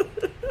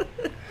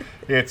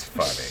 It's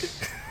funny.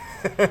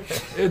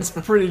 It's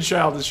pretty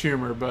childish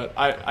humor, but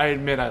I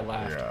admit I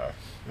laughed.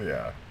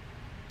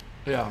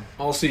 Yeah.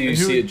 Also, you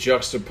see it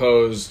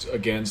juxtaposed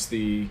against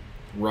the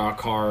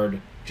rock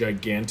hard,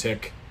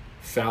 gigantic,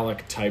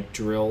 phallic type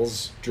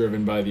drills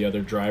driven by the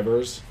other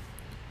drivers.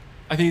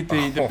 I think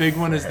the big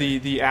one is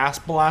the ass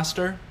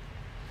blaster.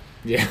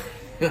 Yeah.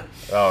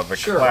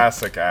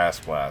 Classic ass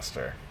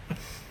blaster.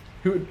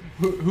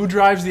 Who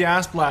drives the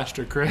ass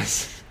blaster,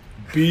 Chris?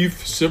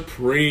 Beef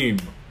Supreme.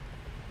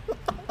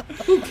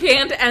 Who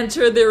can't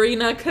enter the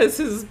arena because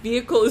his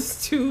vehicle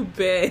is too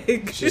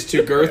big. She's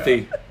too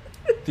girthy. Yeah.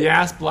 The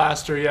ass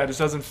blaster, just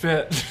doesn't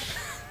fit.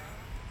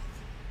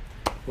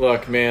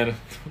 Look, man,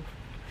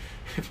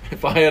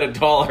 if I had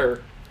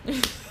 $1.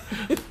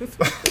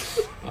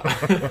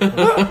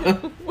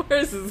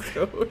 Where's this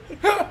going?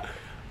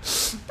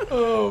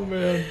 Oh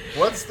man,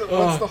 what's the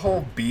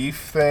whole beef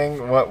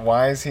thing?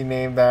 Why is he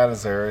named that?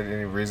 Is there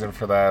any reason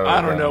for that?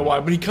 I don't know why,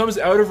 but he comes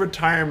out of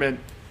retirement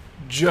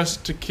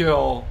just to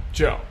kill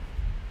Joe.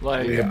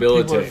 Like,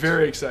 people are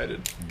very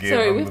excited.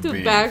 Sorry, we have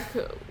to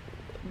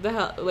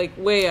back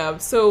way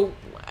up. So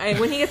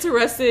when he gets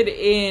arrested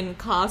in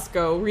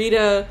Costco,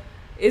 Rita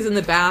is in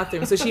the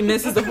bathroom, so she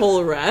misses the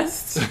whole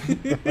arrest.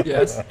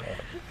 Yes.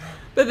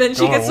 But then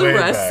she gets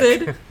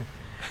arrested.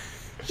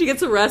 She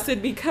gets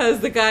arrested because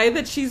the guy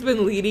that she's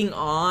been leading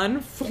on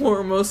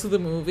for most of the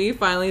movie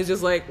finally is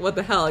just like, what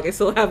the hell? Like, I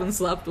still haven't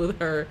slept with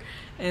her.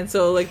 And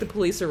so, like, the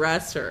police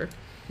arrest her.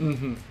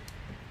 Mm-hmm.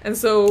 And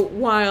so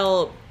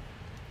while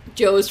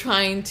Joe is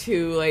trying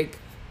to, like,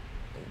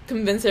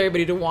 convince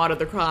everybody to water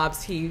the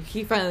crops, he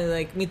finally,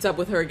 like, meets up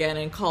with her again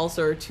and calls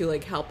her to,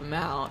 like, help him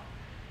out.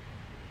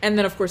 And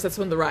then, of course, that's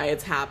when the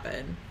riots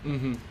happen.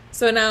 Mm-hmm.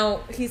 So now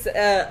he's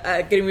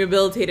getting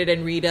rehabilitated,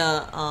 and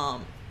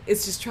Rita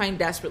is just trying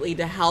desperately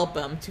to help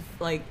him to,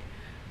 like,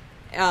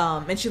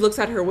 and she looks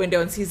out her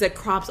window and sees that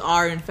crops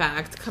are, in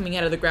fact, coming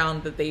out of the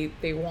ground that they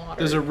water.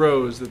 There's a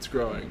rose that's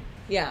growing.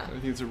 Yeah. I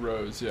think it's a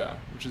rose, yeah.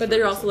 But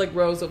there are also, like,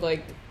 rows of,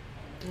 like,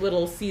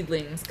 little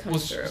seedlings coming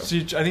through. I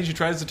think she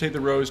tries to take the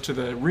rose to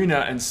the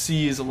arena and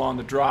sees along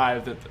the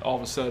drive that all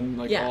of a sudden,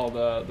 like, all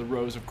the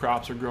rows of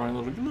crops are growing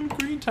little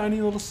green,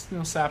 tiny little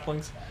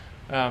saplings.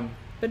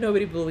 But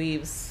nobody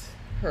believes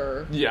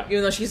her. Yeah.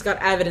 Even though she's got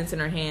evidence in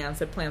her hands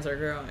that plants are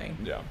growing.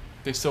 Yeah.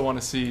 They still want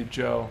to see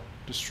Joe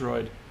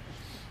destroyed.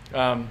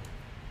 Then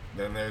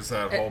there's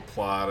that whole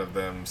plot of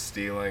them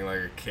stealing, like,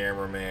 a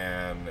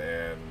cameraman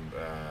and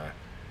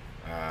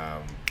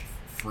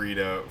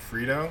Frito?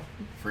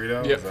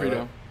 Yeah,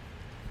 Frito.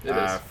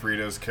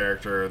 Frito's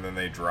character, and then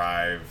they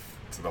drive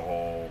to the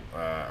whole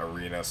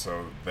arena,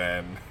 so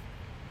then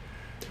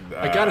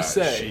I gotta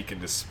say, she can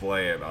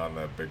display it on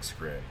the big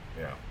screen.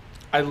 Yeah.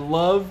 I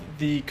love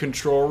the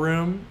control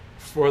room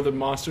for the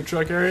monster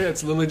truck area.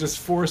 It's literally just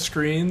 4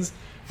 screens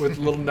with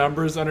little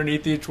numbers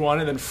underneath each one,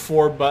 and then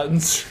 4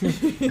 buttons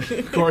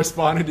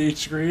corresponding to each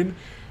screen.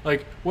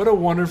 Like, what a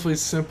wonderfully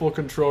simple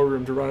control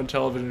room to run a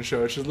television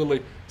show. It's just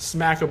literally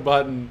smack a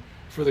button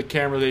for the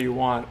camera that you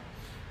want.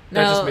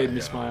 That just made me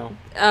smile.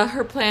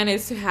 Her plan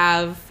is to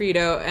have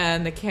Frito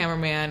and the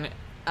cameraman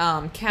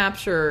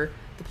capture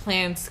the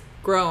plants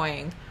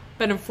growing.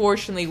 But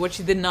unfortunately, what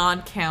she did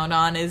not count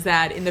on is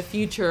that in the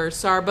future,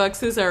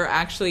 Starbucks are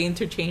actually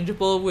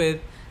interchangeable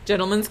with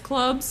gentlemen's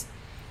clubs.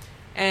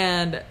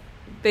 And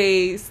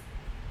they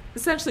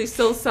essentially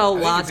still sell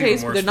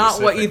lattes, but they're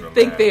not what you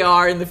think they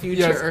are in the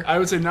future. Yes, I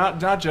would say not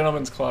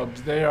gentlemen's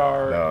clubs. They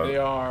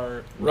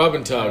are rub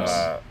and tugs.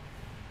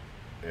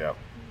 Yeah.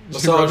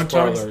 Massage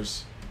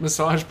parlors.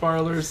 Massage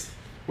parlors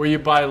where you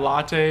buy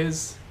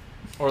lattes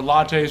or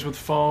lattes with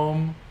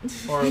foam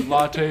or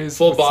lattes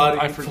full body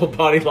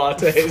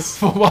lattes.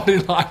 Full body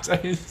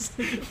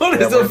lattes. What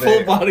is a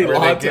full body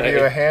latte? They give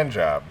you a hand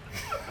job.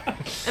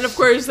 And of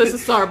course, this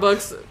is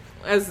Starbucks.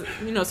 As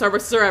you know,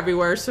 Starbucks are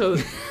everywhere, so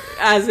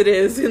as it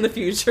is in the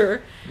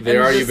future. They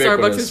are ubiquitous.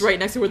 Starbucks is right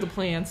next to where the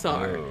plants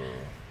are.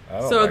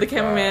 So the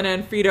cameraman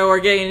and Frito are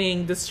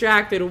getting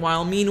distracted,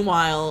 while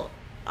meanwhile,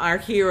 our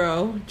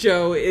hero,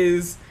 Joe,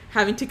 is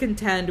having to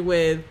contend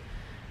with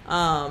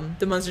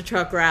the Monster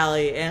Truck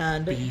Rally,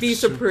 and Beef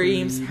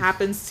Supremes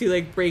happens to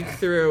like break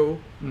through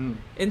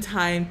in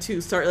time to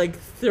start like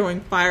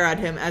throwing fire at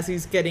him as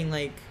he's getting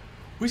like...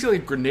 He's got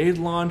like a grenade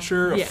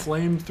launcher, a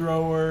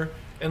flamethrower...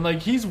 And,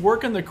 like, he's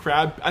working the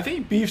crowd. I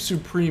think Beef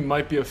Supreme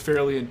might be a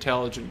fairly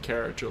intelligent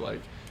character.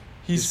 Like,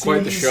 he's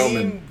quite the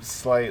showman.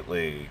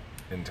 Slightly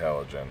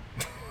intelligent.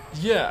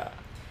 Yeah.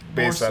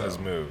 Based on his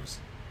moves.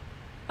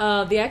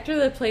 The actor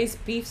that plays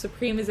Beef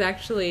Supreme is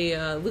actually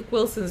Luke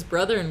Wilson's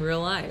brother in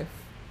real life.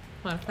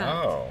 Fun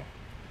fact. Oh.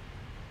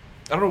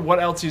 I don't know what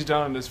else he's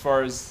done as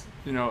far as,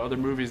 you know, other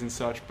movies and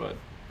such, but...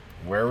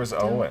 Where was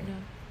Owen?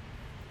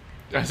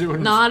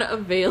 Not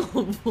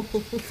available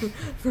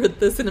for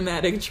the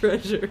cinematic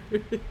treasure.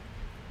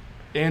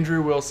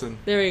 Andrew Wilson.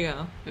 There we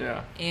go.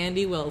 Yeah.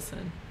 Andy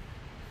Wilson.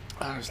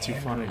 That was too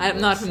funny.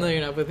 I'm not familiar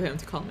enough with him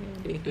to call me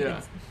Andy.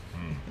 Yeah.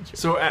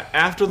 So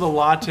after the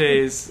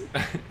lattes,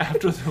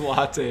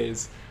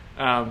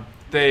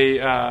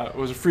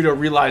 Frito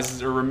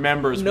realizes or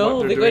remembers what they're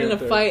doing. No, they got in a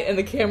fight, and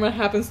the camera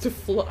happens to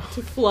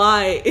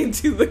fly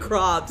into the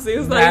crops. It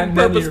was not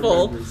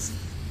purposeful.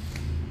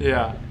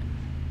 Yeah.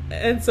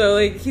 And so,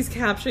 like, he's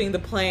capturing the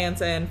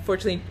plants, and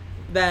fortunately,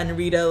 then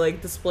Rita,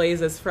 like, displays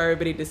this for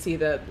everybody to see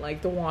that,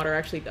 like, the water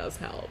actually does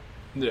help.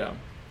 Yeah.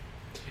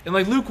 And,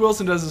 like, Luke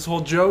Wilson does this whole,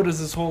 Joe does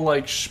this whole,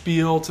 like,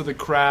 spiel to the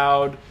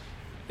crowd,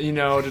 you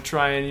know, to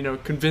try and, you know,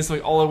 convince them,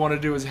 like, all I want to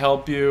do is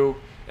help you,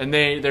 and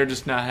they're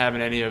just not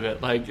having any of it.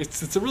 Like,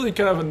 it's a really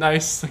kind of a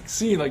nice, like,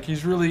 scene. Like,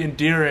 he's really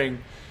endearing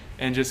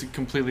and just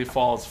completely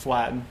falls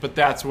flat. But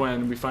that's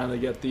when we finally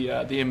get the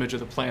image of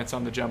the plants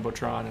on the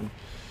Jumbotron, and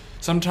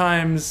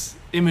sometimes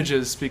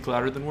images speak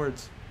louder than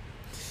words.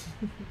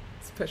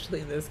 Especially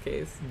in this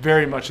case.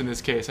 Very much in this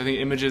case. I think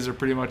images are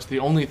pretty much the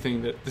only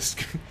thing that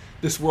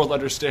this world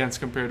understands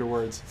compared to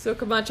words. So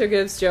Camacho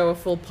gives Joe a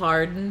full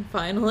pardon,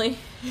 finally.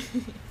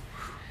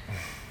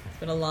 It's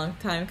been a long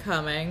time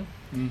coming.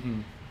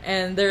 Mm-hmm.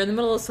 And they're in the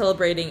middle of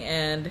celebrating,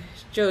 and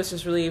Joe's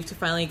just relieved to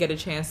finally get a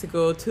chance to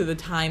go to the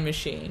time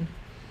machine.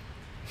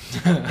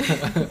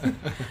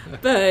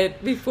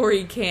 But before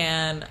he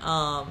can,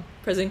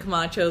 President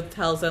Camacho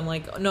tells them,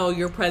 like, no,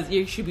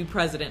 you should be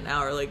president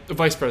now, or like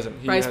vice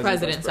president. Vice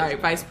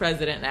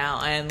president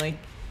now. And like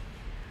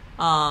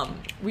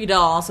Rita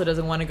also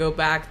doesn't want to go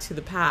back to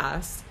the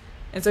past,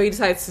 and so he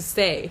decides to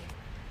stay.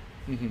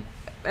 Mm-hmm.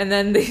 And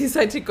then they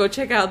decide to go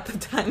check out the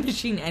time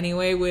machine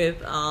anyway with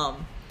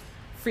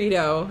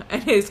Frito,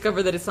 and they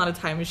discover that it's not a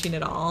time machine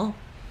at all.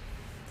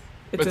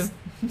 Go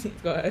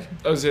ahead.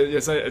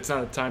 It's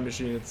not a time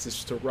machine. It's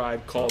just a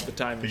ride called the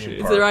Time Machine.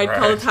 It's a ride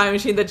called the Time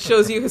Machine that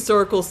shows you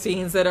historical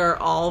scenes that are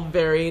all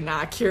very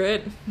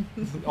inaccurate.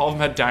 All of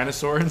them had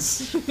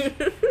dinosaurs.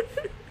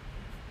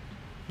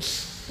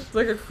 It's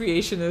like a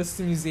creationist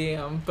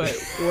museum, but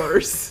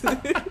worse.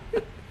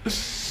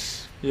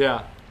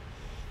 Yeah.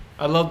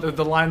 I love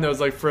the line that was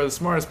like, for the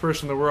smartest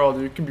person in the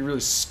world, you can be really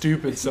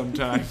stupid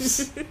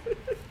sometimes.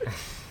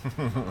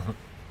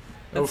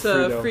 That's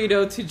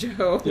Frito to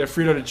Joe. Yeah,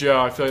 Frito to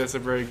Joe. I feel like that's a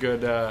very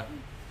good...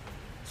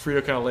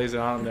 Frito kind of lays it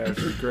on there.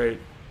 It's great.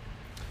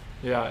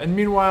 Yeah, and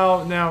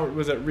meanwhile, now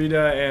was it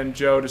Rita and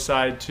Joe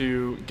decide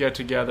to get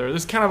together.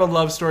 There's kind of a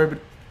love story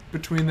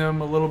between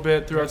them a little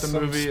bit throughout the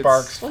movie.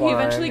 Sparks he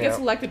eventually gets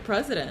elected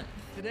president.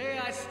 Today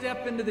I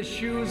step into the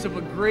shoes of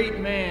a great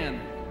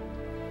man.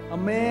 A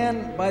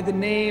man by the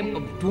name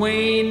of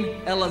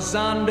Dwayne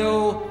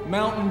Elizondo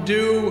Mountain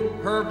Dew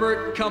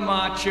Herbert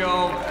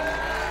Camacho.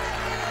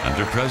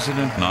 Under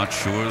President Not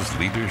Shore's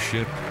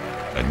leadership,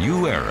 a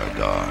new era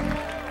dawned.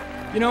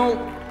 You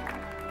know,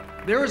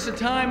 there was a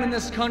time in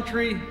this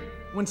country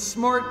when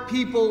smart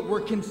people were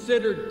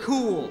considered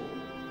cool.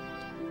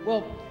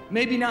 Well,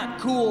 Maybe not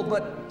cool,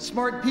 but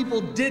smart people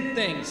did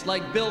things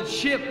like build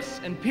ships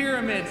and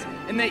pyramids,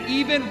 and they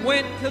even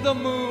went to the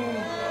moon.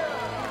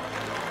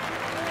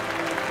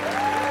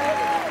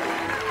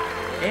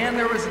 And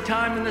there was a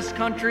time in this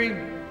country,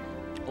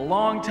 a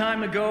long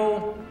time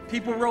ago,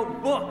 people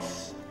wrote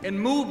books and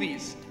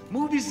movies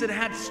that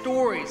had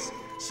stories,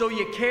 so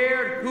you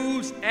cared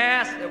whose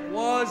ass it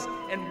was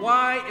and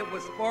why it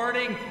was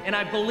farting, and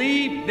I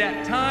believe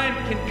that time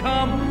can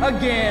come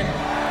again.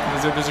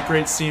 There's a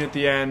great scene at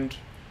the end,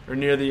 or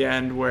near the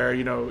end, where,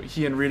 you know,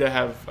 he and Rita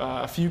have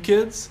a few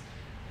kids,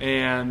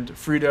 and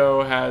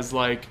Frito has,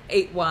 like...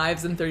 8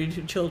 wives and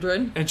 32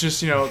 children. And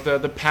just, you know,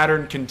 the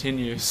pattern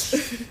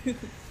continues.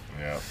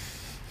 Yeah.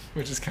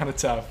 Which is kind of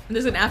tough.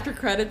 There's an after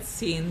credits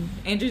scene.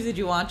 Andrew, did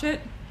you watch it?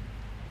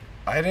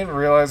 I didn't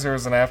realize there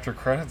was an after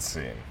credits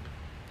scene.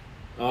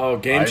 Oh,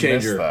 game changer. I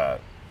missed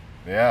that.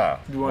 Yeah.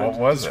 What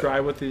was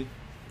describe what the...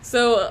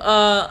 So,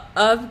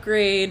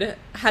 Upgrade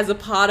has a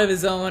pot of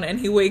his own, and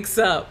he wakes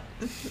up,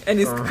 and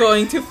he's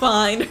going to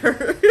find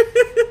her,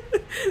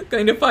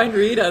 going to find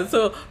Rita.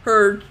 So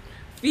her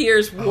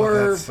fears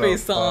were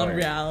based on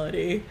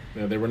reality.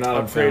 Yeah, they were not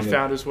Upgrade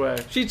found his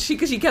way. Because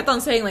she kept on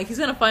saying, like, he's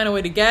going to find a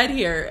way to get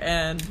here,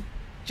 and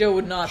Joe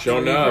would not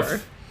believe her.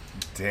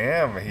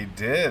 Damn, he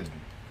did.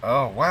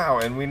 Oh, wow,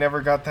 and we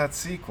never got that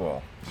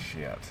sequel.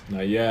 Shit.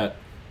 Not yet.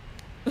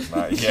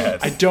 Not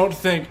yet. I don't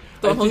think...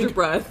 Don't hold your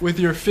breath. With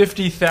your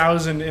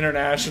 50,000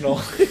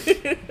 international...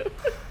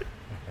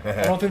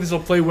 I don't think this will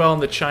play well in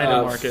the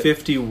China market.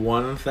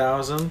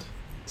 51,000?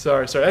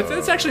 Sorry.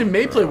 It's actually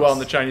may play well in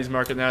the Chinese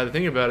market now that I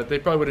think about it. They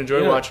probably would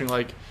enjoy watching,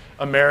 like,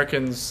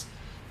 Americans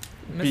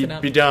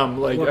be dumb.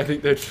 Like, I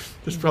think there's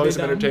probably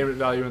some entertainment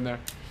value in there.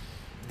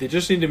 They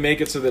just need to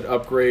make it so that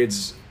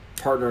Upgrade's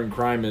partner in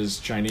crime is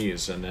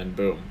Chinese, and then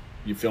boom,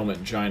 you film it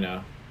in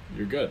China,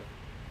 you're good.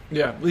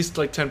 Yeah, at least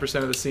like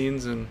 10% of the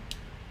scenes, and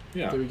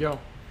there we go.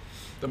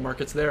 The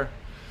market's there.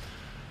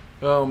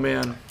 Oh,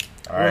 man.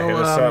 All right, hit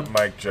us up,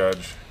 Mike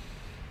Judge.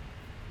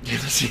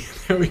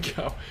 There we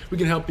go. We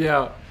can help you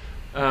out.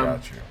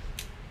 Got you.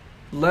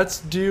 Let's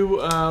do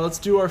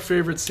our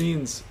favorite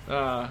scenes.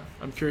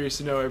 I'm curious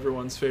to know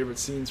everyone's favorite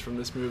scenes from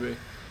this movie.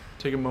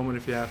 Take a moment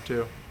if you have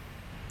to.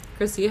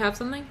 Chris, do you have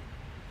something?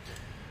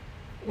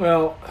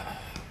 Well,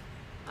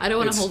 I don't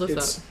want to hold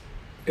us up.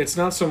 It's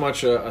not so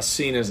much a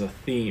scene as a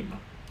theme.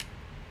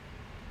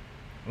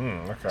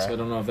 Okay. So I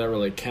don't know if that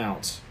really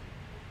counts.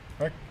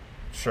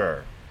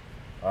 Sure.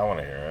 I want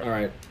to hear it. All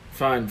right.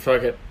 Fine.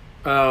 Fuck it.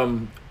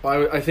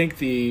 I think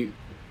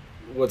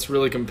what's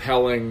really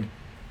compelling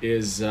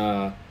is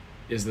the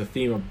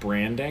theme of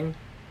branding,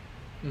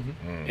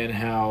 and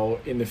how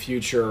in the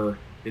future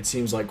it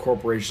seems like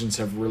corporations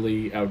have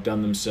really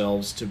outdone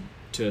themselves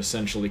to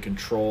essentially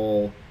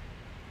control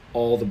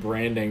all the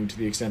branding, to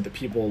the extent that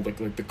people like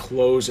the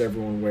clothes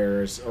everyone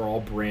wears are all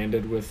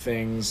branded with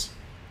things,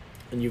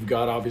 and you've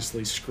got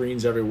obviously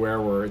screens everywhere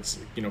where it's,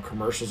 you know,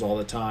 commercials all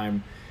the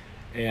time,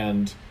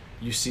 and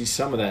you see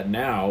some of that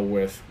now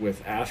with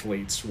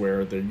athletes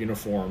where the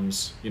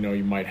uniforms, you know,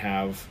 you might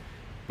have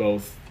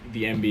both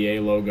the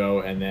NBA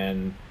logo and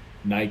then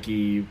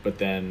Nike, but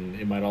then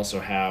it might also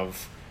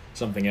have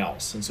something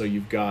else, and so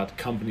you've got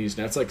companies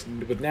now. It's like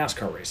with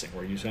NASCAR racing,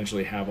 where you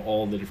essentially have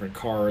all the different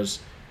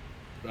cars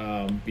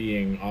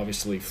being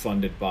obviously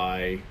funded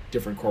by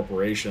different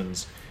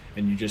corporations,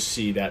 and you just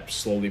see that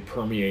slowly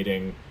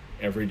permeating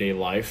everyday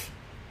life.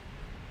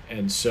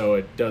 And so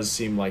it does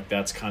seem like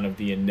that's kind of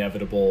the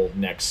inevitable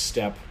next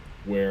step,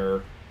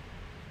 where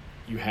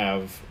you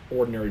have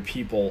ordinary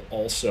people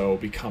also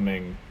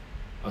becoming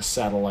a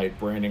satellite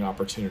branding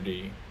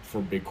opportunity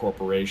for big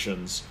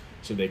corporations,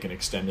 so they can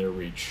extend their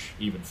reach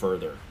even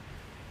further.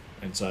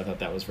 And so I thought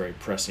that was very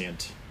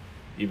prescient,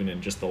 even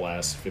in just the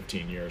last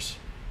 15 years.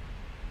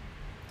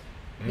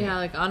 Yeah,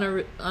 like on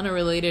a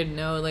related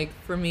note, like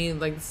for me,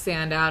 like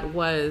standout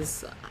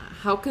was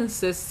how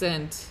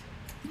consistent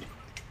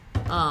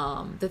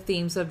the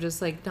themes of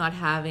just like not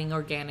having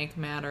organic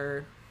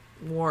matter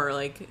were.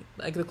 Like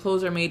the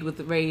clothes are made with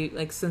very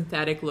like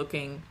synthetic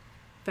looking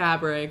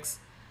fabrics.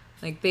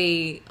 Like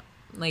the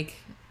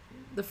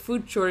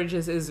food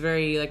shortages is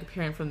very like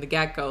apparent from the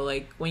get-go.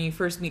 Like when you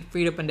first meet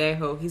Frito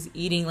Pendejo, he's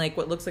eating like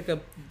what looks like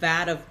a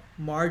vat of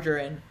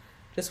margarine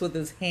just with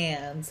his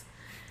hands.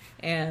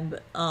 And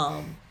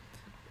I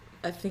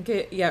think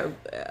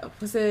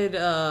was it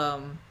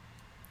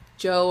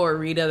Joe or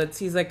Rita that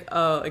sees like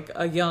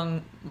a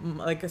young,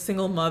 like a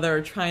single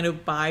mother trying to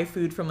buy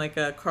food from like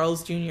a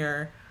Carl's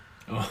Jr.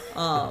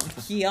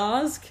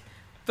 Kiosk,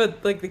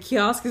 but like the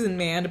kiosk isn't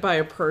manned by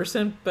a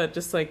person, but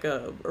just like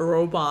a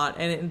robot,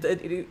 and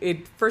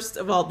it first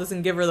of all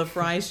doesn't give her the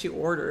fries she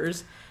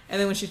orders, and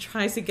then when she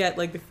tries to get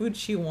like the food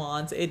she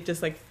wants, it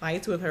just like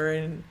fights with her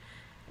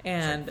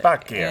and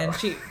fuck you. And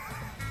she.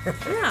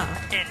 Yeah.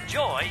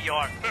 Enjoy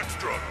your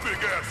extra big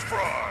ass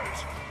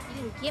fries.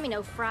 You didn't give me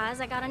no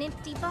fries. I got an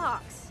empty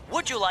box.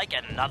 Would you like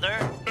another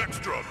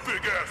extra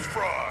big ass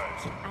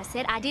fries? I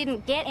said I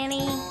didn't get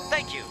any.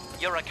 Thank you.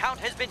 Your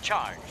account has been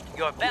charged.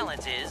 Your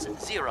balance is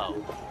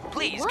 0.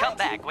 Please What? come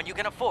back when you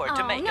can afford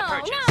to Oh, make no, a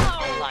purchase. no.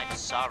 I'm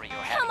sorry you're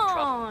having Come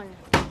trouble. on.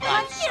 My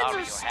I'm kids sorry are you're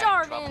having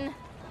starving. trouble.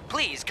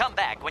 Please come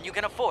back when you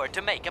can afford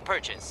to make a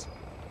purchase.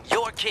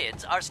 Your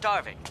kids are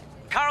starving.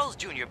 Carl's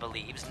Jr.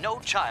 believes no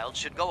child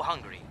should go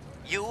hungry.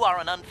 You are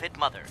an unfit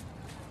mother.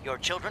 Your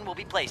children will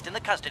be placed in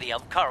the custody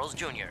of Carl's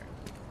Jr.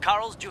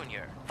 Carl's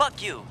Jr.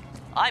 Fuck you.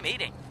 I'm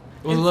eating.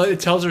 Well, it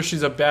tells her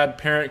she's a bad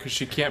parent because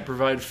she can't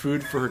provide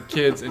food for her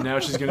kids, and now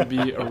she's going to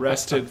be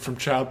arrested from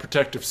Child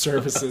Protective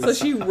Services. So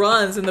she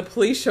runs, and the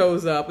police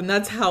shows up, and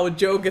that's how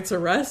Joe gets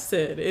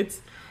arrested.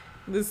 It's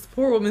this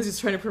poor woman's just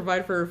trying to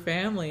provide for her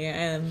family,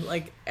 and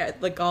like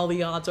all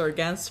the odds are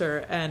against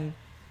her, and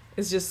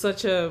it's just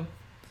such a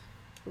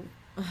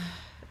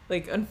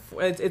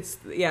it's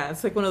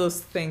like one of those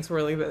things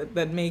where like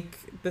that make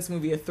this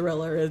movie a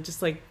thriller. It's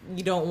just like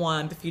you don't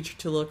want the future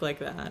to look like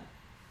that.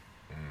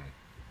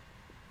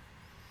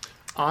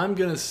 I'm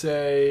gonna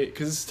say,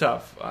 because it's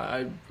tough.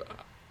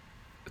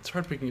 It's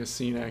hard picking a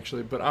scene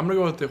actually, but I'm gonna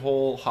go with the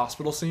whole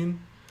hospital scene.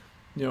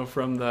 You know,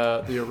 from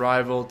the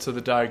arrival to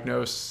the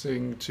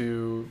diagnosing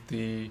to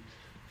the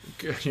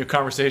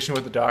conversation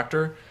with the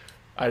doctor.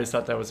 I just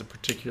thought that was a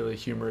particularly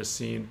humorous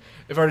scene.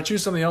 If I were to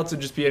choose something else,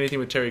 it'd just be anything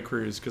with Terry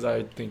Crews, because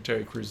I think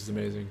Terry Crews is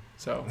amazing.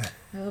 So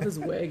I love his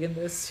wig in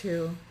this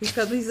too. He's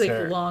got these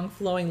like long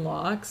flowing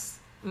locks.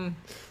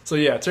 So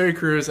yeah, Terry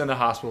Crews and the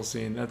hospital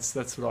scene. That's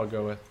what I'll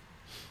go with.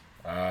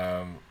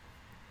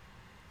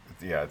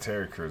 Yeah,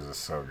 Terry Crews is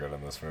so good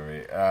in this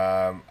movie.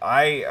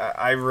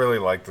 I really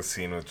like the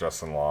scene with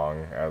Justin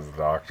Long as the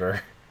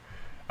doctor.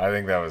 I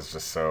think that was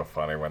just so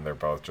funny when they're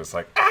both just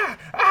like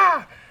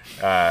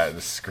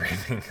just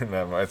screaming.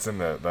 It's in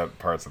that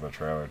parts of the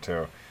trailer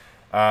too.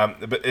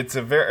 But it's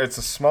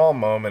a small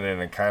moment,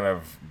 and it kind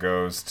of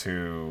goes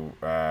to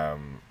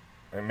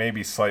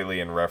maybe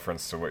slightly in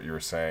reference to what you were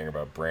saying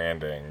about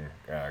branding,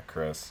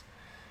 Chris.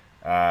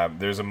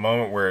 There's a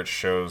moment where it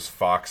shows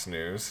Fox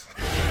News.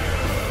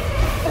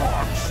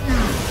 Fox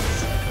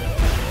News.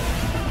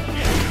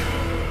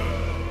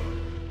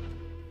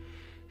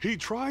 He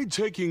tried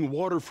taking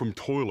water from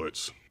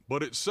toilets,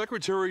 but its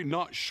secretary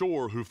not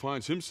sure who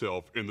finds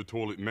himself in the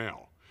toilet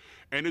now.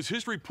 And as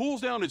history pulls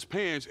down its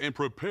pants and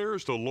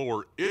prepares to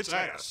lower its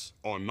ass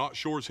on Not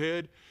Sure's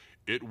head,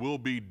 it will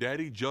be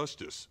Daddy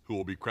Justice who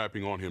will be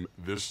crapping on him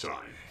this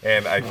time.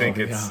 And I think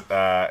and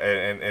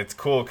it's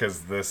cool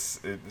because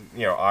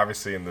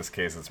obviously in this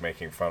case it's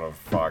making fun of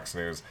Fox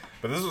News,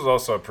 but this was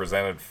also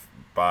presented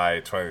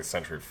by 20th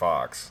Century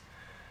Fox.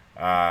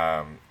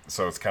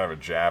 So it's kind of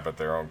a jab at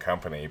their own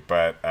company,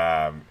 but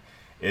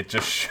it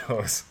just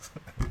shows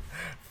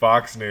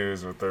Fox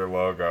News with their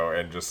logo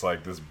and just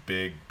like this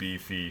big,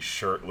 beefy,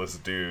 shirtless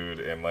dude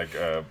and like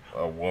a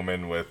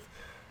woman with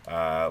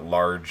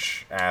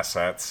large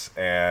assets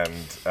and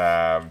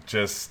I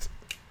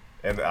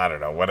don't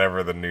know,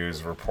 whatever the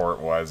news report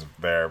was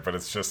there, but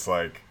it's just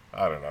like,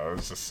 I don't know,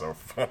 it's just so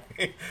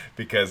funny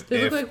because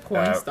they look like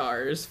porn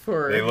stars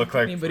for they look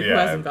like, anybody who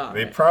hasn't gotten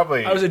they it.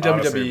 probably, I was at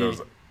honestly, WWE.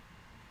 those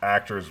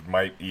actors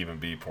might even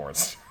be porn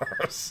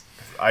stars.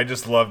 I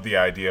just love the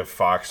idea of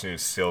Fox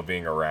News still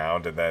being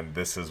around, and then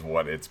this is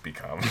what it's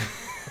become.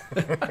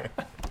 That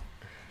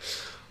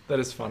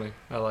is funny.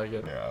 I like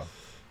it. Yeah.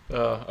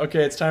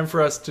 Okay, it's time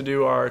for us to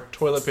do our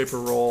toilet paper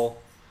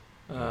roll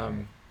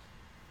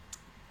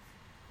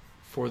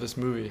for this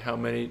movie. How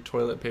many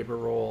toilet paper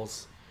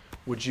rolls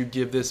would you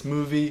give this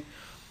movie?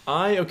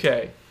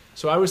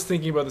 So I was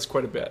thinking about this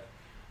quite a bit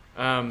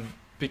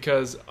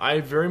because I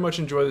very much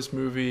enjoy this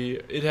movie.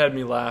 It had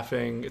me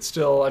laughing.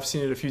 I've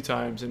seen it a few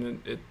times,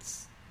 and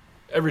it's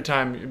every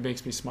time it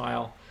makes me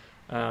smile.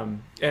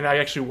 And I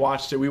actually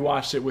watched it. We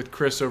watched it with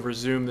Chris over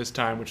Zoom this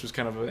time, which was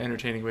kind of an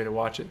entertaining way to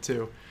watch it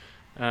too.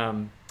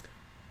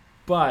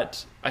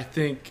 But I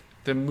think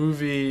the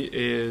movie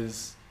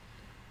is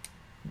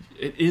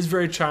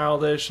very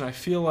childish, and I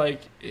feel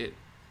like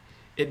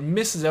it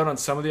misses out on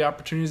some of the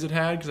opportunities it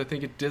had, because I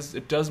think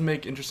it does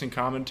make interesting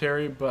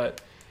commentary,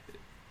 but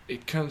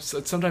it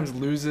sometimes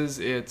loses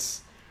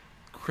its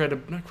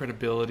not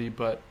credibility,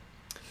 but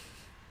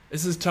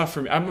this is tough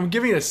for me. I'm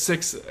giving it a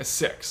six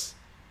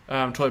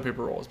toilet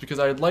paper rolls, because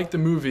I like the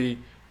movie,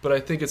 but I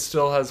think it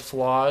still has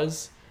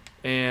flaws,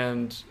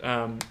 and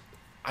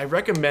I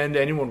recommend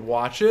anyone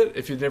watch it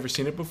if you've never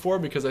seen it before,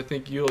 because I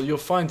think you'll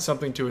find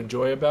something to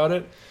enjoy about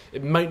it.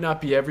 It might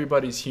not be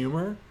everybody's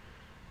humor,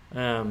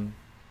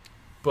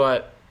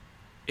 but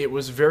it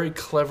was a very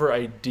clever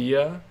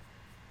idea,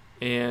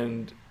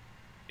 and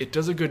it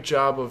does a good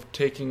job of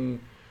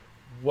taking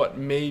what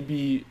may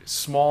be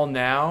small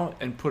now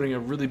and putting a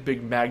really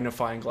big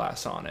magnifying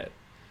glass on it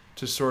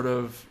to sort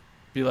of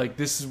be like,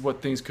 this is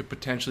what things could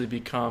potentially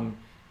become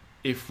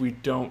if we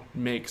don't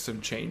make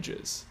some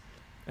changes.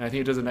 And I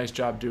think it does a nice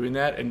job doing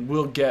that, and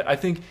I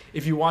think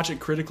if you watch it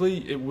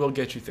critically, it will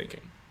get you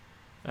thinking,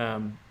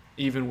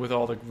 even with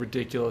all the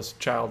ridiculous,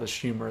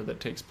 childish humor that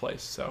takes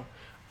place. So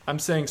I'm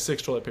saying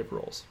 6 toilet paper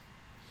rolls.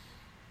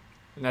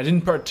 And I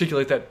didn't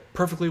articulate that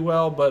perfectly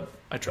well, but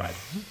I tried.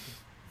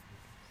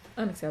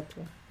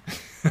 Unacceptable.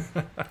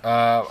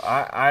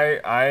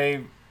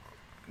 I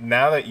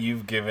now that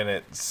you've given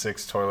it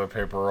 6 toilet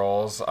paper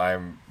rolls,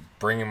 I'm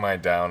bringing my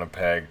down a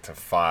peg to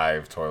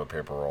 5 toilet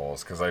paper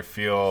rolls because I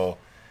feel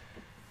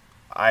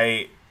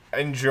I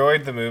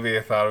enjoyed the movie.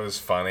 I thought it was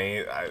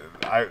funny.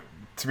 I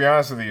to be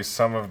honest with you,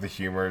 some of the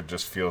humor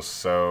just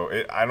feels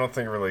I don't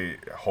think it really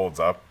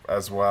holds up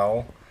as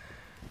well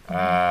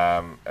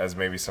as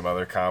maybe some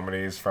other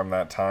comedies from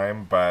that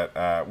time.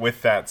 But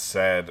with that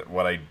said,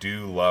 what I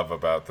do love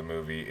about the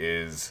movie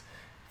is,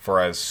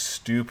 for as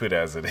stupid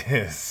as it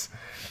is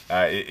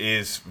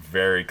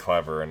very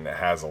clever and it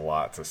has a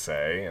lot to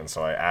say, and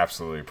so I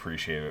absolutely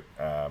appreciate it.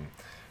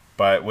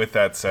 But with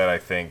that said, I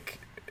think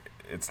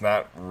it's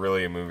not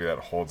really a movie that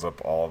holds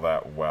up all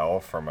that well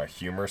from a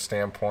humor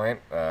standpoint,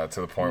 to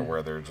the point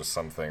where there are just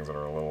some things that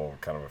are a little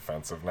kind of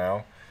offensive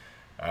now.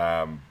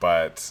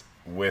 But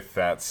with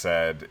that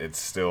said, it's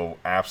still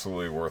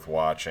absolutely worth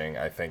watching.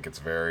 I think it's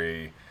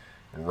very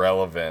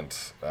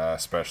relevant,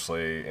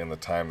 especially in the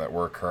time that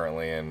we're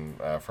currently in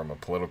from a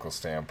political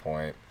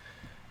standpoint.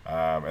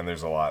 And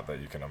there's a lot that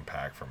you can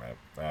unpack from it.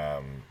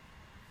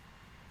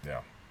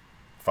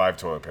 5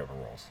 toilet paper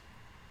rolls.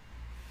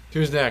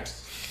 Who's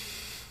next?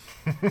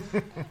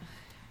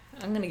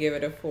 I'm gonna give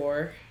it a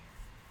 4.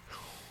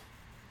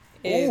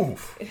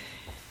 Oof.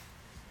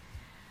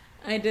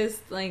 I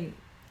just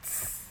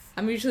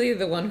I'm usually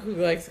the one who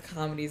likes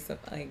comedies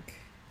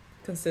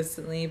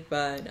consistently,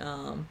 but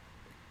a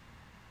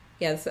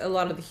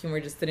lot of the humor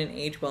just didn't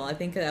age well. I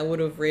think I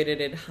would have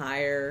rated it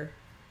higher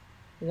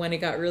when it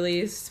got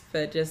released,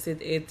 but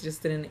it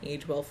just didn't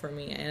age well for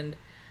me. And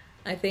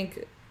I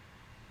think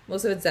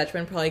most of its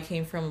detriment probably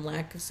came from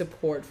lack of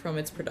support from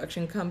its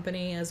production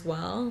company as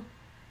well.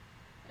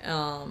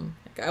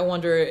 I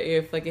wonder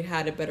if it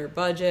had a better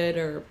budget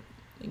or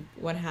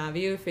what have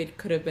you, if it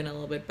could have been a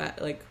little bit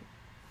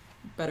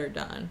better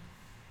done.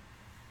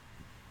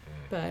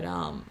 But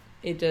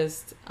it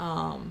just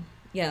some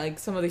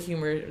of the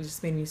humor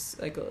just made me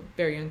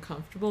very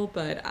uncomfortable.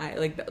 But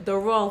I the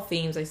overall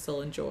themes I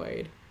still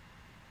enjoyed.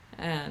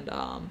 And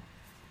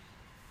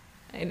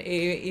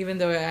even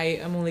though I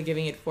am only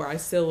giving it 4, I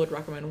still would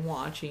recommend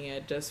watching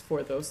it just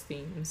for those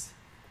themes.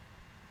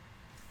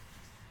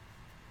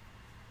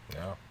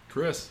 Yeah,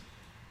 Chris.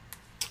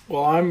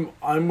 Well,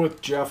 I'm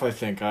with Jeff. I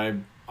think I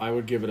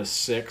would give it a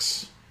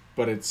 6,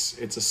 but it's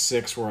a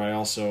 6 where I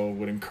also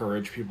would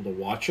encourage people to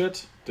watch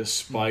it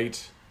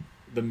despite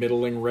the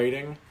middling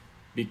rating,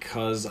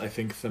 because I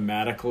think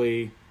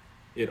thematically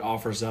it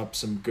offers up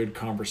some good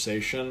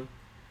conversation.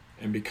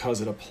 And because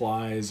it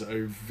applies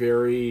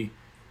when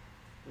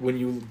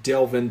you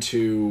delve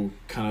into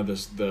kind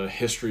of the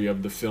history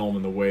of the film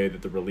and the way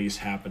that the release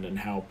happened and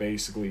how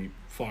basically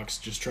Fox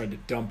just tried to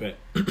dump it,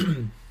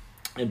 and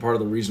part of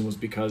the reason was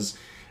because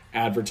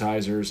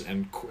advertisers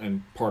and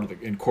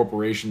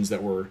corporations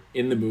that were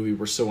in the movie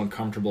were so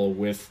uncomfortable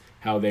with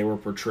how they were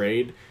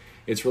portrayed.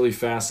 It's really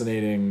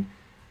fascinating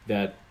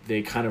that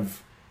they kind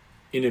of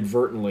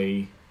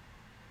inadvertently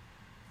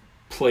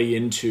play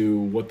into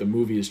what the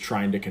movie is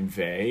trying to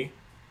convey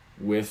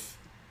with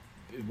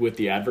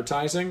the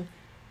advertising.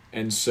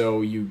 And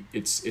so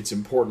it's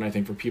important, I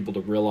think, for people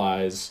to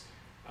realize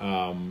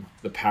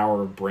the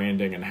power of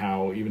branding and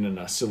how even in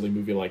a silly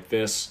movie like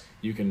this,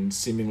 you can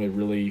seemingly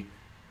really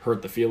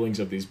hurt the feelings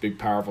of these big,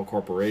 powerful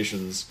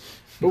corporations.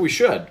 But we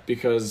should,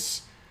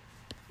 because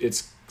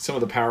it's some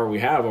of the power we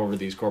have over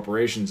these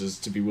corporations is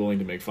to be willing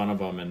to make fun of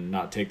them and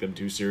not take them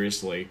too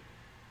seriously.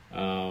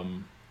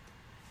 And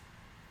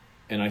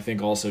I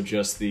think also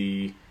just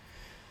the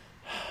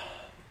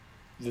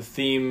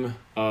theme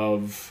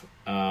of,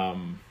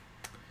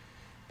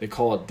 they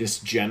call it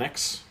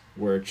dysgenics,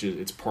 where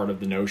it's part of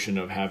the notion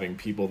of having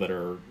people that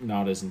are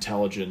not as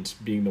intelligent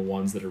being the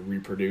ones that are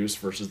reproduced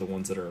versus the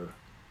ones that are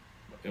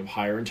of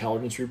higher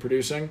intelligence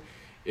reproducing.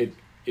 It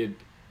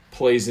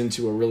plays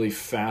into a really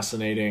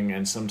fascinating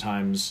and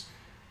sometimes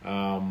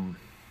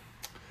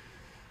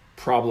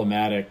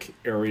problematic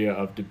area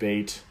of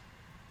debate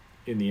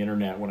in the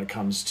internet when it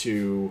comes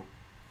to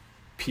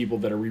people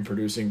that are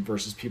reproducing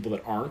versus people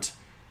that aren't.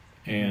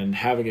 And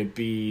having it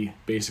be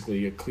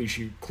basically a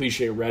cliche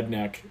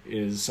redneck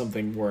is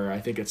something where I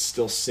think it's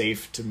still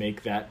safe to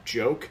make that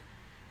joke,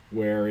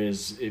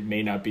 whereas it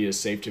may not be as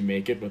safe to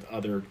make it with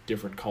other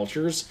different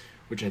cultures,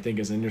 which I think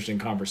is an interesting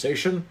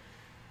conversation.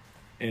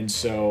 And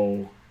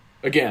so,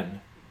 again,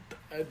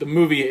 the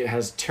movie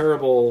has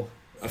terrible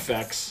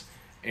effects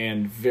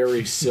and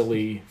very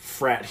silly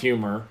frat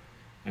humor.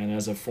 And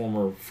as a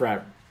former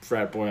frat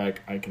boy,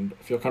 I can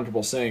feel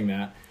comfortable saying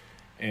that.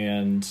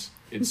 And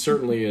it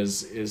certainly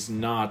is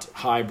not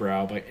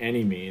highbrow by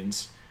any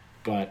means,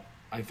 but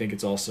I think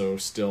it's also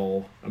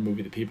still a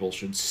movie that people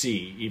should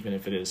see, even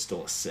if it is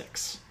still a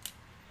 6.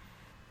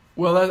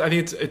 Well, I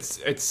think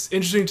it's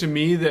interesting to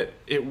me that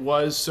it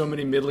was so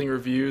many middling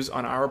reviews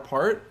on our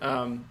part,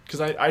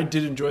 because I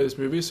did enjoy this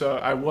movie, so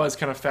I was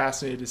kind of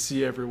fascinated to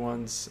see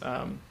everyone's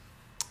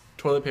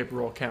toilet paper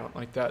roll count.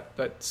 Like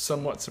that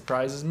somewhat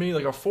surprises me.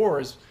 Like a 4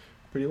 is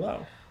pretty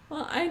low.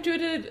 Well, I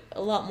enjoyed it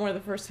a lot more the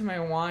first time I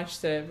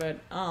watched it,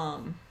 but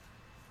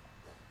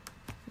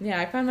Yeah,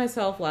 I find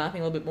myself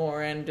laughing a little bit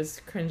more and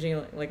just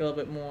cringing like a little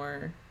bit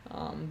more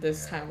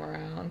this time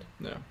around.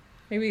 Yeah.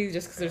 Maybe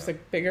just because there's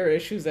like bigger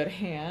issues at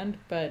hand,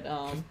 but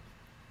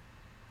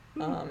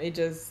it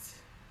just,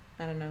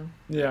 I don't know.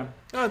 Yeah,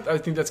 I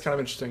think that's kind of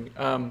interesting.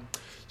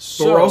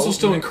 So we're also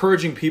still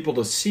encouraging people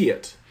to see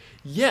it.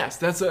 Yes,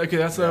 that's okay.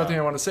 That's the other thing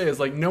I want to say is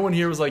like no one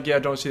here was like, yeah,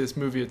 don't see this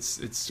movie. It's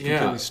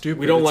completely stupid.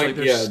 We don't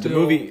it's the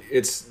movie.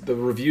 It's the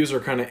reviews are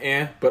kind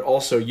of but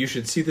also you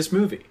should see this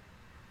movie.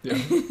 Yeah,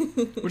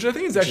 which I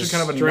think is actually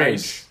kind of a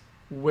nice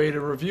way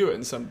to review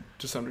it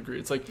to some degree.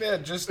 It's like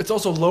it's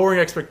also lowering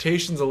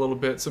expectations a little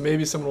bit, so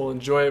maybe someone will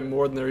enjoy it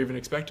more than they're even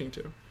expecting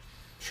to.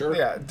 Sure.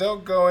 Yeah,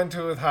 don't go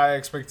into it with high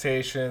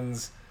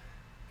expectations.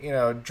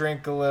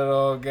 Drink a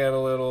little, get a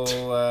little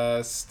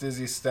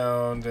stizzy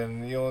stoned,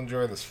 and you'll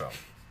enjoy this film.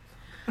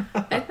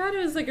 I thought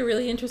it was like a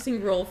really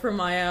interesting role for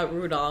Maya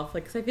Rudolph,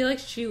 like, 'cause I feel like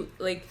she,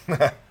 like,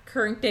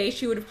 current day,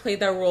 she would have played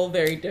that role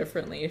very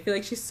differently. I feel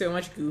like she's so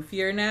much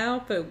goofier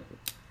now, but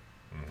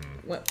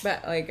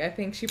like, I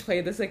think she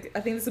played this, like,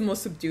 I think this is the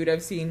most subdued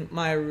I've seen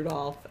Maya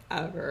Rudolph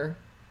ever.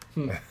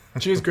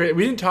 She was great.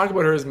 We didn't talk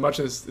about her as much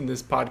as in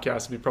this podcast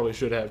as we probably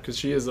should have, because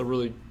she is a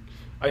really,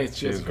 I think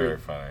she is very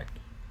funny.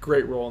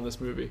 Great role in this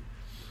movie.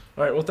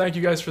 All right, well, thank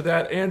you guys for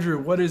that. Andrew,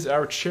 what is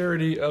our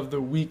charity of the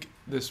week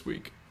this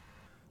week?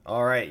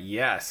 All right,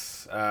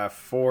 yes.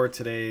 For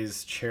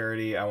today's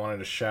charity, I wanted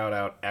to shout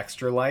out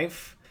Extra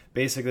Life.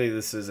 Basically,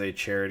 this is a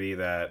charity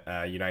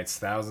that unites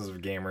thousands of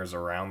gamers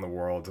around the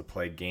world to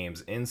play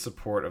games in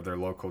support of their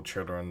local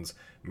Children's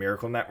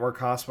Miracle Network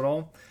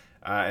hospital.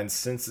 And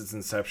since its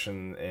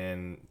inception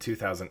in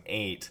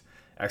 2008,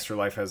 Extra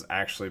Life has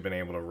actually been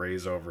able to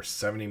raise over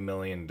 $70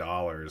 million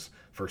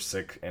for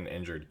sick and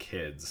injured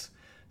kids.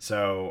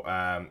 So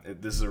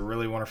this is a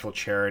really wonderful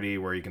charity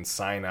where you can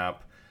sign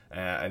up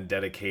and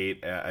dedicate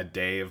a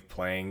day of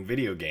playing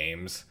video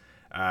games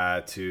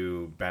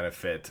to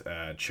benefit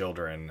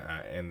children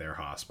in their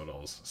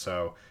hospitals.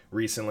 So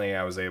recently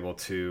I was able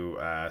to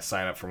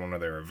sign up for one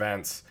of their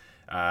events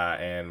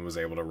and was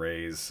able to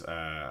raise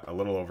a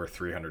little over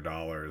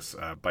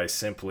 $300 by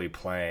simply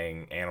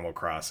playing Animal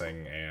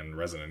Crossing and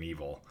Resident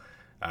Evil.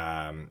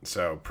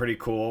 So pretty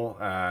cool.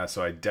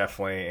 So I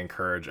definitely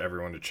encourage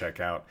everyone to check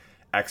out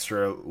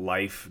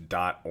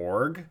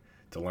extralife.org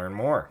to learn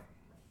more.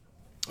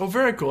 Oh,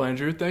 very cool,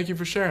 Andrew. Thank you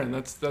for sharing.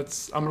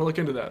 That's I'm gonna look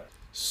into that.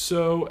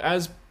 So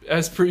as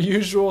per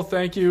usual,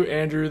 thank you,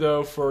 Andrew,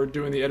 though, for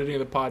doing the editing of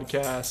the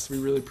podcast. We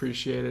really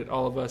appreciate it,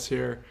 all of us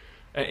here,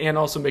 and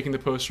also making the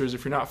posters.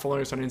 If you're not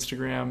following us on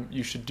Instagram,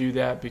 you should do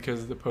that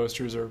because the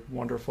posters are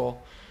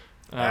wonderful.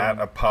 At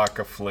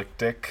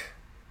Apocalyptic.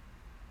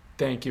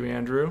 Thank you,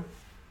 Andrew.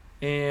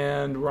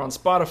 And we're on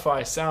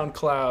Spotify,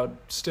 SoundCloud,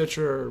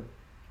 Stitcher,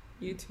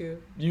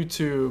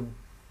 YouTube,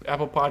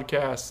 Apple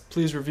Podcasts.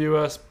 Please review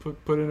us.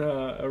 Put in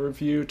a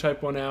review.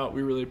 Type one out.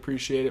 We really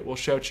appreciate it. We'll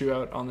shout you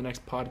out on the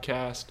next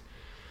podcast.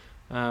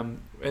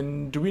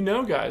 And do we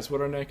know, guys,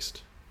 what our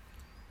next...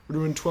 We're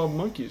doing 12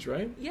 Monkeys,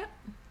 right? Yep.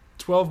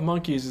 12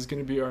 Monkeys is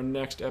going to be our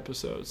next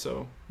episode,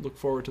 so look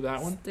forward to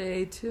that one.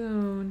 Stay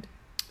tuned.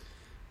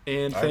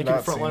 And thank you to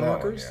Frontline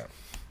Workers.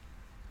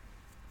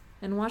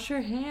 And wash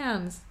your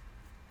hands.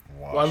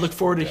 Well, I look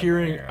forward to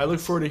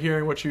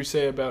hearing what you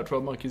say about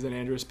 12 Monkeys and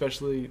Andrew,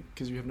 especially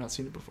because you have not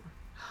seen it before.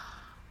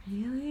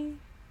 Really?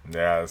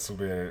 Yeah, this will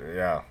be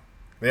yeah.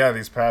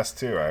 These past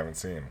two I haven't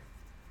seen.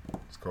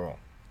 It's cool.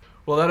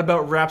 Well, that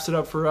about wraps it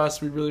up for us.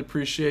 We really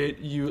appreciate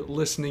you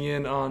listening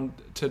in on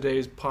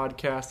today's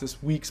podcast,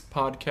 this week's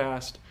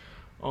podcast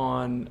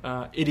on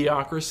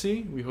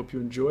Idiocracy. We hope you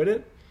enjoyed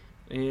it,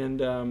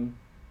 and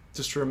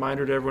just a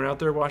reminder to everyone out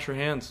there: wash your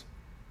hands.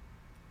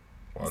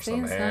 Wash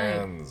them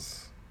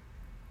hands.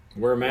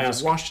 Wear a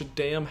mask. Wash your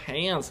damn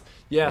hands.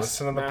 Yes.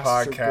 Listen to the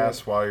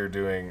podcast while you're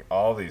doing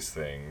all these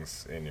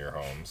things in your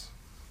homes.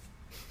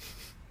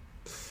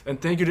 And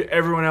thank you to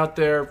everyone out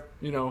there,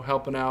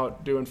 helping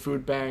out, doing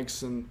food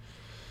banks and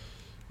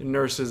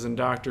nurses and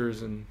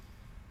doctors and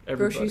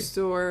everybody. Grocery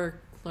store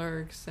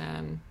clerks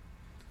and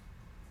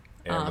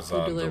Amazon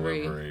food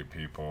delivery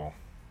people.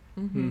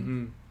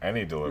 Mm-hmm.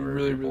 Any delivery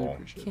really, people. Really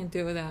appreciate it. Can't do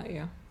it without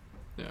you.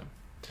 Yeah.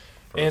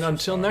 And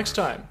until next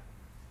time.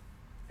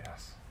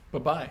 Yes.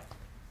 Bye-bye.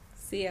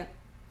 See ya.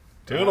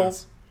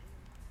 Toodles.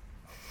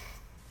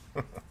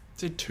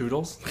 Say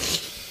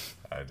toodles.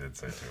 I did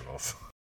say toodles.